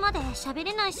信するまで喋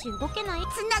れないし動けない。つ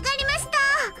ながりました。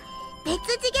別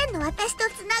次元の私と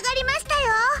つながりましたよ。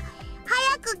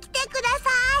早く来てくださ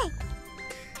い。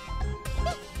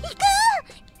行く。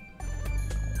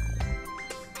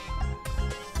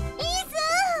イース、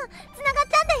つながっ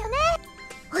たんだよね。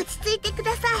落ち着いてく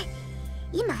ださい。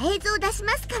今映像出し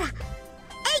ますから。イ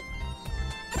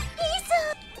ース、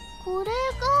これが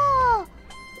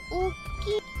大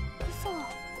きいさ。イー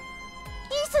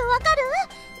スわかる？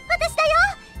私だよ、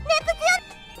ネプテュ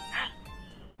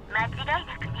ーン。はい、間違い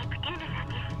なくネプテューヌさん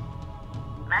です。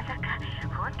まさか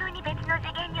本当に別の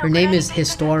次元に。Her name is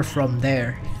Histor from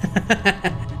there.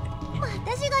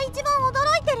 私が一番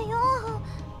驚いてるよ。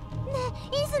ね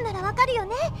え、イースならわかるよ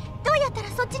ね。どうやったら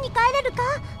そっちに帰れるか？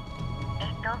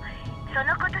そ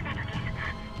のことなのですが、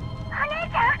お姉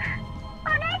ち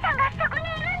ゃんがそこにい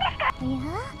るんですか？いや、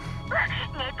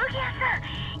ネプギアさん、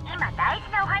今大事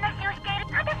なお話をしてい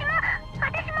る。私も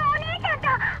お姉ちゃんと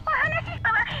お話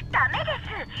ダメで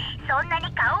す。そんな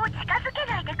に顔を近づけ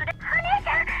ないでくれ。お姉ち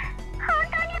ゃん、本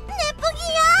当に。ネプギ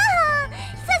ア、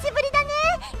久しぶりだね。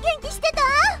元気してた？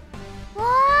わ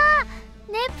あ、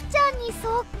ネプちゃんに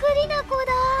そっくりな子だ。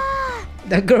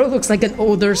That girl looks like an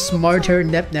older, smarter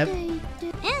Nep Nep. ど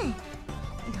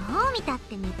う見たっ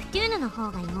てネプテューヌの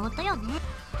方が妹よね。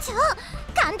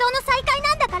感動の再会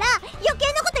なんだから余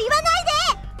計なこと言わないで。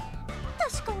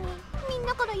確かにみん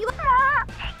なから言わ。もう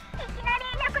いきなりい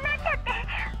なくなっちゃって、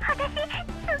私すっ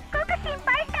ごく心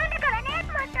配したんだからね。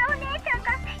またお姉ちゃん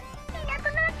がいなく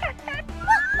なっちゃった。泣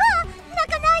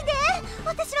かないで。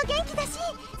私は元気だし、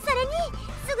それに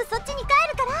すぐそっちに帰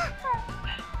るから。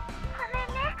ごめ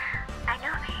んね。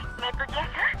ネプギアさ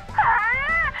ん。ネ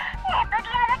プギ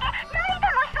アだけ何楽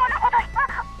しそうなことした。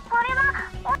これは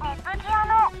ネプギア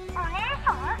のお姉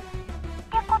さんっ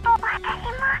てこと。私も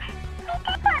見て。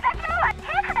私もち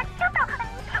ょっと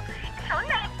そん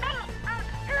ないっぺんに。イ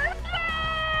エーイ。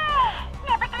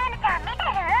ネプテューヌちゃん見てる？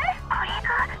これが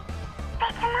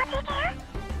別の次元？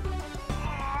へ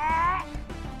え、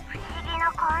不思議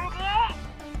な感じ。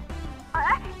な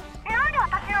んで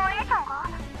私のお姉ちゃんが？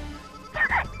ちょっ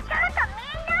とみん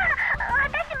な、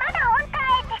私まだオンタイ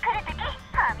って来るときお土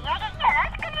産よろ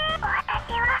しくね。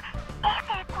私はって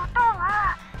こと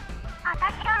は、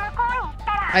私が向こうに行っ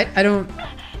たら I don't. み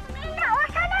んな押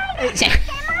さないで。狭いよ。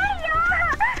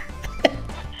い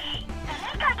い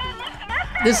加減にしなさ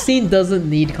い。 This scene doesn't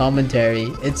need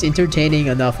commentary. It's entertaining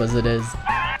enough as it is.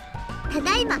 た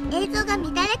だいま映像が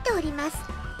乱れております。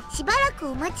しばらく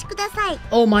お待ちください。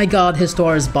 Oh my god,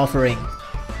 Histor is buffering.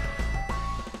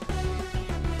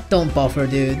 Don't buffer,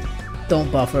 dude.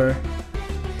 Don't buffer.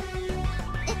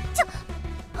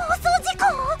 放送事故？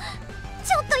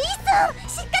ちょっとイースン、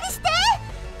しっかりして。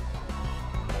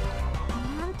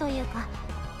なんというか、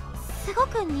すご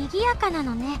く賑やかな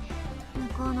のね、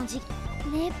向こうのネプ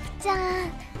ちゃん、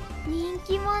人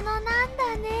気者なんだ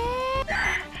ね。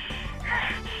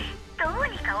どう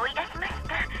にか追い出しまし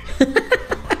た。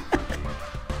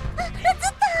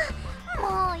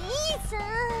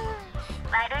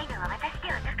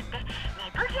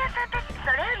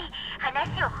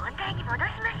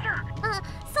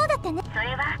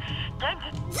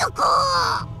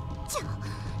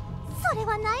それ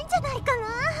はないんじゃないか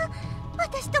な。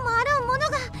私ともあろうもの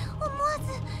が思わず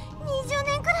20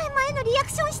年くらい前のリアク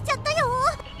ションしちゃったよ。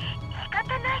仕方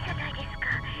ないじゃないです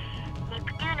か。ネプ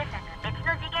テューヌさんが別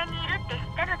の次元にいるって知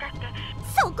ったのだって。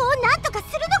そこをなんとか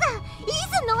するのがイー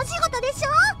スンのお仕事でしょ。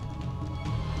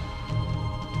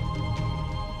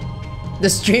The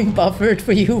stream buffered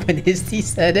for you when Histy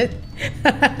said it.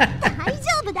 大丈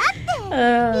夫だって。イ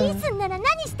ースンなら何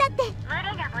したって。無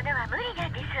理なものは無理な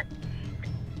んです。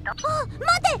あ、待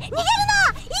て、逃げるな。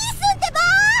イースンってば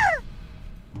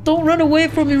ー。 Don't run away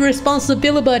from your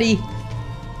responsibility.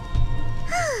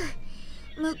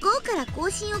 向こうから更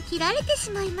新を切られて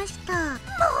しまいました。もうやっ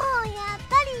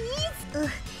ぱりいいっ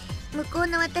す。向こう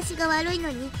の私が悪いの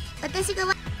に私が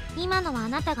今のはあ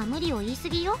なたが無理を言い過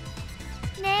ぎよ。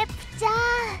ネプちゃん、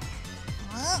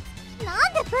な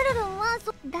んでプルルンは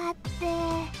だって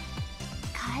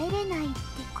帰れないって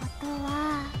こと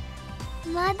は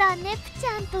まだネプち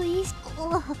ゃんと一緒。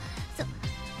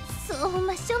そう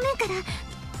真正面から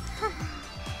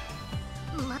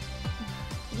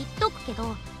言っとくけ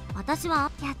ど、私は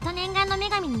やっと念願の女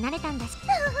神になれたんだし。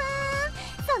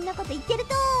そんなこと言ってる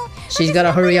と She's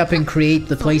gotta hurry up and create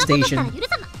the PlayStation. じ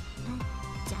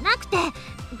ゃなくて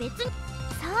別に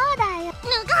そうだよ。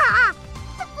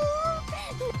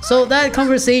So that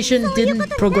conversation didn't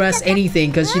progress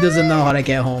anything because she doesn't know how to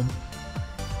get home.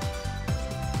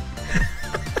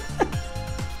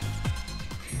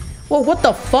 Whoa, what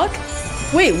the fuck?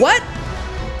 Wait, what?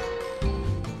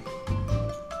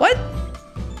 What?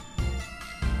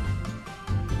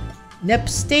 Nep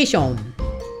Station.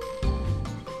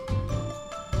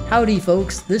 Howdy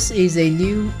folks, this is a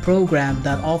new program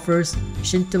that offers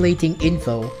scintillating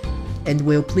info and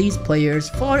will please players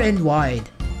far and wide.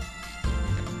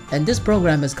 And this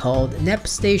program is called Nep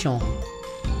Station.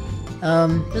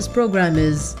 This program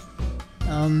is...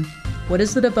 what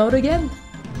is it about again?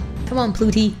 Come on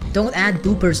Pluty, don't add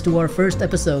bloopers to our first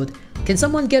episode. Can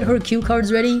someone get her cue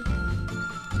cards ready?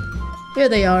 Here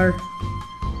they are.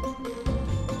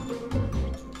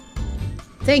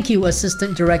 Thank you,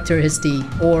 Assistant Director Histy,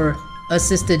 or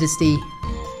Assisted Histy.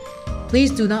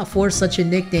 Please do not force such a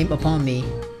nickname upon me.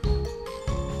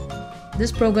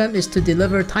 This program is to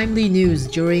deliver timely news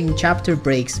during chapter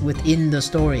breaks within the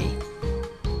story.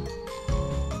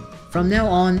 From now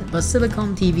on,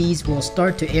 Basilicom TVs will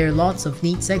start to air lots of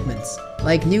neat segments,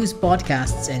 like news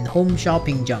podcasts and home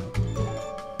shopping junk.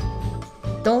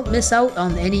 Don't miss out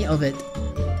on any of it.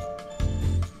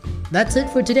 That's it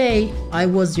for today. I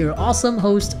was your awesome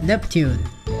host, Neptune.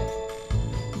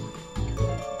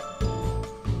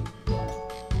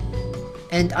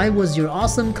 And I was your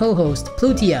awesome co-host,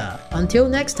 Plutia. Until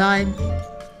next time.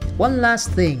 One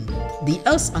last thing. The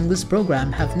us on this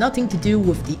program have nothing to do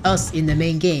with the us in the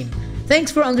main game.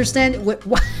 Thanks for understanding. What?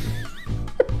 What?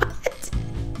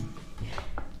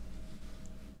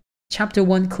 Chapter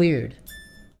 1 cleared.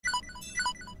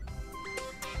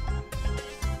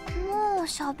 もう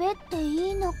喋って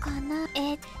いいのかな。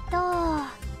ネ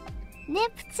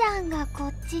プちゃんがこ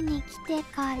っちに来て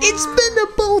から It's been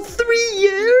about 3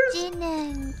 years? 1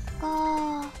年か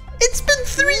It's been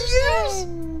 3 years? 2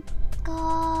年か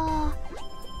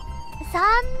3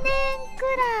年く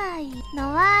らい。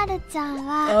ノワールちゃん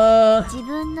は自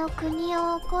分の国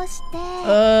を起こして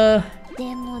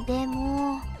で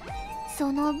も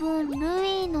その分ル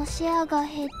イのシェアが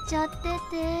減っちゃって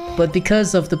て But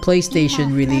because of the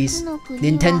PlayStation release,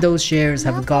 Nintendo's shares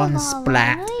have gone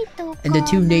splat, and the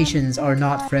two nations are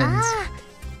not friends.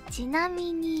 ちな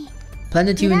みに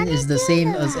Planetune is the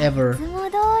same as ever, いつも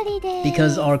通りで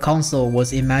because our console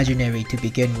was imaginary to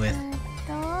begin with.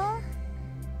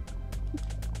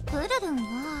 プルルン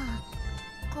は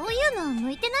こういうの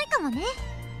向いてないかもね。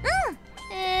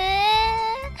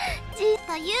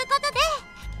ということで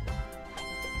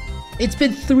It's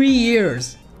been 3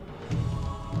 years.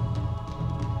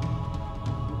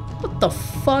 What the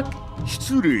fuck?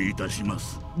 失礼いたしま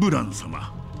す、ブラン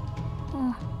様。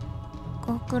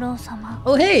ご苦労様。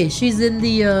 Oh hey, she's in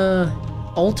the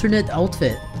alternate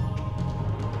outfit.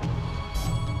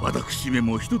 私め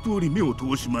も一通り目を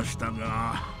通しました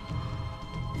が、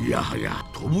やはや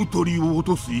飛ぶ鳥を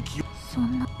落とす勢い。そ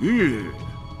んな。え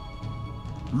え。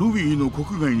ルイの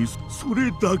国外にそれ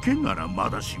だけならま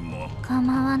だしも。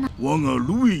構わない。我が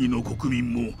ルイの国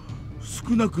民も少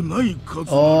なくない数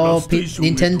の Oh, ラステーション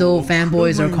へと Nintendo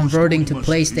fanboys are converting to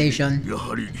PlayStation. や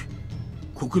はり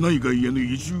国内外への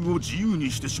移住を自由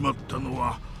にしてしまったの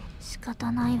は仕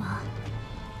方ないわ。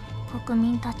国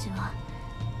民たちは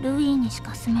ルイーにし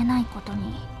か住めないこと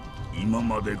に。今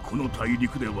までこの大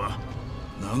陸では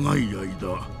長い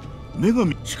間女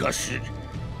神しかし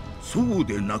そう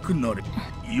でなくなれ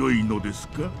良いのです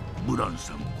か。ブラン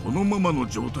さん、このままの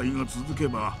状態が続け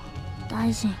ば。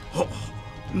大臣。は、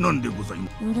なんでございま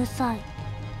す。うるさい。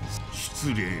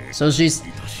失礼。So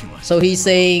he's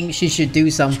saying she should do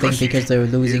something because they're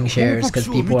losing shares because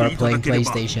people are playing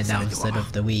PlayStation now instead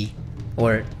of the Wii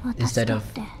or instead of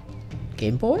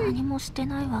Game Boy? 何もして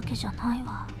ないわけじゃない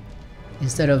わ。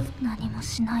 Instead of 何も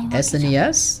しないわけじゃ。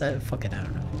 SNES? Fucking I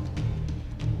don't know.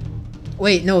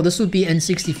 Wait, no, this would be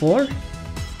N64?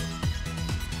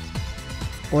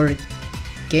 Or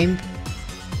Game...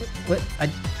 What? I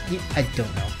don't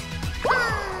know.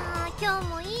 今日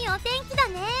もいいお天気だ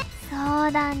ね。そ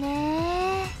うだ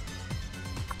ね。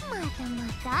ま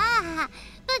た。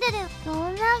そ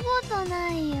んなことな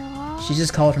いよ。 She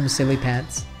just called him silly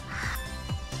pants.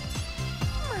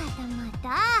 また。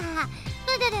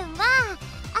プデルンは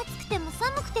暑くても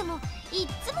寒くてもいっ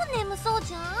つも眠そう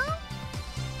じゃん。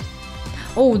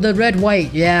 Oh, the red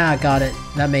white. Yeah, got it.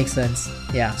 That makes sense.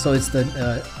 Yeah, so it's the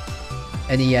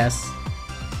NES.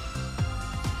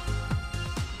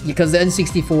 Because the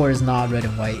N64 is not red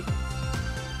and white.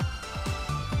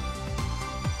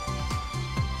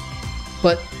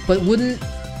 But wouldn't,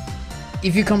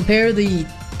 if you compare the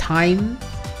time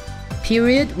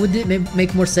period, would it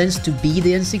make more sense to be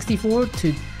the N64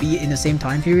 to be in the same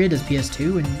time period as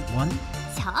PS2 and 1? し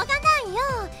ょうがないよ。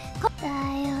だよ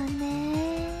ね。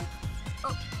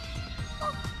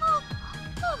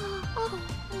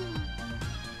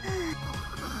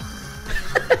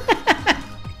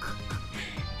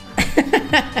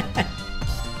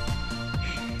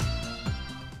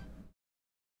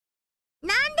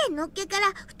なんでのっけから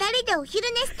2人でお昼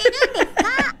寝してるんですか？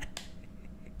や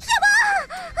ば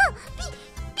ー！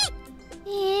ひ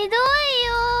どいよ。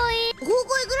大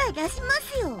声ぐらい出しま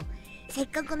すよ。せっ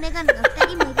かく女神が2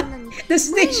人もいるのに。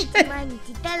This nation, 毎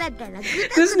日ダラダラグダグ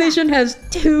ダ。 this nation has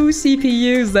 2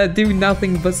 CPUs that do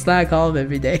nothing but slack off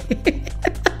every day.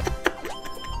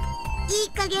 いい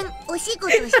加減お仕事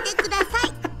してくださ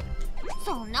い。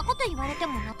そんなこと言われて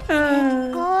もな。最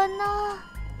高の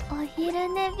お昼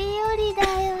寝日和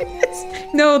だよね。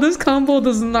No, this combo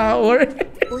does not work.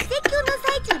 お説教の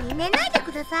最中に寝ないで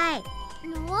ください。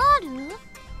ノワール？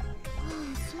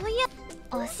そういや、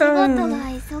お仕事が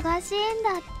忙しいんだ。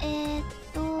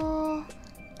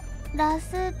ラ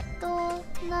スト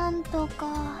なんと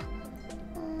か、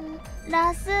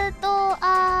ラスト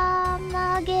アー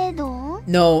マゲドン？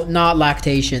 No, not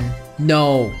lactation.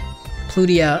 No.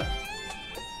 Plutia.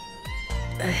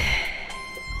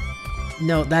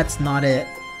 No, that's not it.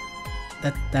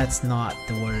 That's not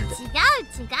the word. 違う。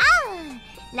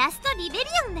ラストリベリ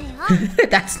オンだよ。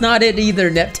That's not it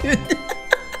either, Neptune.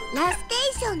 ラステ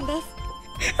ーションです。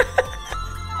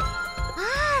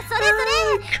それ。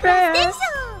ラステーショ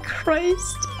ン。Christ. し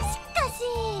かし、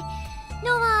ノ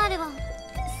ワールは。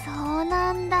そう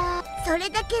なんだ。それ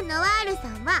だけノワールさ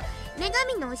んは女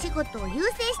神のお仕事を優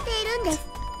先しているんです。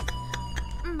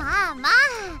まあ、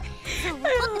そ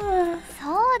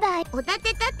うだよ。おだ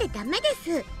てたってダメで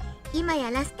す。今や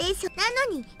ラステーションな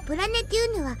のにプラネテ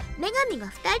ューヌは女神が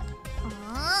2人。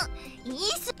イー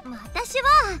ス、私は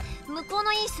向こう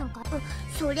のイースンか。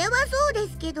それはそうで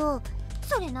すけど、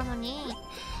それなのに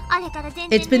あれから全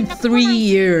然 It's been 3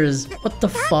 years. What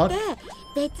the fuck? だって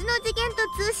別の次元と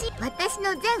通信、私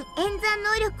の全演算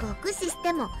能力を駆使し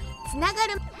てもつなが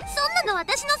る。そんなの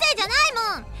私のせいじゃない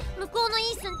もん。向こうのイー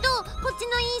スンとこっち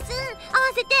のイースン合わ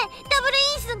せてダブルイ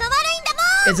ースンが悪いんだ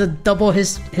もん。 It's a double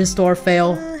Histor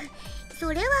fail.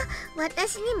 それは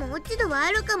私にも落ち度は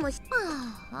あるかもしれない。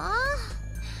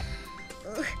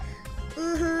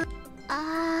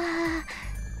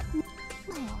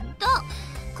ほんと、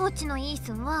こっちのイー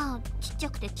スンはちっちゃ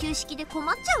くて旧式で困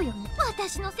っちゃうよね。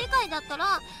私の世界だったら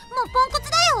もうポンコツ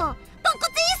だよ。ポンコ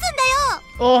ツイースン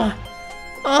だよ。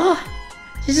Oh,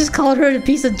 she just called her a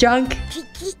piece of junk.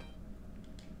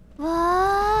 わ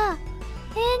あ、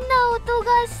変な音が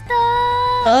し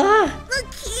た。ム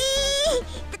キー。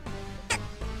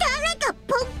誰が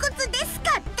ポンコツです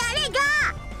か？誰が？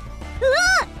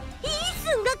イー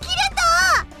スンが切れた。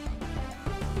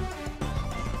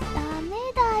ダメ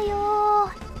だよ。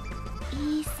イ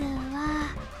ースンは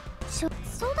そ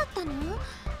うだったの？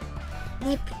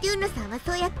ネプテューヌさんは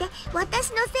そうやって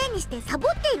私のせいにしてサボ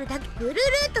っているだけ。ブルール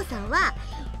ートさんは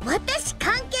私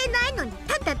関係ないのに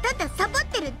ただただサボっ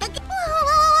てるだけ。暴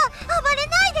れ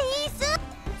ないでイースン。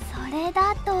それ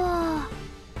だとそん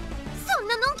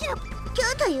なのんきな今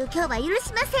日という今日は許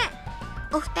しません。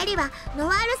お二人はノ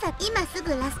ワールさん今す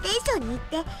ぐラステーションに行っ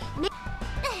て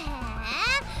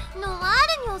ノワー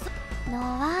ルにノ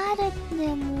ワールで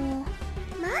も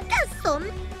まだそんや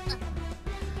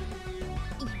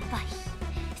ばい。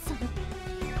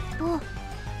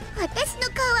私の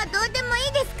顔はどうでもい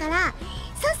いですから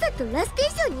さっさとラステー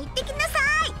ションに行ってきなさ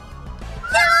い。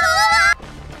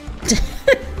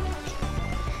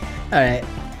 Alright.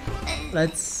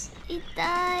 Let's... 痛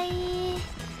い。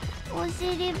お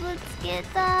尻ぶつけ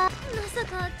た。まさ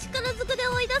か力ずくで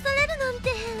追い出されるなん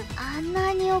て。あん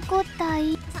なに怒った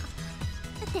い。って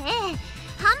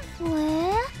半分。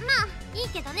まあいい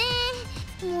けどね。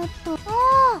もっと。お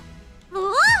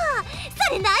お、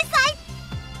それナイスアイ。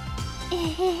え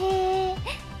へへ、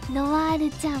ノワー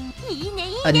ルちゃんいいね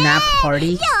いいね。 A nap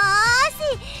party? よーし、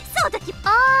そうだき。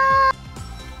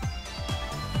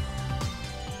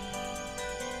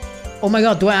Oh my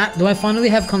god, do I finally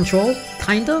have control?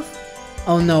 Kind of?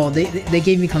 Oh no, they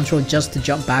gave me control just to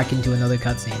jump back into another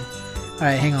cutscene.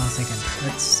 Alright, hang on a second.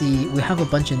 Let's see. We have a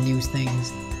bunch of new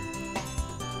things.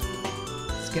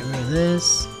 Let's get rid of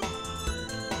this.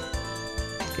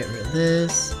 Let's get rid of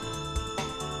this.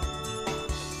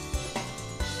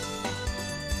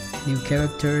 New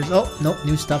characters. Oh, nope,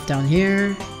 new stuff down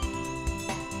here.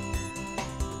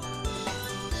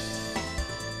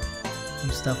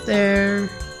 New stuff there.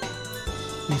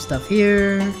 New stuff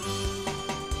here.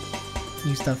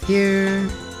 New stuff here.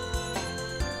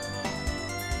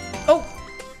 Oh!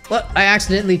 What? I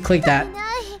accidentally clicked that.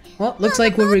 Well, looks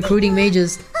like we're recruiting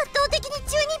mages.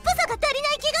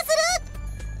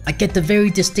 I get the very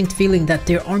distinct feeling that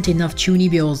there aren't enough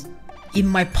Chunibyos in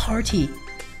my party.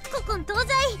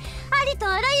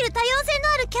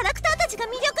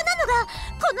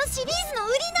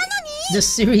 This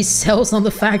series sells on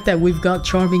the fact that we've got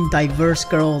charming, diverse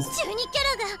girls.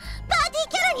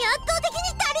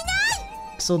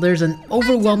 So there's an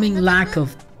overwhelming lack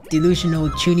of delusional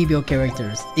Chunibyo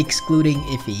characters, excluding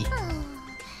Iffy.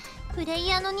 プレイ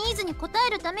ヤーのニーズに応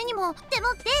えるためにもで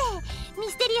もってミ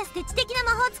ステリアスで知的な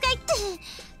魔法使いって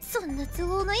そんな都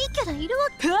合のいいキャラいるわ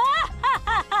け。ね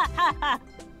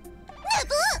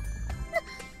ぶ、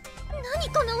何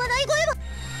この笑い声は。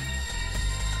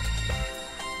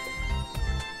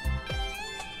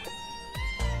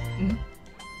ん？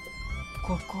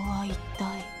ここは一体。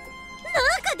なん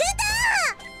か出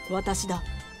た！私だ。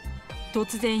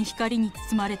突然光に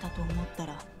包まれたと思った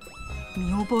ら。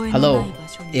Hello,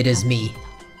 it is me.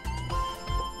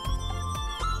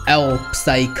 El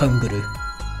Psy Kunguru.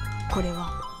 これ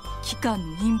は機関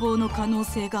の陰謀の可能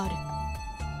性がある。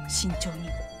慎重に、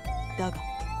だが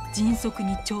迅速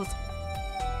に調査。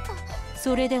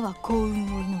それでは幸運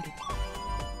を祈る。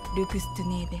ルクスト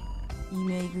ネーベ、イ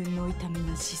メイ軍の痛み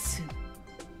な指数。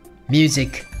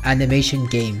Music Animation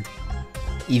Game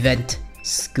Event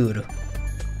School.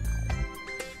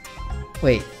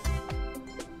 Wait.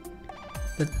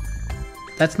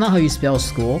 That's not how you spell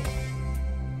school.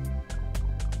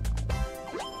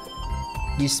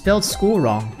 You spelled school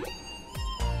wrong.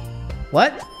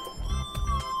 What?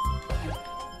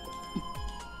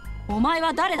 お前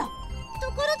は誰だ？と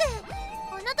ころで、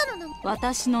あなたの名前。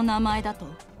私の名前だと。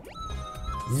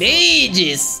メ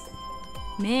ジス。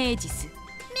メジス。メ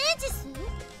ジス？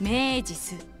メジ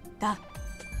スだ。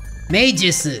メ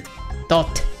ジス。ドット。わか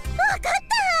った。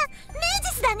メジ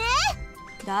スだね。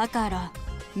だから。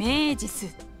メージ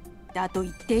スだと言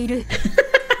っている。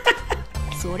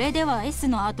それでは S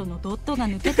の後のドットが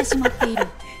抜けてしまっている。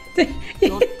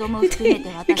ドットも含めて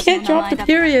私の名前だ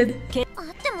から。あって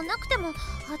もなくても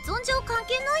発音上関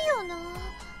係ないよな。ま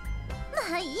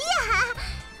あいいや。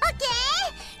オッケ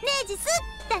ー。メージス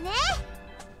だね。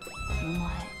お前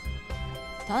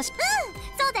確か。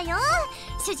そうだよ。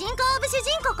主人公オブ主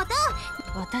人公こ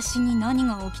と。私に何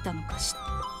が起きたのか知って。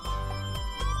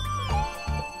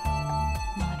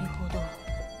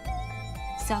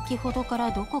先ほどか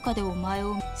らどこかでお前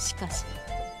をしかし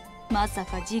まさ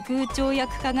か時空跳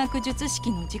躍科学術式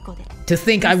の事故で To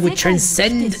think I would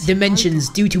transcend dimensions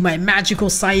due to my magical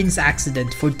science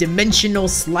accident for dimensional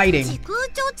sliding. 時空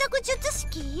跳着術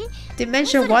式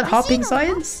Dimension what? Hopping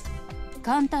science?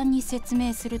 簡単に説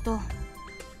明すると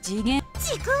時空を超える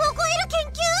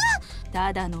研究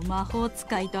ただの魔法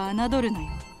使いと侮るなよ。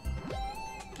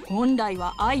本来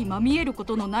は相まみえるこ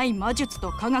とのない魔術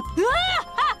と科学。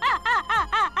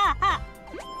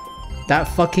That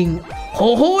fucking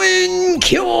Hohoen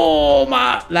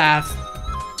Kyoma laugh.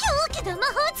 狂気の魔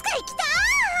法使い来た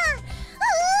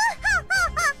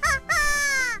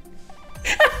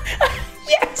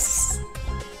Yes!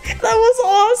 That was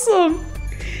awesome!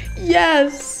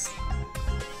 Yes!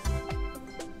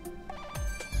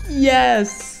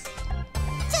 Yes!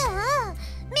 じゃあ、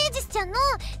メイジスちゃんの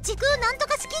時空なんと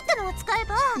か式ってのを使え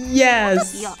ば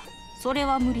Yes! いや、それ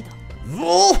は無理だ。時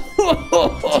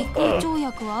空跳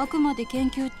躍はあくまで研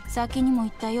究。先にも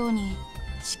言ったように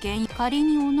試験仮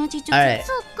に同じ術。Alright.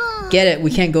 Get it,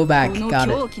 we can't go back. この Got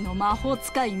狂 it. 気の魔法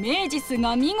使いメージス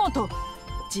が見事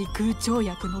時空跳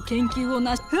躍の研究を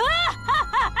なし。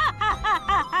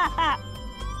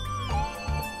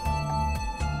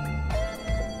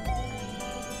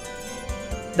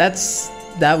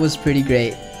That was pretty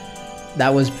great.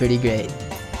 That was pretty great.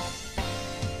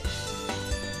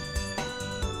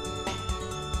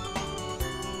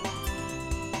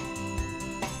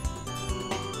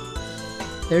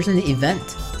 There's an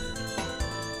event.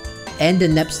 And the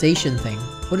Nep Station thing.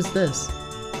 What is this?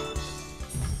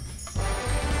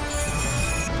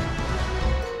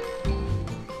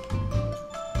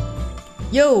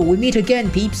 Yo, we meet again,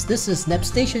 peeps. This is Nep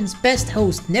Station's best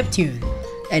host, Neptune,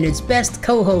 and its best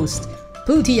co-host,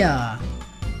 Putia.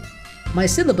 My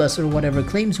syllabus or whatever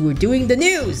claims we're doing the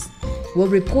news. We'll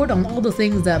report on all the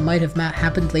things that might have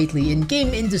happened lately in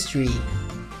game industry.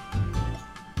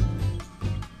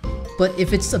 But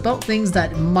if it's about things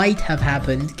that might have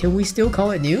happened, can we still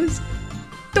call it news?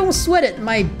 Don't sweat it,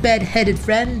 my bed-headed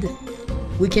friend.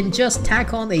 We can just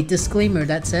tack on a disclaimer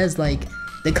that says like,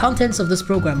 the contents of this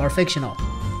program are fictional.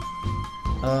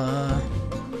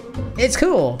 It's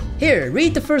cool. Here,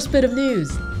 read the first bit of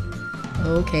news.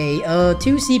 Okay, 2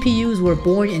 CPUs were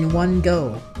born in one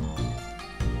go.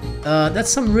 That's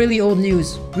some really old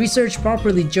news. Research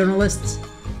properly, journalists.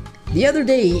 The other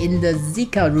day in the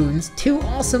Zika runes, 2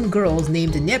 awesome girls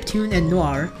named Neptune and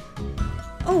Noir.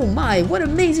 Oh my, what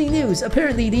amazing news!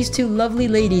 Apparently these 2 lovely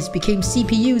ladies became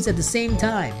CPUs at the same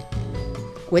time.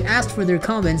 When asked for their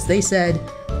comments, they said,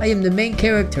 I am the main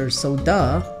character, so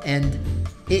duh, and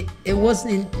it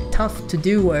wasn't tough to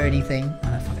do or anything.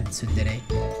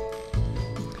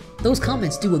 Those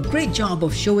comments do a great job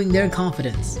of showing their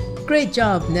confidence. Great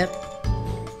job, Nep.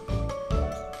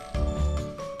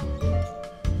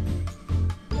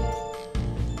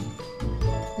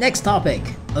 Next topic,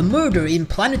 a murder in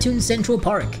Planetoon Central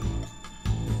Park.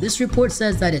 This report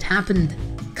says that it happened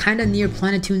kinda near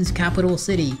Planetoon's capital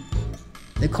city.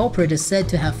 The culprit is said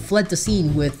to have fled the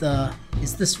scene with,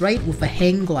 is this right? With a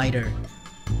hang glider.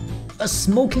 A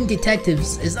smoking detective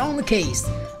is on the case.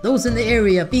 Those in the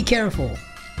area, be careful.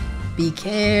 Be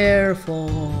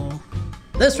careful.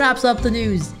 This wraps up the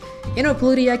news. You know,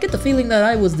 Pluty, I get the feeling that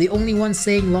I was the only one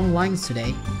saying long lines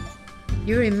today.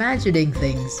 You're imagining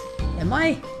things. Am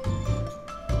I?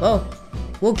 Well,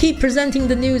 we'll keep presenting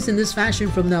the news in this fashion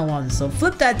from now on, so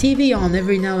flip that TV on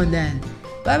every now and then.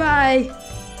 Bye bye!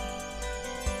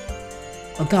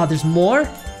 Oh god, there's more?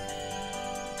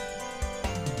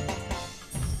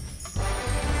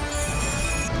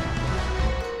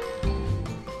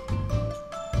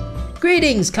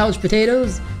 Greetings, couch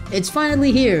potatoes! It's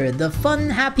finally here, the fun,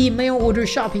 happy mail order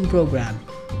shopping program.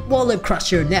 Wallet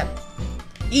Crusher Nep.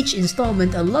 Each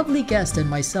installment, a lovely guest and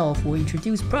myself will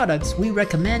introduce products we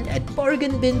recommend at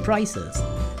bargain bin prices.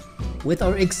 With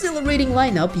our exhilarating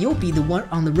lineup, you'll be the one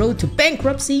on the road to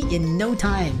bankruptcy in no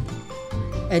time.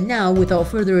 And now, without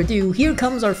further ado, here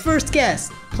comes our first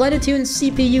guest, Planetoon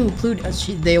CPU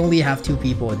they only have 2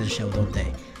 people in the show, don't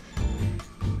they?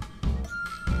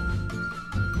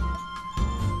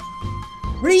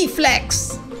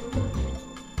 Reflex!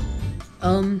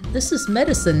 This is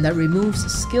medicine that removes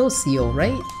skill seal,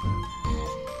 right?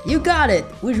 You got it!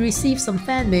 We received some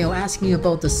fan mail asking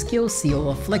about the skill seal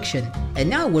affliction, and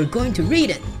now we're going to read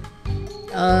it!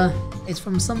 It's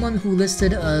from someone who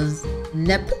listed a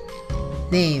Nep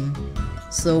name,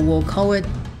 so we'll call it,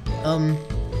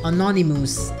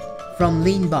 Anonymous from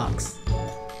Leanbox.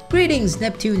 Greetings,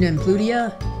 Neptune and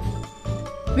Plutia!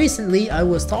 Recently, I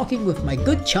was talking with my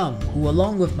good chum, who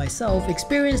along with myself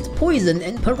experienced poison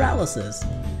and paralysis.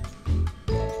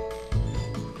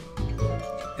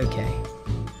 Okay.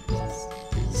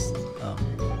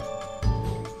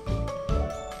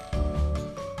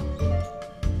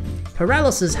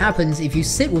 Paralysis happens if you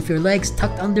sit with your legs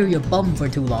tucked under your bum for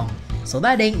too long, so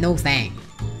that ain't no thing.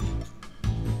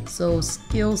 So,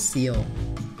 skill seal.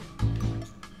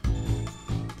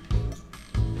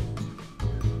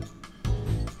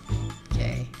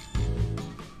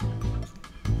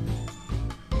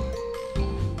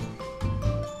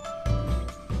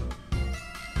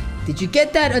 Did you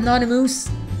get that, Anonymous?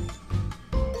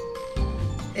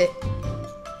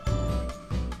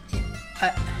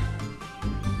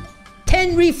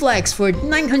 10 reflex for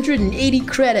 980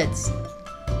 credits.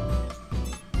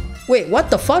 Wait, what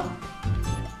the fuck?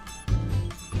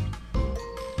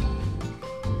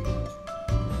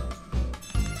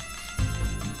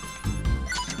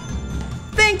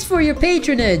 Thanks for your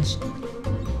patronage.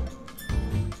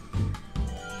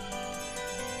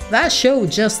 That show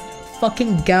just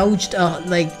fucking gouged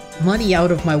like money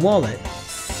out of my wallet.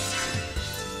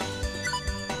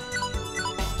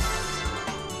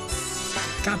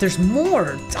 God, there's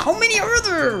more! How many are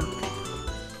there?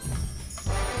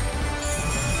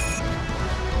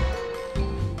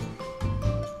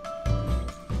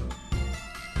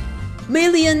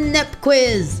 Million Nep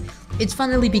Quiz! It's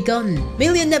finally begun.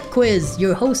 Million Nep Quiz!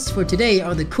 Your hosts for today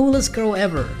are the coolest girl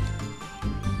ever.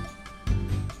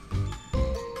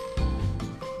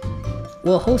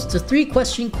 We'll host a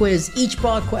 3-question quiz each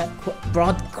broadcast.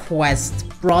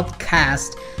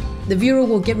 The viewer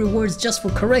will get rewards just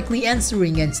for correctly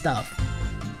answering and stuff.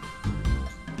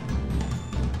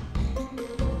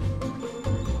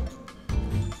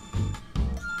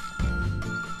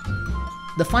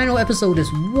 The final episode is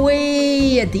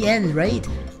way at the end, right?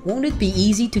 Won't it be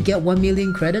easy to get 1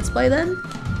 million credits by then?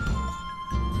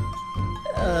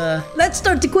 Let's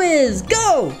start the quiz!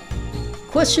 Go!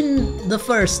 Question the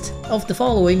first of the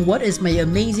following. What is my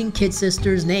amazing kid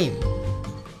sister's name?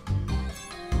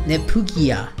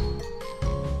 Nepugia.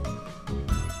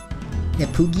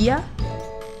 Nepugia?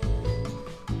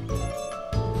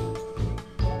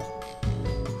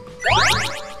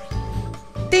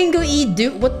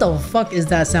 Dingo-e-doo. What the fuck is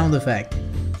that sound effect?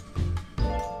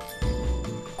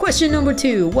 Question number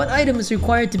 2. What item is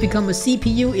required to become a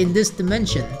CPU in this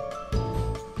dimension?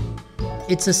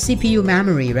 It's a CPU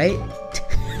memory, right?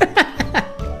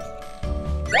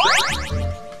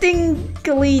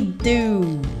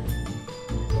 Dingley-doo.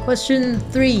 Question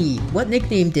 3. What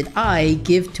nickname did I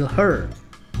give to her?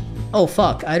 Oh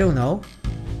fuck, I don't know.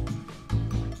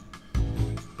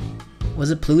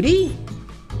 Was it Pluty?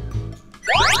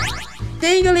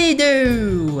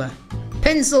 Dingley-doo!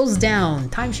 Pencils down.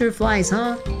 Time sure flies,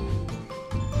 huh?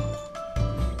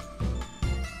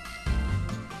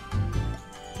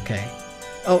 Okay.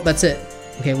 Oh, that's it.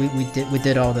 Okay, we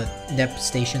did all the Nep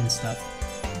station stuff.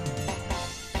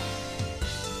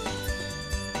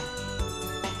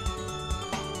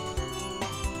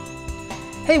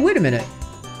 Hey, wait a minute.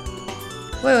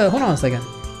 Wait, hold on a second.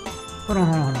 Hold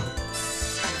on.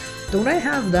 Don't I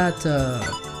have that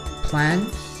plan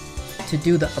to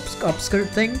do the upskirt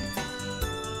thing?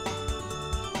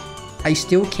 I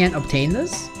still can't obtain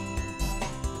this?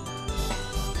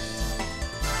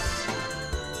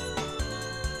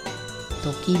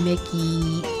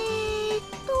 Tokimeki.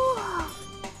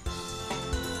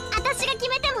 私が決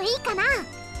めてもいいかな?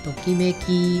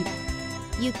 Tokimeki.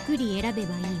 ゆっくり選べ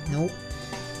ばいいの。 Nope.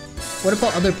 What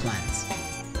about other plans?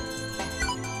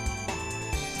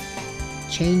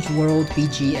 Change world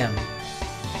BGM.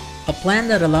 A plan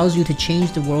that allows you to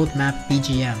change the world map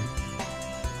BGM.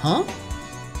 Huh?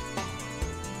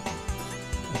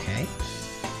 Okay.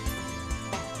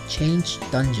 Change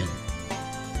dungeon.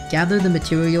 Gather the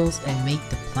materials and make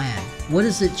the plan. What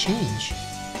does it change?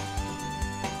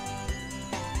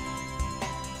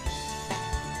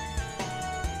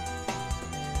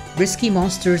 Risky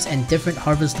monsters and different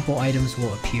harvestable items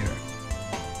will appear.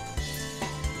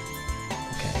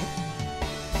 Okay.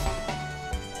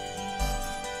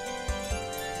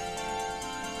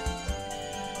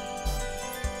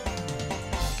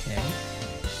 Okay.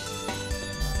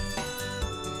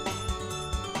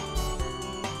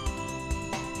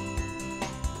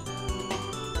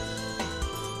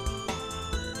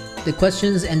 The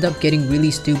questions end up getting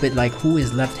really stupid, like who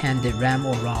is left-handed, Ram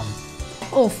or Rom?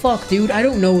 Oh fuck, dude, I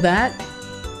don't know that.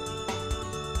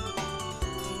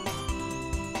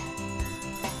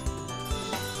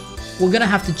 We're gonna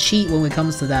have to cheat when it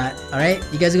comes to that, alright?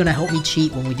 You guys are gonna help me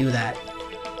cheat when we do that.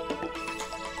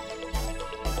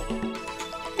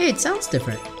 Hey, it sounds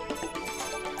different.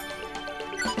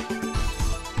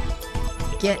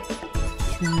 Get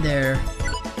in there.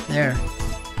 There.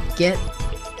 Get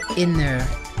in there.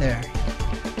 There.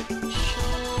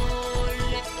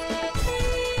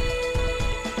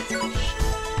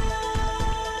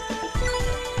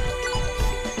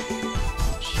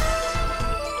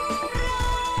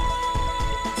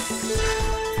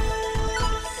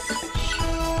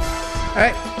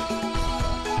 Alright.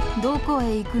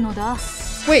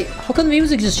 Wait, how come the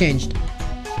music just changed?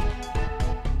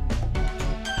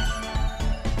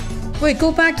 Wait,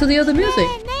 go back to the other music.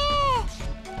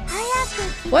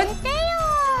 What?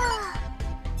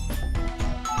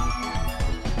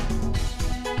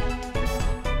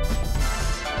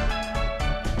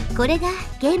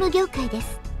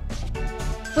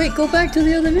 Wait, go back to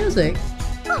the other music.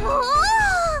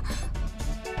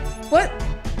 What?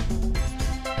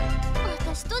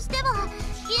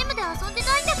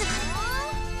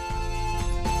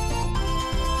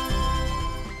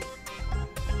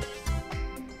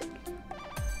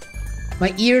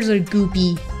 My ears are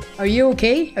goopy. Are you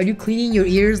okay? Are you cleaning your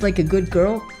ears like a good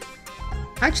girl?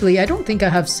 Actually, I don't think I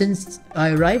have since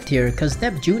I arrived here, cause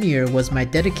Nep Jr. was my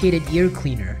dedicated ear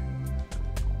cleaner.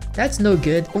 That's no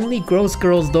good. Only gross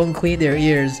girls don't clean their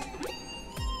ears.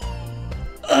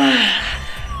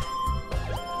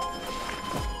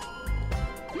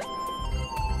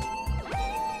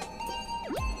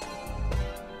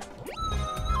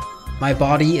 My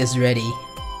body is ready.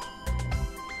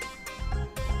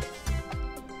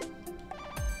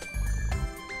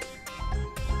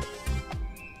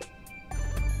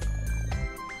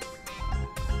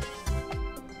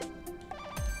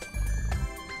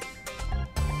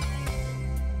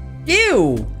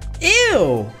 Ew!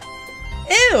 Ew!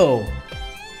 Ew!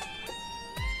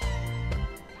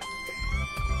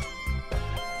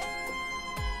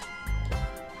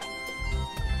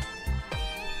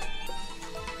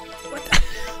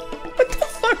 What the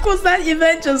fuck was that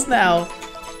event just now?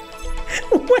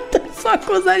 What the fuck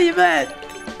was that event?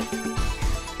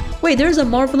 Wait, there's a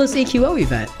marvelous AQO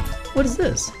event. What is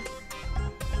this?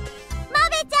 マ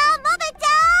ベちゃん、マベちゃ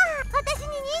ん、私に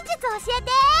忍術教え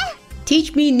て。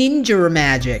 Teach me ninja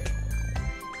magic.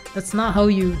 That's not how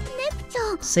you ネプち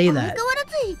ゃん、 say 相変わ that. ら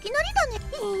ずいきなりだね。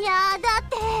いやー、だっ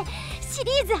てシ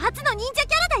リーズ初の忍者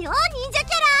キャラだよ、忍者キャ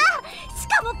ラ。し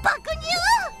かも爆乳。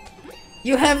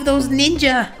 You have those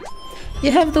ninja.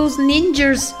 You have those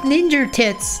ninja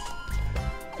tits.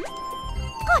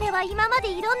 これは今ま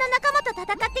でいろんな仲間と戦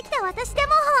ってきた私で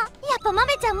もやっぱマ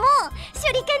メちゃんも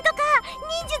手裏剣とか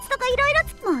忍術とかいろいろ。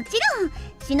もちろん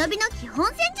忍びの基本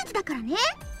戦術だからね。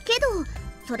けど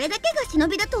それだけが忍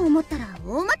びだと思ったら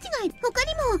大間違い。他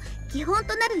にも基本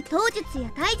となる刀術や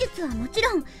体術はもち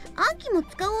ろん暗記も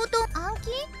使おうと。暗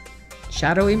記？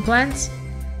 Shadow implants?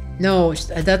 No,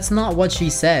 that's not what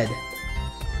she said.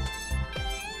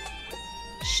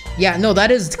 Yeah, no,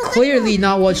 that is clearly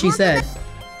not what she said.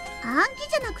 暗記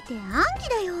じゃなくて暗記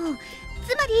だよ。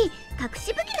つまり隠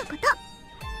し武器のこ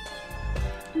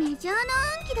と。メジャーな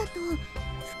暗記だと吹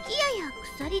き矢や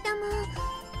鎖玉、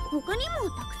他にも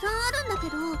たくさんあるんだけ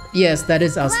ど。 Yes, that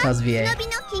is Astazvie. 忍び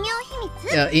の企業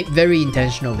秘密。Very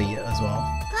intentionally as well.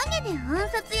 影で暗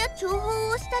殺や諜報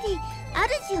をしたり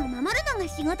主を守るのが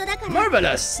仕事だから。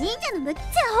 Marvelous! 忍者の武器。じゃ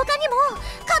あ他にも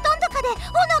カトンとかで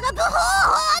炎がブホ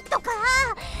ーとか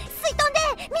水遁で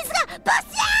水がバシ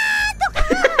ャーとか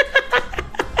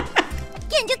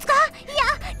剣術か、いや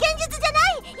剣術じゃな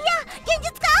い、いや剣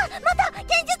術か、また剣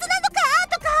術なのか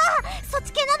とかそっ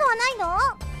ち系なのはないの？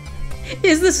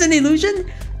 Is this an illusion?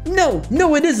 No,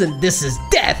 no it isn't. This is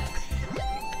death!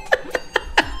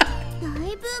 だいぶ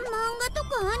漫画とか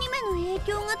アニメの影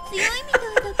響が強いみたい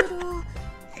だけど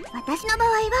私の場合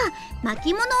は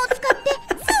巻物を使ってす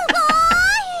ごー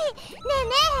い。ねえ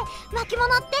ねえ、巻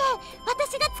物って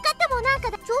私が使ってもなん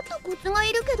かちょっとコツが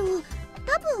いるけど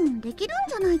多分できるん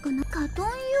じゃないかな。カトン用の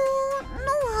は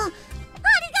あり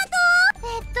が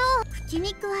とう。口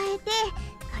に加えて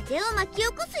風を巻き起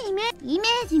こすイメ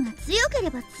ージが強けれ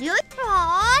ば強い。おーひ、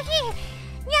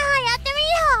じゃあやってみ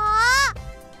よう。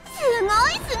すご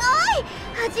いすごい、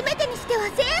初めてにしては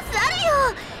センスあるよ。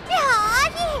よ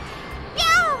ーひ、よ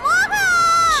ーも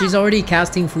ー。 She's already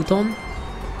casting Futon? ネ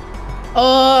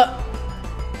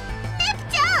プ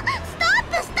ちゃん、ストッ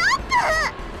プストッ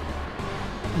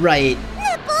プ。 Right. ネ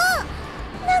プ、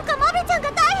なんかマベちゃん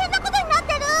が大変なことになっ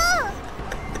てる。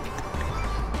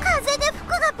風で服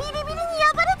がビリビリに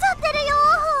破れちゃってるよ。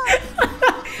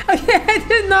 I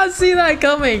did not see that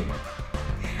coming.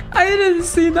 I did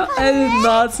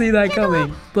not see that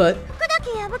coming. But 服だ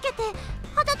け破けて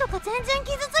肌とか全然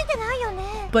傷ついてないよね。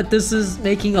 But this is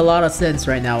making a lot of sense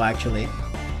right now, actually.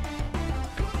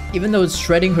 Even though it's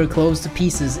shredding her clothes to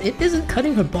pieces, it isn't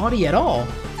cutting her body at all.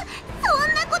 そ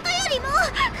んなことよりも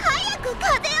早く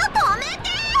風を止めて。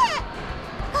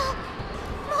あ、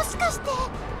もしかして。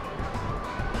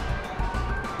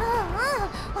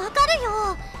わかる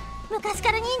よ。昔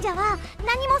から忍者は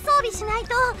何も装備しないと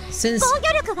防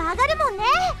御力が上がるもんね。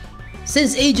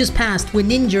 Since ages past, when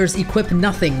ninjas equip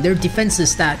nothing, their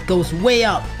defenses stat goes way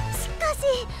up. しかし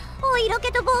お色気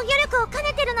と防御力を兼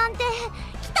ねてるなんて汚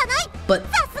い。 But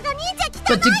さすが忍者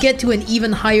汚い。 to get to an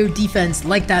even higher defense,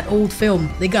 like that old film,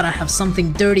 they gotta have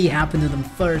something dirty happen to them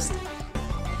first. も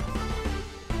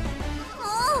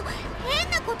う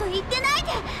変なこと言ってない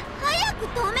で早く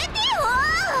止めてよ。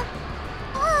あ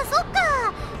あ、そっか。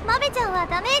マベちゃんは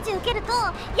ダメージ受けると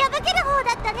破ける方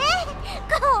だったね。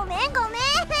ごめんごめん。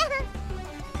で、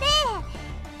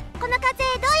この風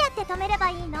どうやって止めれば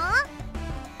いいの？止められ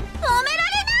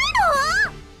ない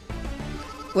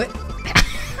の？ What?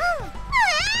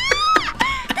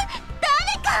 誰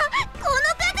かこの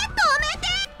風止めて。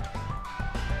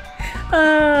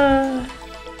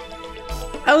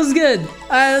That was good.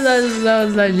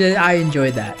 I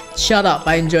enjoyed that. Shut up.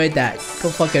 I enjoyed that. Go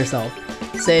fuck yourself.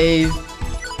 Save.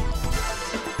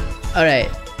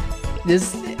 Alright.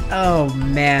 This. Oh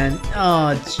man.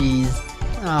 Oh jeez.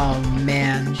 Oh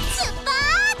man. 出発。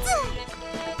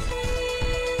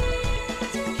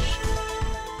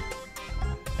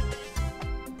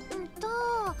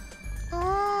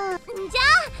じゃあ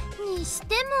忍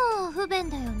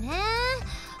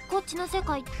ちの世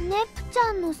界、ネプち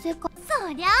ゃんの世界。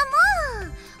そりゃも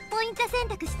うポイント選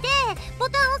択してボ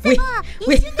タンを押せば一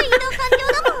瞬で移動完了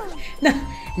だも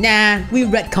ん。Nah, we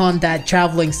retconned that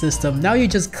traveling system. Now you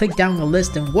just click down the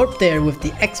list and warp there with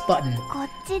the X button. こっ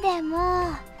ちで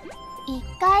も一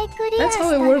回クリア That's した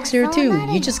how ら it works here そうな too.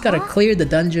 る You just gotta clear the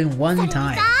dungeon そ one れに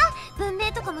time. さ、文明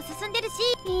とかも進んでるし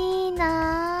いい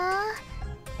な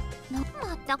ぁ。ま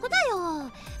ったくだ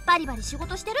よ。バリバリ仕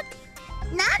事してる。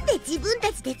なんで自分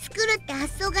たちで作るって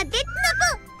発想が出たの？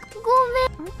ご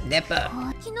めん。Nipper.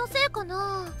 気のせいか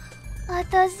な。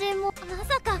私もま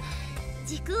さか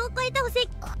時空を超えたおせ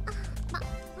ま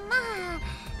あ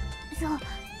そう。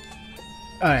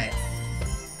 Alright.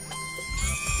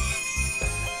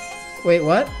 Wait,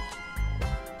 what?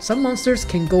 Some monsters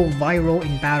can go viral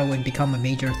in battle and become a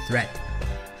major threat.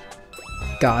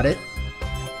 Got it.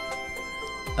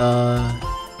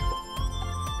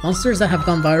 Monsters that have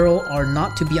gone viral are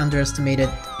not to be underestimated.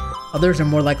 Others are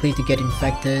more likely to get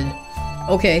infected.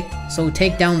 Okay, so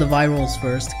take down the virals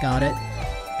first. Got it.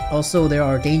 Also, there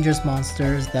are dangerous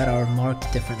monsters that are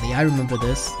marked differently. I remember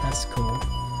this. That's cool.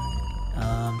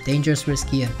 Dangerous,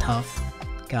 risky, and tough.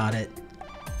 Got it.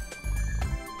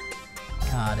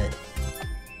 Got it.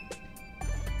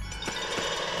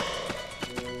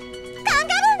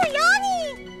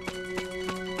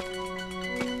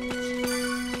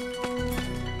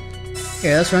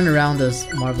 Okay, let's run around this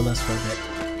marvelous for a bit.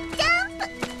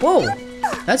 Whoa!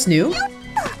 That's new!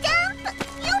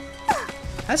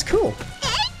 That's cool!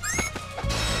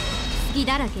 I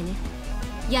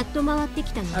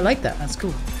like that, that's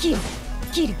cool.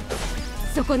 切る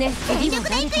そこね。次は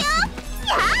誰たち？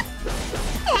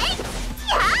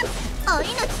お命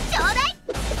ちょうだい。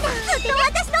ずっと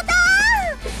私のター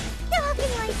ンってわけに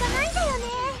はいかないんだよね。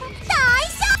大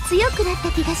将強くなっ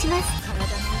た気がします。体の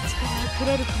力がくれ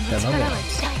るこの力は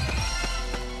痛い。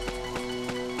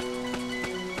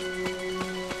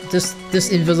This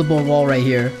invisible wall right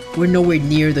here. We're nowhere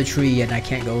near the tree and I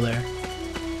can't go there.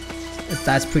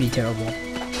 That's pretty terrible.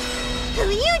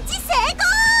 不意打ち成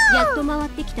功。やっと回っ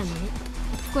てきたのね。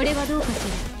これはどうかし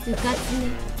ら。うかつね。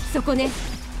そこね。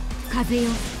風よ。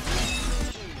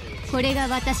これが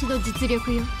私の実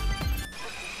力よ。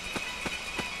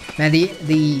Man,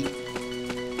 the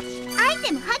アイ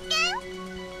テム発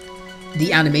見。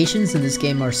 the animations in this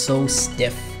game are so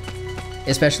stiff.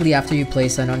 Especially after you play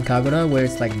Senran Kagura, where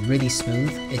it's like really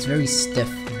smooth. It's very stiff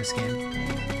in this game.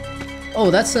 Oh,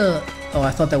 that's a... Oh,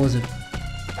 I thought that was a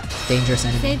dangerous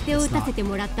enemy. 先手を It's 打た not. せて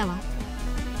もらったわ。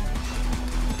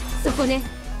そこね。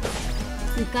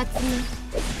うかつね。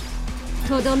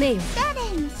とどめよ。誰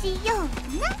にしようか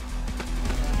な。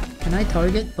 Can I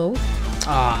target both?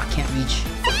 Ah, can't reach.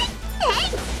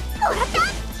 もらった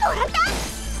もらった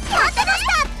やった出し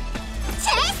たチ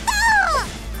ェイスト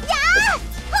やあ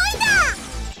ほいだ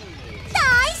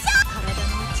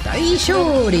大将大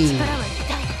勝利。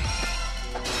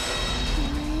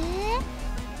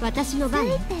私の番ね。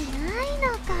ついてないの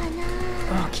かな。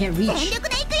 Oh, can't reach. 全力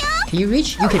で行くよ。 Can you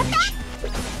reach? You can reach.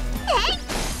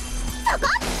 そこ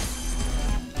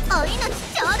お命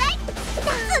ちょうだい。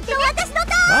ずっと私のタ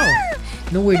ーン。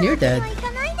 Wow, nowhere near dead. はいか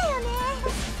ないんだよね。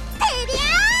てりゃ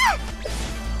ー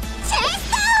チェイス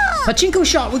ト Pachinko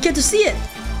shot, we get to see it!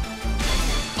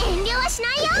 遠慮はしな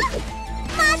いよ。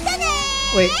またね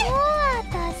ー。 Wait,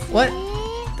 私 what?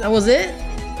 That was it?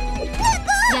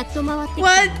 やっと回ってき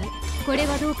たのね。これ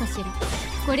はどうかしら。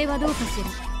これはどうかしら。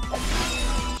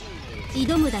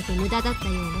挑むだけ無駄だった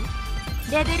ようね。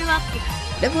レベルアッ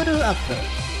プ。 Level up.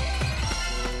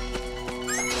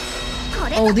 こ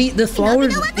れ Oh, the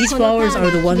flowers, these flowers are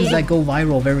the ones that go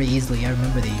viral very easily. I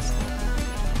remember these.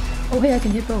 Oh, hey, I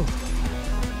can hit both.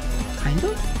 Kind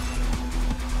of?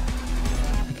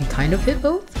 I can kind of hit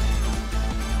both? こ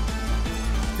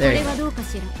There れ you はどうか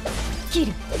しら。切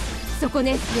る。そこ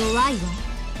ね。弱いわ。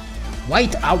go.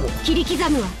 White owl. 切り刻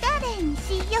むわ。誰に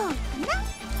しようかな。や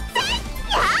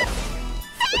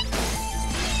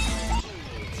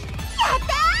っ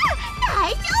たー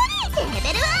大勝利レベ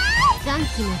ルア残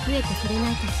機も増えてくれな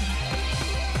いかしッ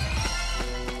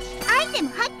プアイテム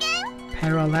発見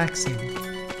Parallaxing.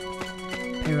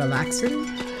 Parallaxing?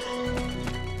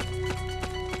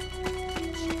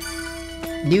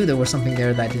 Knew there was something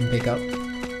there that I didn't pick up.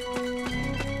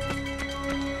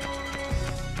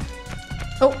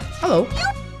 Oh, hello. ジ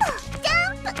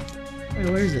ャンプ Wait,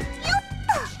 where is it?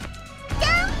 ジャ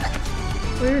ン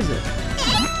プ Where is it?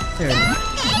 There it is.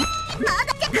 ま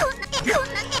だじゃこんなじゃこん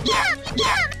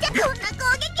な攻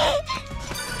撃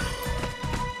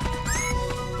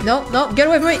No, no, get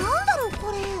away from me! なんだろう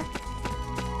これ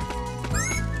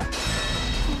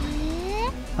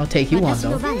I'll take you on 私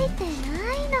の though. 番ね。ついてな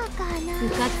いのかな。う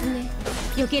かつね。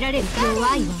避けられる。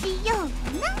弱いわ。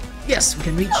 Yes, we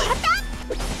can reach.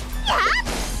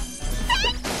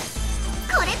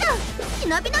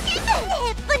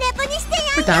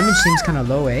 Her damage seems kind of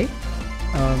low, eh?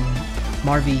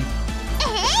 Marvy.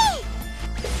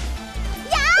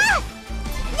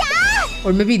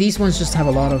 Or maybe these ones just have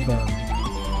a lot of HP.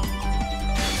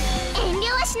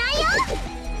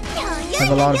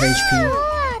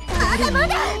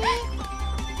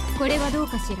 これはどう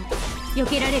かしら。避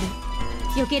けられる。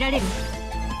避けられる。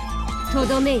と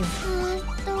どめよ。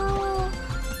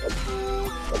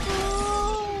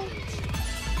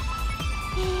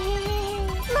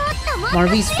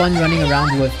 Marvy's fun running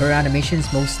around with her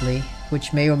animations mostly,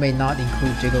 which may or may not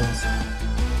include jiggles.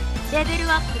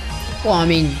 Well, I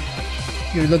mean,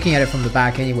 you're looking at it from the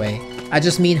back anyway. I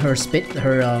just mean her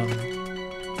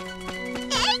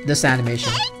this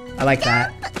animation. I like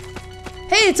that.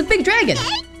 Hey, it's a big dragon!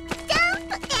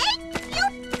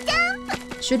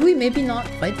 Should we maybe not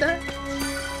fight that?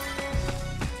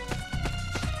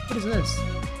 What is this?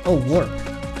 Oh, warp.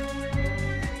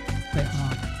 Wait,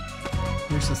 hold on.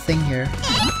 There's a thing here.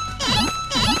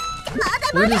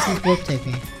 Where does this warp take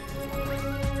me?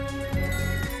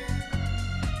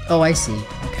 Oh, I see.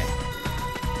 Okay.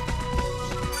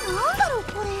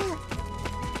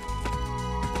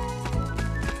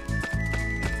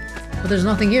 But there's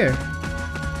nothing here.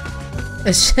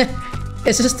 It's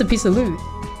just a piece of loot.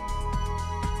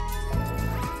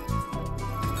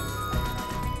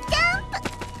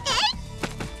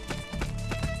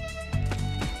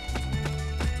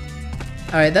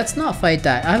 Alright, let's not fight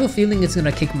that. I have a feeling it's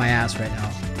gonna kick my ass right now.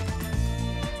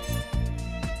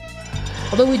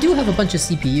 Although we do have a bunch of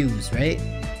CPUs, right?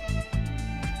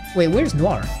 Wait, where's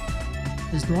Noir?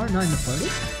 Is Noir not in the party?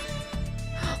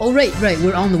 Oh, right,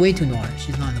 we're on the way to Noir.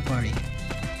 She's not in the party.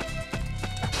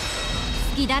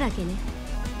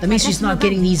 That means she's not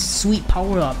getting these sweet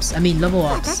power-ups. I mean,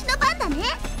 level-ups.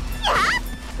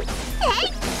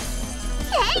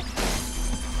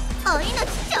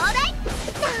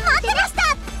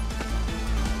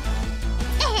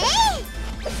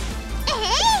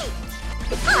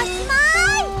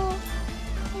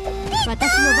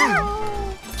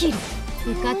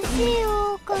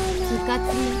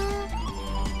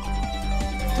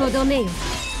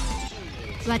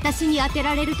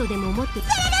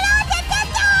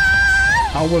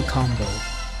 Power combo.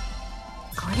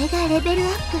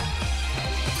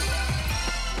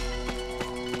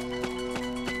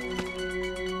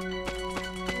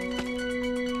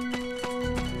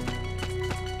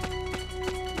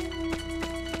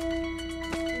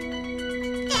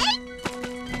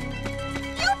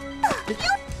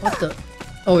 What the?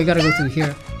 Oh, we gotta go through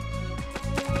here.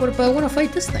 What if I want to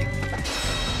fight this thing?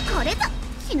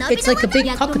 It's like a big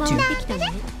cockatoo.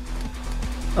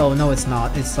 Oh, no, it's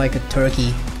not. It's like a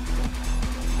turkey.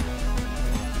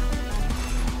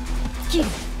 Kill.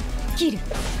 Kill.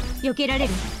 避けられ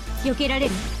る。避けられ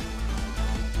る。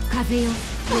風よ。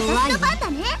弱いわ。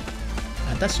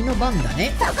私の番だ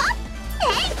ね。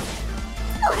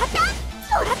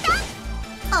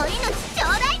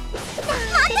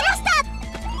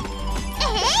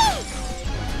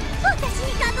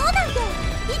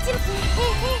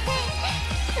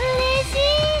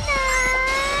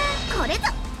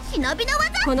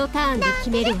このターンで決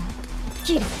めるわ。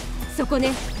キル。そこ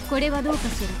ね。これはどうか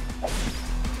し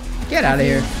ら。 Get out of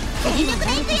here.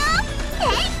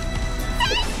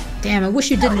 Damn, I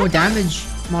wish you did more damage,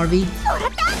 Marvy.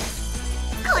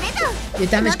 Your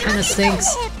damage kinda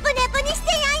sinks.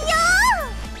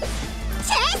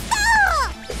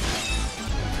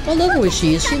 What level is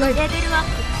she? Is she like...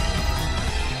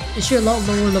 Is she a lot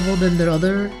lower level than their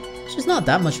other... She's not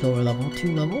that much lower level.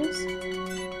 2 levels?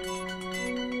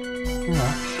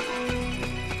 Oh.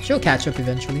 She'll catch up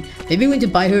eventually. Maybe we need to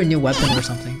buy her a new weapon or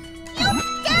something.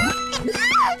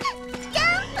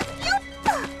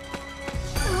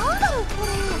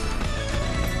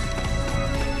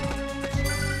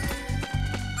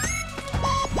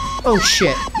 Oh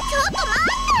shit.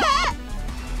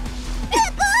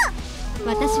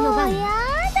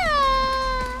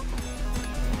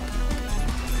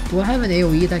 Do I have an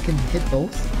AoE that can hit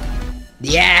both?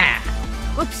 Yeah!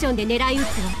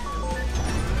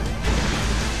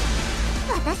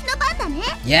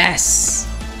 Yes!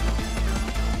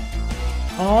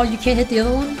 Oh, you can't hit the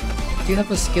other one? Do you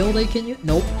have a skill they can use?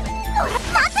 Nope.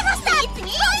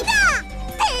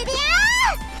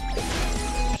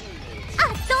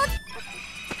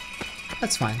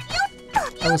 That's fine.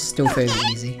 That was still fairly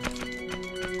easy.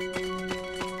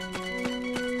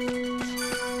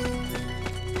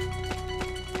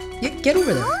 Yeah, get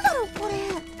over there.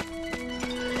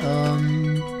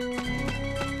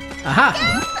 Aha!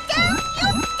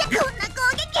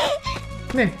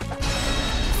 Come here.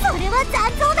 それは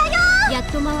残像だよ。やっ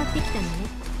と回ってきたのね。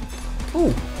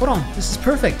 Oh, hold on. This is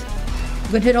perfect.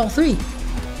 We can hit all three.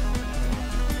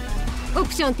 オ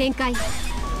プション展開。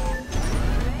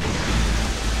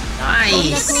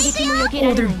 Nice. 攻撃も避け Oh,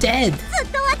 られ they're ない。 dead. ずっ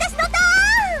と私のター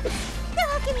ンってわ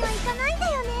けにはいかないんだ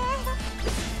よね。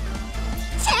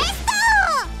チェスト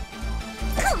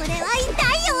これは痛い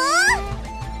よ。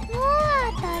もう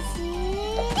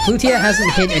私 Plutia hasn't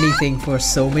hit anything for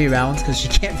so many rounds because she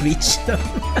can't reach them. も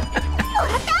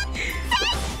らった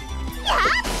やっ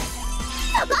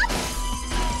そこ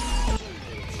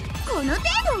この程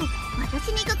度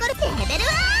私にかかるレベルは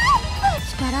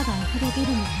力が溢れ出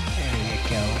るみたい。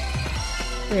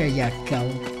 There you go.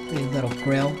 You little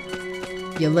grill.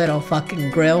 You little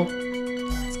fucking grill.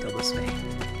 Let's go this way. よっ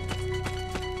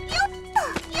と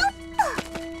よっ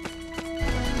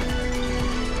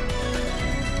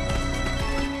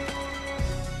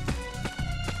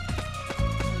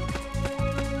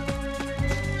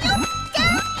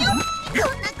とこ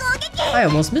んな攻撃 I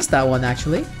almost missed that one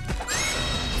actually.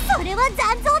 それは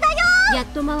残像だよ。やっ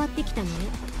と回ってきたのね。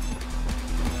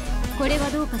これは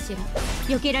どうかしら。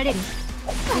避けられる。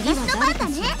次は私の番だね。誰か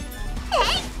し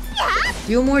ら。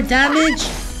Do more damage.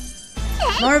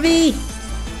 Marvy,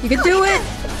 you can do it.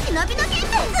 忍びの剣で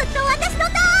ずっと私のター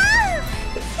ンっ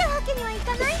てわけにはい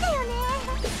かないんだよね。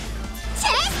チェ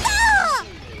スト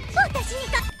私に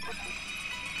か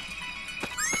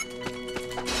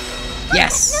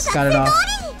Yes, got it off.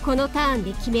 このターン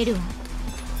で決めるわ。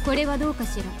これはどうか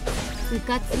しら。う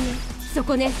かつね。そ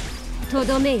こね。と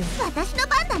どめよ。私の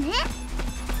番だね。や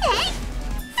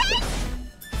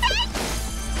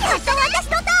っと私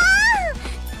のターンっ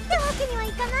てわけには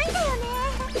いかないんだよね。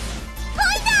ほい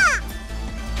だ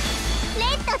レ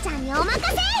ッドちゃんにお任せ。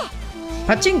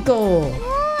 Pachinko.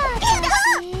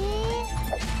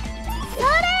 それ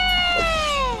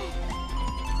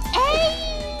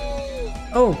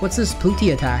Oh, what's this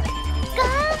Pluti attack? 頑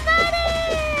張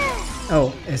れ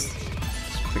Oh, it's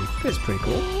pretty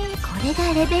cool. これ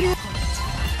がレベル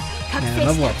Man,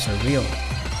 level ups are real.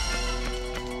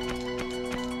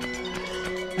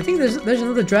 I think there's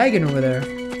another dragon over there. I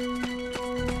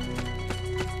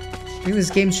think this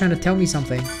game's trying to tell me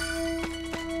something.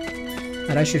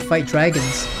 That I should fight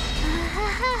dragons.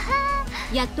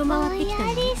 やっと回ってきた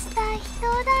のね。した人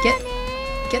だ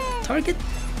Get target.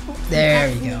 There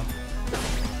you go.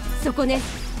 そこね。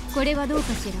これはどう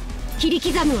かしら。切り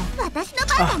刻むわ。私の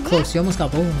番 Ah, だね。 close. You almost got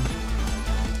both of them.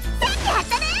 やっ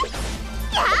たね。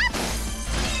やっ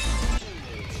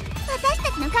私た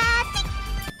ちの勝ち。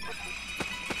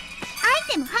アイ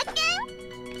テム発見。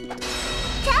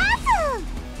チャン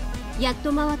ス。やっ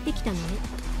と回ってきたのね。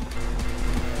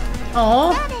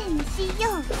 Oh. 誰にしよ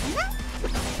うかな。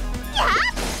やっ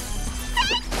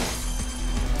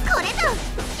これぞ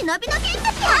忍びの剣でやっ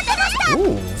たました。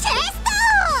 Ooh. チェスト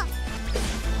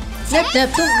Nep,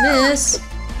 don't miss.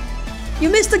 You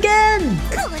missed again.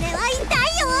 これは痛い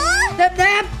よ。 Nep,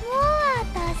 nep. もう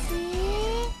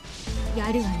私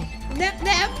やるわね。 Nep,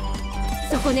 nep.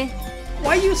 そこね。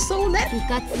 Why are you so nep? う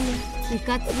かつね。う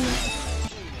かつね。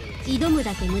挑む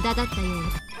だけ無駄だったように。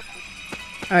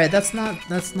 Alright, let's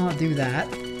not do that.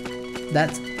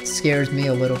 That scares me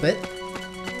a little bit.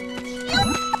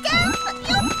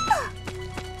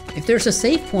 If there's a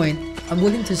save point, I'm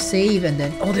willing to save and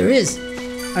then oh there is!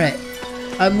 Alright.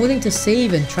 I'm willing to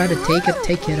save and try to take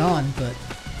it on, but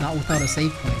not without a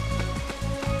save point.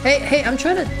 Hey, I'm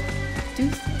trying to do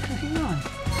hang on.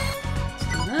 Let's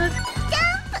do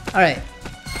that. Alright.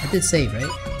 I did save, right?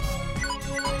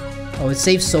 Oh, it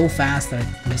saved so fast that I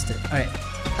missed it. Alright.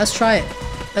 Let's try it.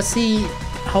 Let's see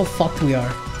how fucked we are.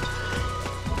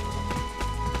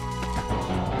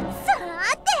 さ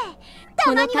て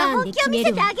たまには本気を見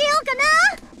せてあげようかな。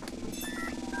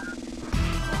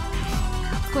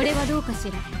これはどうか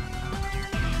しら。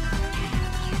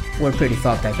 We're pretty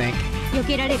fucked, I think. 避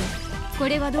けられる。こ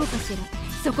れはどうかしら。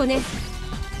そこね。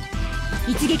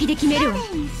一撃で決めるわ。誰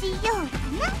にしようか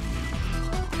な。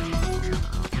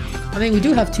 I mean, we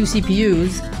do have 2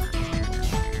 CPUs.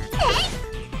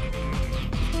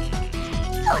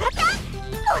 もらったも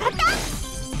らった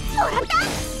もらった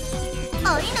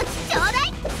お命ちょうだい。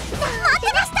待って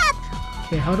ました。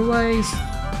 Okay, how do I...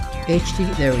 HD...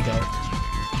 There we go.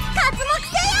 活目せ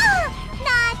よ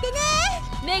なんてね。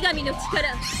女神の力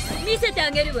見せて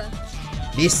あげるわ。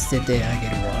見せてあげ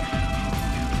るわ。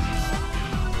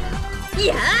い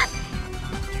や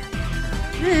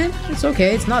It's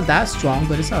okay. It's not that strong,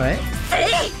 but it's alright.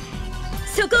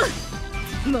 そこ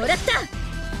もらった。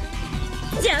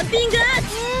ジャンピングアー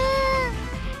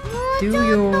チ。 Do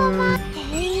your...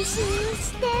 練習し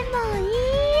てもいいよ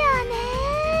ね。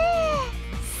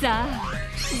さあ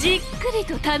じっくり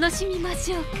と楽しみま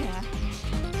しょうか。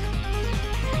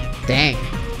 Dang.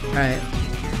 Alright.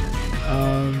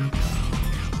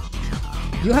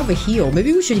 You have a heal.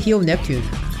 Maybe we should heal Neptune.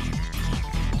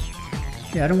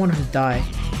 Yeah, I don't want her to die.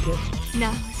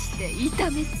 直して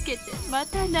痛めつけてま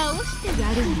た直してや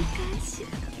る繰り返し。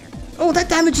 Oh, that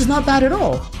damage is not bad at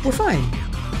all. We're fine.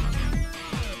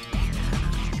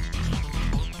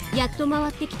 やっと回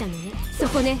ってきたのね。そ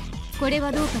こね。これ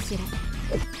はどうかしら。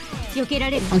避けら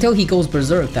れる。 Until he goes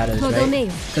berserk, that is, right?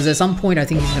 Because at some point I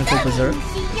think he's gonna go berserk.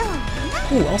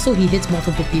 Oh, also he hits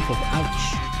multiple people.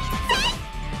 Ouch.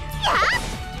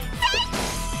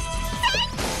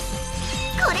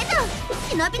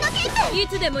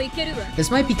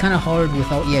 This might be kind of hard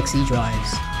without EXE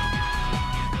drives.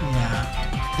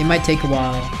 Yeah, it might take a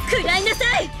while. 食らいな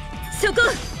さい。そこ。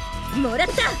もらっ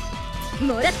た。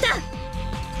もらった。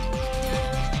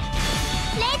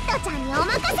レッドちゃんにお任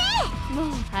せ。もう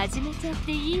始めちゃっ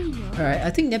ていいよ。 Alright,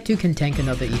 I think Neptune can tank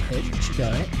another E hit. Should be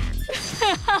alright.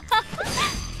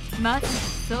 まず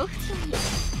ソフトに。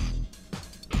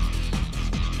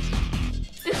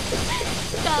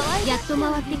やっと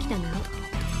回ってきたのね。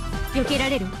避けら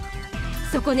れる。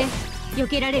そこね。避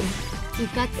けられる。う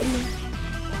かつね。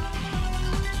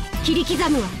切り刻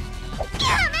むわ。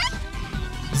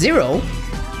Zero?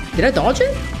 Did I dodge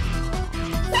it?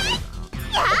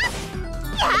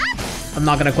 I'm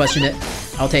not gonna question it.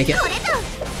 I'll take it.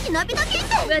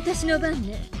 私の番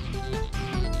ね。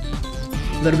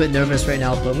 A little bit nervous right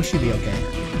now, but we should be okay.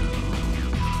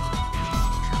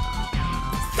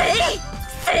 せい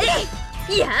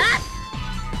せいや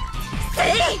せ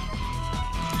い。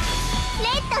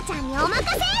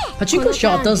 Pachinko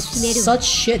shot does such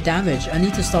shit damage. I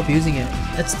need to stop using it.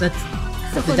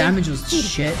 The damage was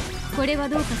shit.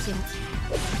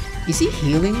 Is he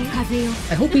healing?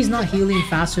 I hope he's not healing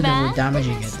faster than we're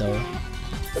damaging it though.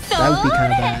 That would be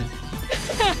kind of bad.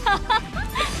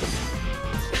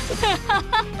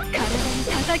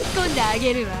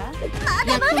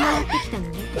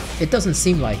 It doesn't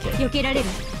seem like it.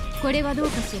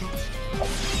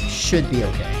 Should be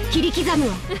okay. 切り刻む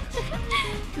わ。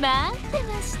待って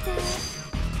ました。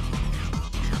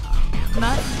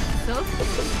まずソフト。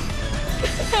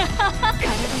体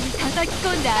に叩き込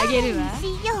んであげるわ。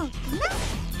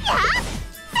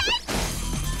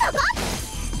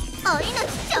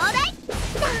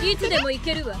いつでも行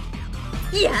けるわ。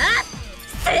や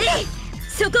せい。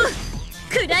そこ。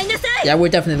食らいなさい。 Yeah, we're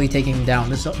definitely taking him down.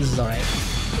 This is alright.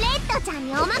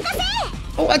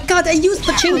 Oh my god, I used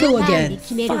Pachinko again!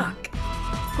 Fuck.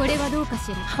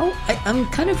 I'm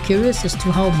kind of curious as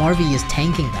to how Marvy is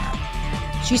tanking that.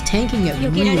 She's tanking it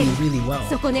really, really well.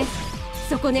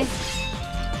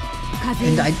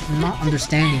 And I'm not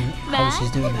understanding how she's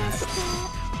doing that.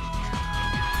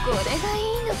 これがい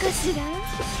いのかしら。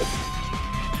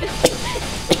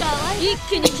一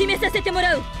気に決めさせても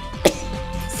らう。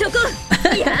そこ。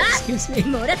やあ。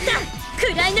もらった。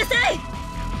食らいなさい。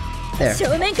 There.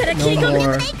 No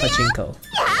more Pachinko.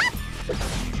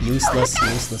 Useless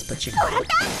Pachinko.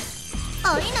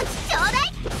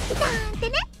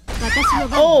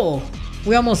 Oh!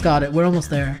 We almost got it. We're almost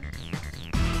there.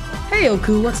 Hey,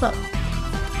 Oku, what's up?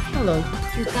 Hello.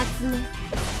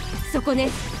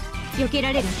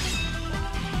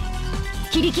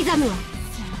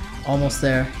 Almost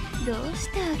there. どうし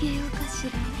てあげようかし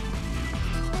ら。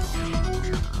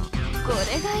これ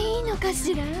がいいのか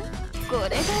しら。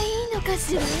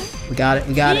 We got it,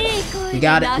 we got it. We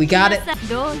got it, we got it.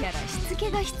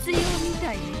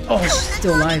 Oh, she's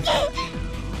still alive.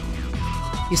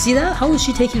 You see that? How is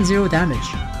she taking 0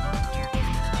 damage?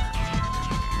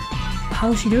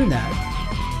 How is she doing that?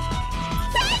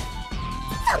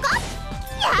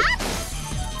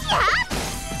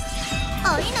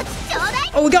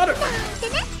 Oh, we got her!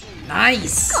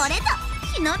 Nice!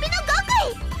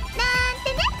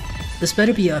 This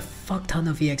better be a fuck ton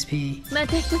of EXP. ま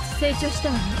た一つ成長した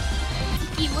わね。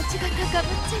気持ちが高ぶ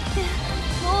っちゃって。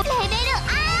もうレベルア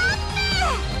ッ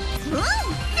プ。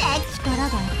力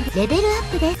がレベルアッ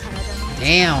プです。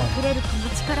 Damn. 触れるこの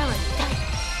力は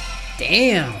痛い。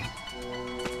 Damn.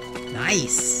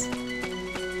 Nice.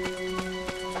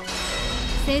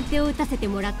 先手を打たせて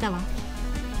もらったわ。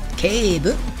ケー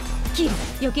ブ。切る。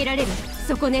避けられる。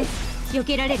そこね。避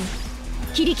けられる。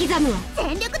切り刻むわ。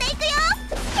全力でいくよ。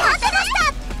やってました。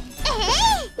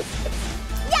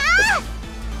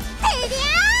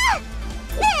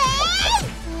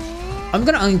I'm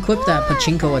gonna unequip that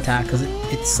Pachinko attack because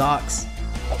it sucks.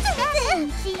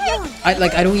 I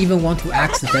don't even want to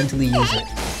accidentally use it.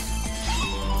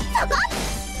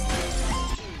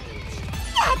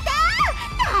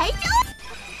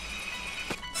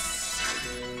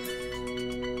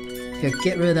 Here,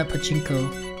 get rid of that pachinko.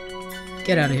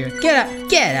 Get out of here.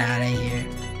 Get out of here.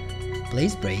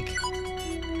 Blaze break.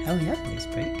 Hell yeah, blaze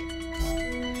break.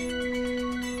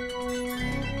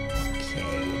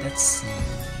 Okay, let's see.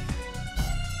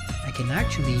 I can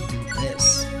actually do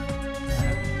this.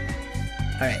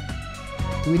 Alright.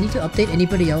 Do we need to update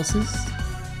anybody else's?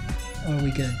 Or are we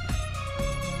good?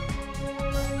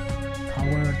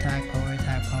 Power attack, power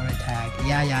attack, power attack.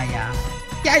 Yeah.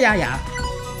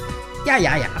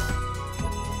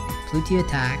 Pluty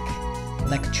attack,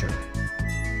 lecture.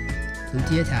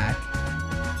 Pluty attack,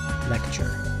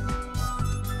 lecture.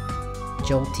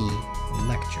 Jolty,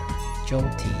 lecture.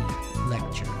 Jolty,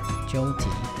 lecture.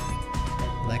 Jolty,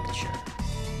 lecture.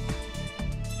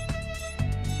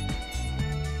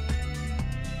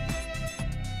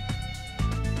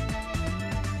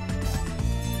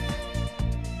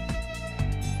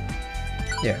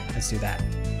 There, let's do that.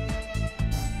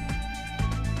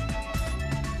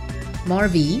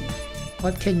 Marvy,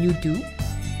 what can you do?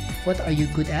 What are you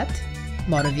good at,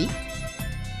 Marvy?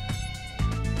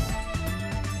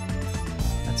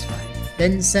 That's fine.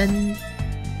 Benson,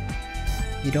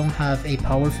 you don't have a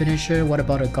power finisher. What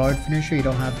about a guard finisher? You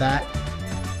don't have that.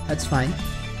 That's fine.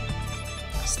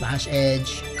 Slash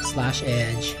edge, rush.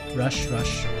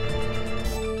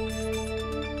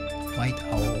 White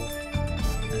owl.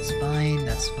 That's fine,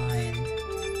 that's fine.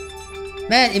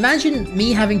 Man, imagine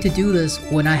me having to do this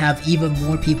when I have even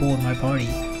more people in my party.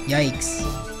 Yikes.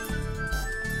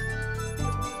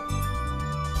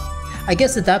 I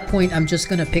guess at that point I'm just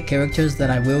gonna pick characters that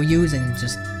I will use and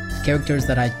just characters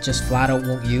that I just flat out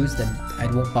won't use, then I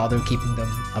won't bother keeping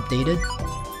them updated.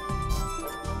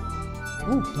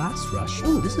 Ooh, Blast Rush.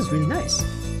 Ooh, this is really nice.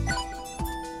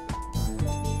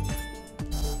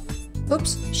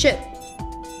 Oops, shit.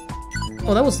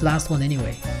 Oh, that was the last one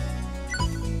anyway.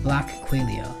 Black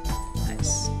Quelia.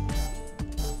 Nice.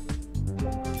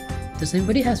 Does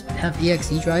anybody have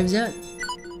EXE drives yet?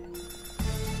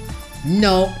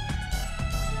 No.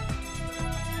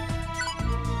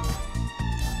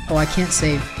 Oh, I can't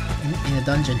save in a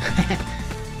dungeon.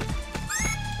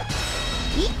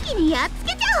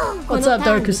 What's up,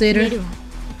 Dark Crusader?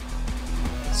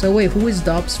 So wait, who is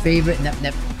Dob's favorite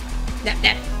Nep?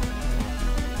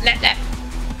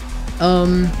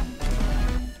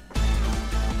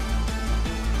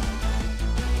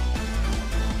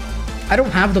 I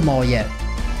don't have them all yet.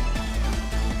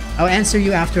 I'll answer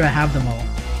you after I have them all.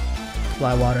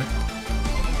 Flywater.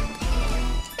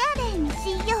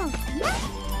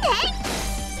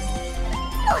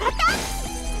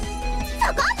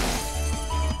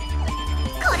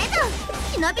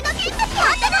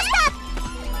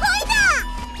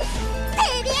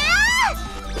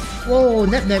 Whoa,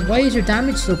 Nep, why is your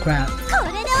damage so crap?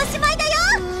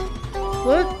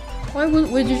 What?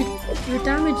 Why did your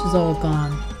damage is all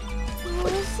gone?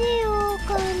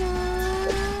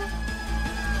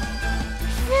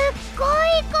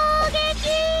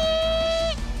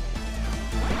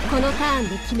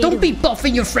 Don't be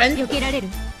buffing your friend!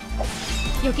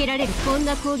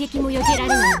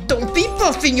 Don't be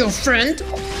buffing your friend!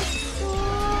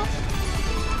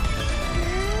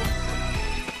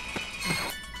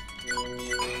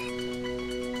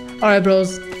 Alright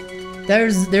bros,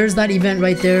 there's that event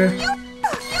right there.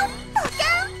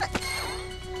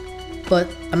 But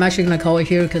I'm actually gonna call it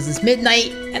here because it's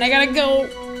midnight and I gotta go.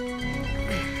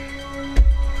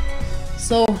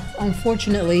 So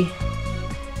unfortunately,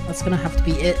 that's gonna have to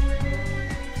be it.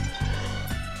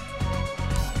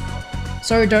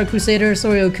 Sorry Dark Crusader,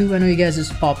 sorry Oku, I know you guys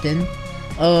just popped in.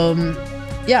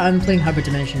 Yeah, I'm playing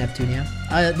Hyperdimension Neptunia.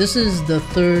 This is the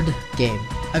third game.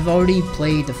 I've already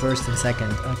played the first and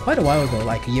second quite a while ago,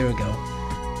 like a year ago.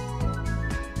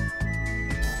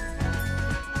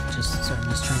 So I'm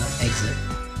just trying to exit.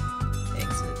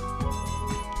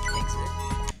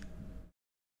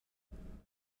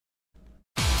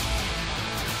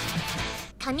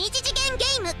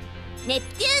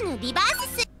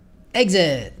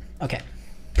 Exit! Okay.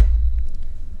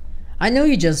 I know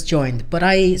you just joined, but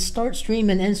I start stream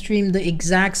and end stream the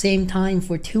exact same time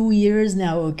for 2 years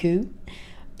now, Oku.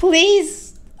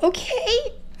 Please!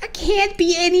 Okay? I can't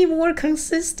be any more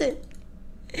consistent.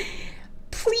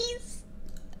 Please!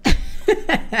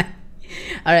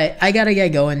 Alright, I gotta get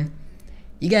going.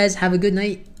 You guys have a good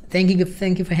night. Thank you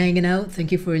for hanging out.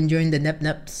 Thank you for enjoying the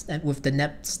neps with the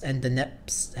neps and the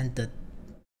neps and the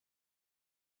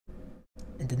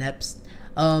neps.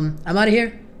 I'm out of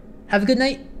here. Have a good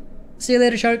night. See you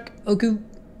later, Shark, Oku,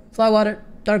 Flywater,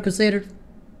 Dark Crusader,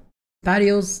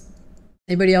 Patios,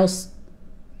 anybody else,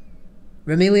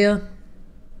 Remelia,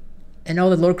 and all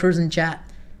the lurkers in chat.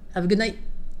 Have a good night.